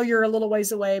 I know you're a little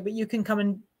ways away, but you can come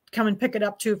and pick it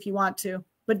up too if you want to.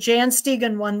 But Jan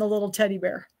Stegen won the little teddy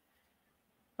bear.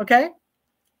 Okay.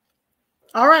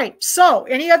 All right. So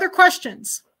any other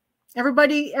questions?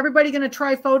 Everybody going to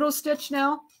try Photo Stitch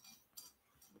now?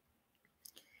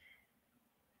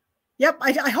 Yep,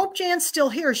 I hope Jan's still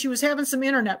here. She was having some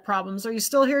internet problems. Are you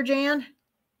still here, Jan?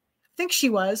 I think she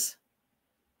was.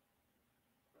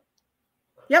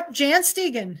 Yep, Jan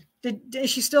Stegen.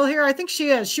 Is she still here? I think she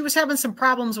is. She was having some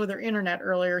problems with her internet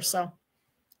earlier. So,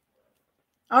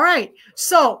 all right.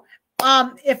 So,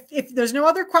 if there's no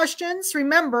other questions,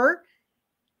 remember,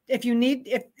 if you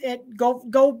need,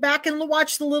 go back and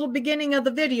watch the little beginning of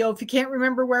the video. If you can't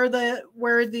remember where the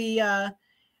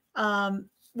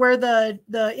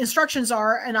instructions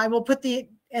are, and I will put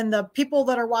and the people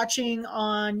that are watching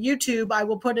on YouTube, I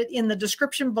will put it in the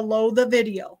description below the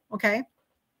video. Okay.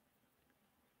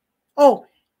 Oh,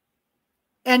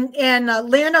 and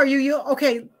Lynn, are you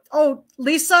okay? Oh,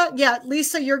 Lisa. Yeah.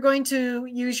 Lisa, you're going to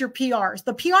use your PRs.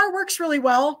 The PR works really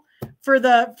well for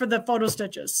the photo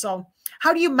stitches. So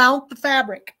how do you mount the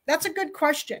fabric? That's a good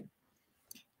question.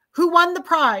 Who won the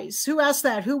prize? Who asked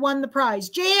that? Who won the prize?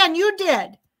 Jan, you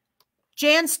did.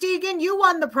 Jan Stegen, you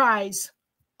won the prize.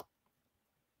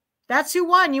 That's who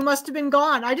won. You must have been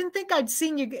gone. I didn't think I'd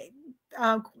seen you.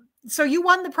 So you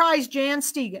won the prize, Jan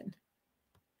Stegen.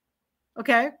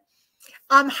 Okay.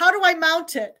 How do I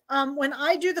mount it? When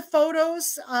I do the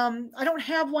photos, I don't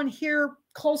have one here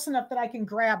close enough that I can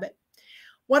grab it.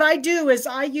 What I do is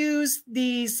I use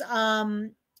these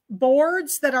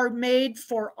boards that are made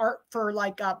for art, for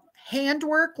like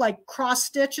handwork, like cross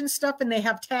stitch and stuff, and they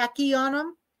have tacky on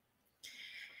them.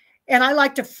 And I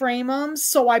like to frame them.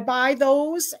 So I buy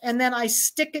those, and then I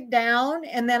stick it down,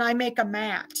 and then I make a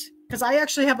mat, because I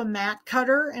actually have a mat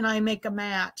cutter, and I make a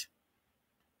mat.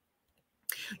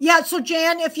 Yeah. So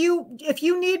Jan, if you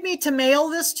need me to mail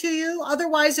this to you,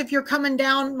 otherwise, if you're coming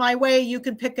down my way, you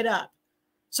can pick it up.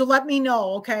 So let me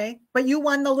know. Okay. But you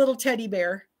won the little teddy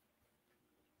bear.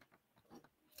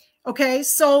 Okay.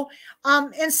 So,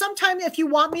 and sometime if you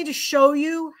want me to show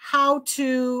you how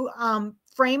to,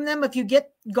 frame them, if you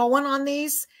get going on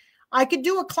these, I could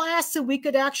do a class and we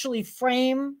could actually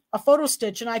frame a photo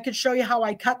stitch and I could show you how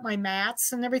I cut my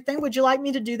mats and everything. Would you like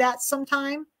me to do that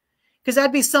sometime? Because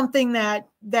that'd be something that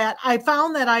I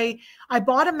found that I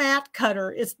bought a mat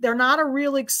cutter. They're not a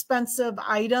real expensive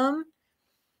item.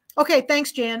 Okay,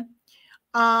 thanks, Jan.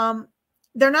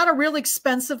 They're not a real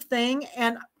expensive thing,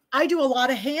 and I do a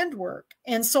lot of handwork,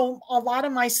 and so a lot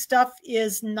of my stuff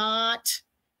is not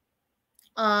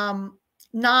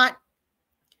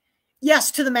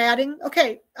yes to the matting.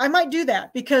 Okay, I might do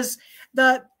that because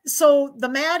the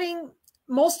matting,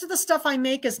 most of the stuff I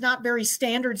make is not very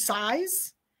standard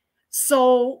size.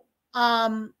 So,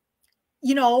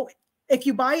 you know, if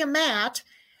you buy a mat,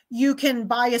 you can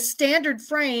buy a standard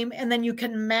frame and then you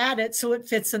can mat it so it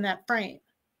fits in that frame.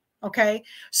 Okay.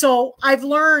 So I've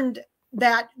learned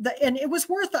that and it was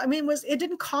worth, I mean, it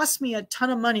didn't cost me a ton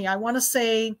of money. I want to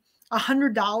say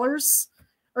 $100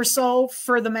 or so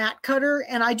for the mat cutter.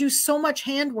 And I do so much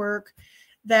handwork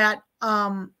that,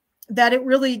 that it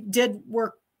really did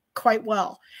work quite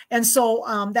well. And so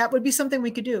that would be something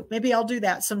we could do. Maybe I'll do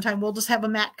that sometime. We'll just have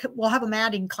we'll have a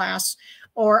matting class,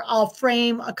 or I'll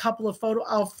frame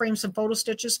I'll frame some photo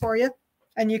stitches for you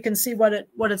and you can see what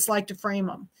it's like to frame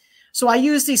them. So I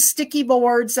use these sticky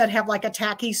boards that have like a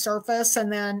tacky surface,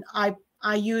 and then I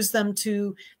use them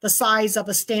to the size of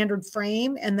a standard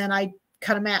frame, and then I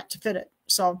cut a mat to fit it.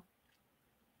 So,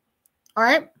 all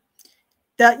right.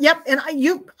 Yep. And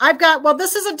I've got, well,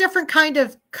 this is a different kind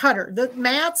of cutter. The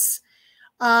mats,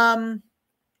 I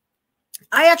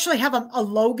actually have a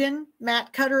Logan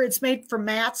mat cutter. It's made for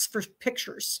mats for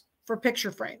pictures, for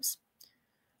picture frames.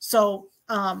 So,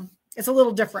 it's a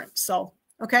little different. So,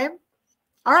 okay.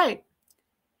 All right.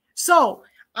 So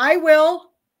I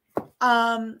will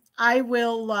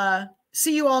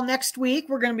see you all next week.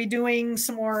 We're going to be doing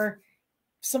some more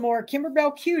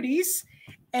Kimberbell cuties.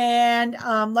 And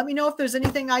let me know if there's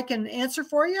anything I can answer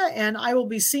for you. And I will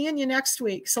be seeing you next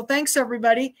week. So thanks,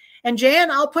 everybody. And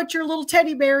Jan, I'll put your little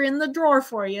teddy bear in the drawer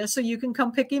for you so you can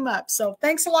come pick him up. So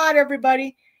thanks a lot,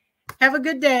 everybody. Have a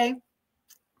good day.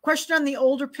 Question on the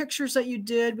older pictures that you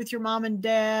did with your mom and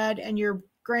dad and your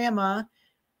grandma.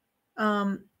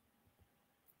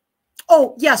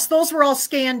 Oh, yes, those were all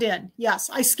scanned in. Yes,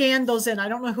 I scanned those in. I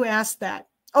don't know who asked that.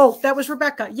 Oh, that was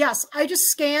Rebecca. Yes, I just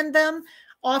scanned them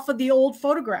off of the old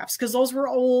photographs because those were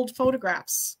old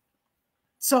photographs.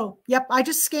 So, yep, I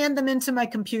just scanned them into my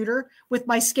computer with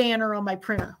my scanner on my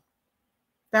printer.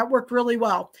 That worked really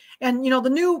well. And, you know, the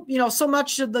new, you know, so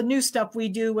much of the new stuff we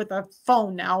do with a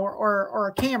phone now or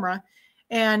a camera.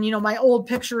 And, you know, my old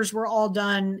pictures were all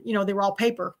done, you know, they were all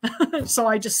paper. So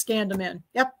I just scanned them in.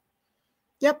 Yep.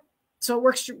 Yep. So it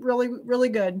works really, really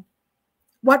good.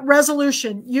 What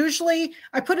resolution? Usually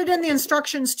I put it in the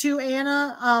instructions too,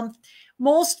 Anna.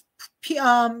 Most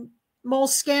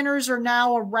scanners are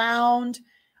now around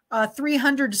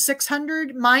 300 to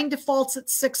 600. Mine defaults at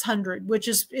 600, which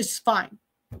is fine.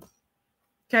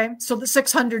 Okay, so the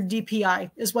 600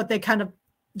 DPI is what they kind of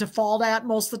default at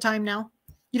most of the time now.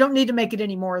 You don't need to make it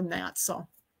any more than that. So,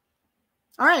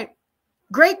 all right.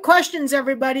 Great questions,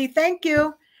 everybody. Thank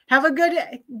you. Have a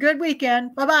good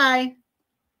weekend. Bye-bye.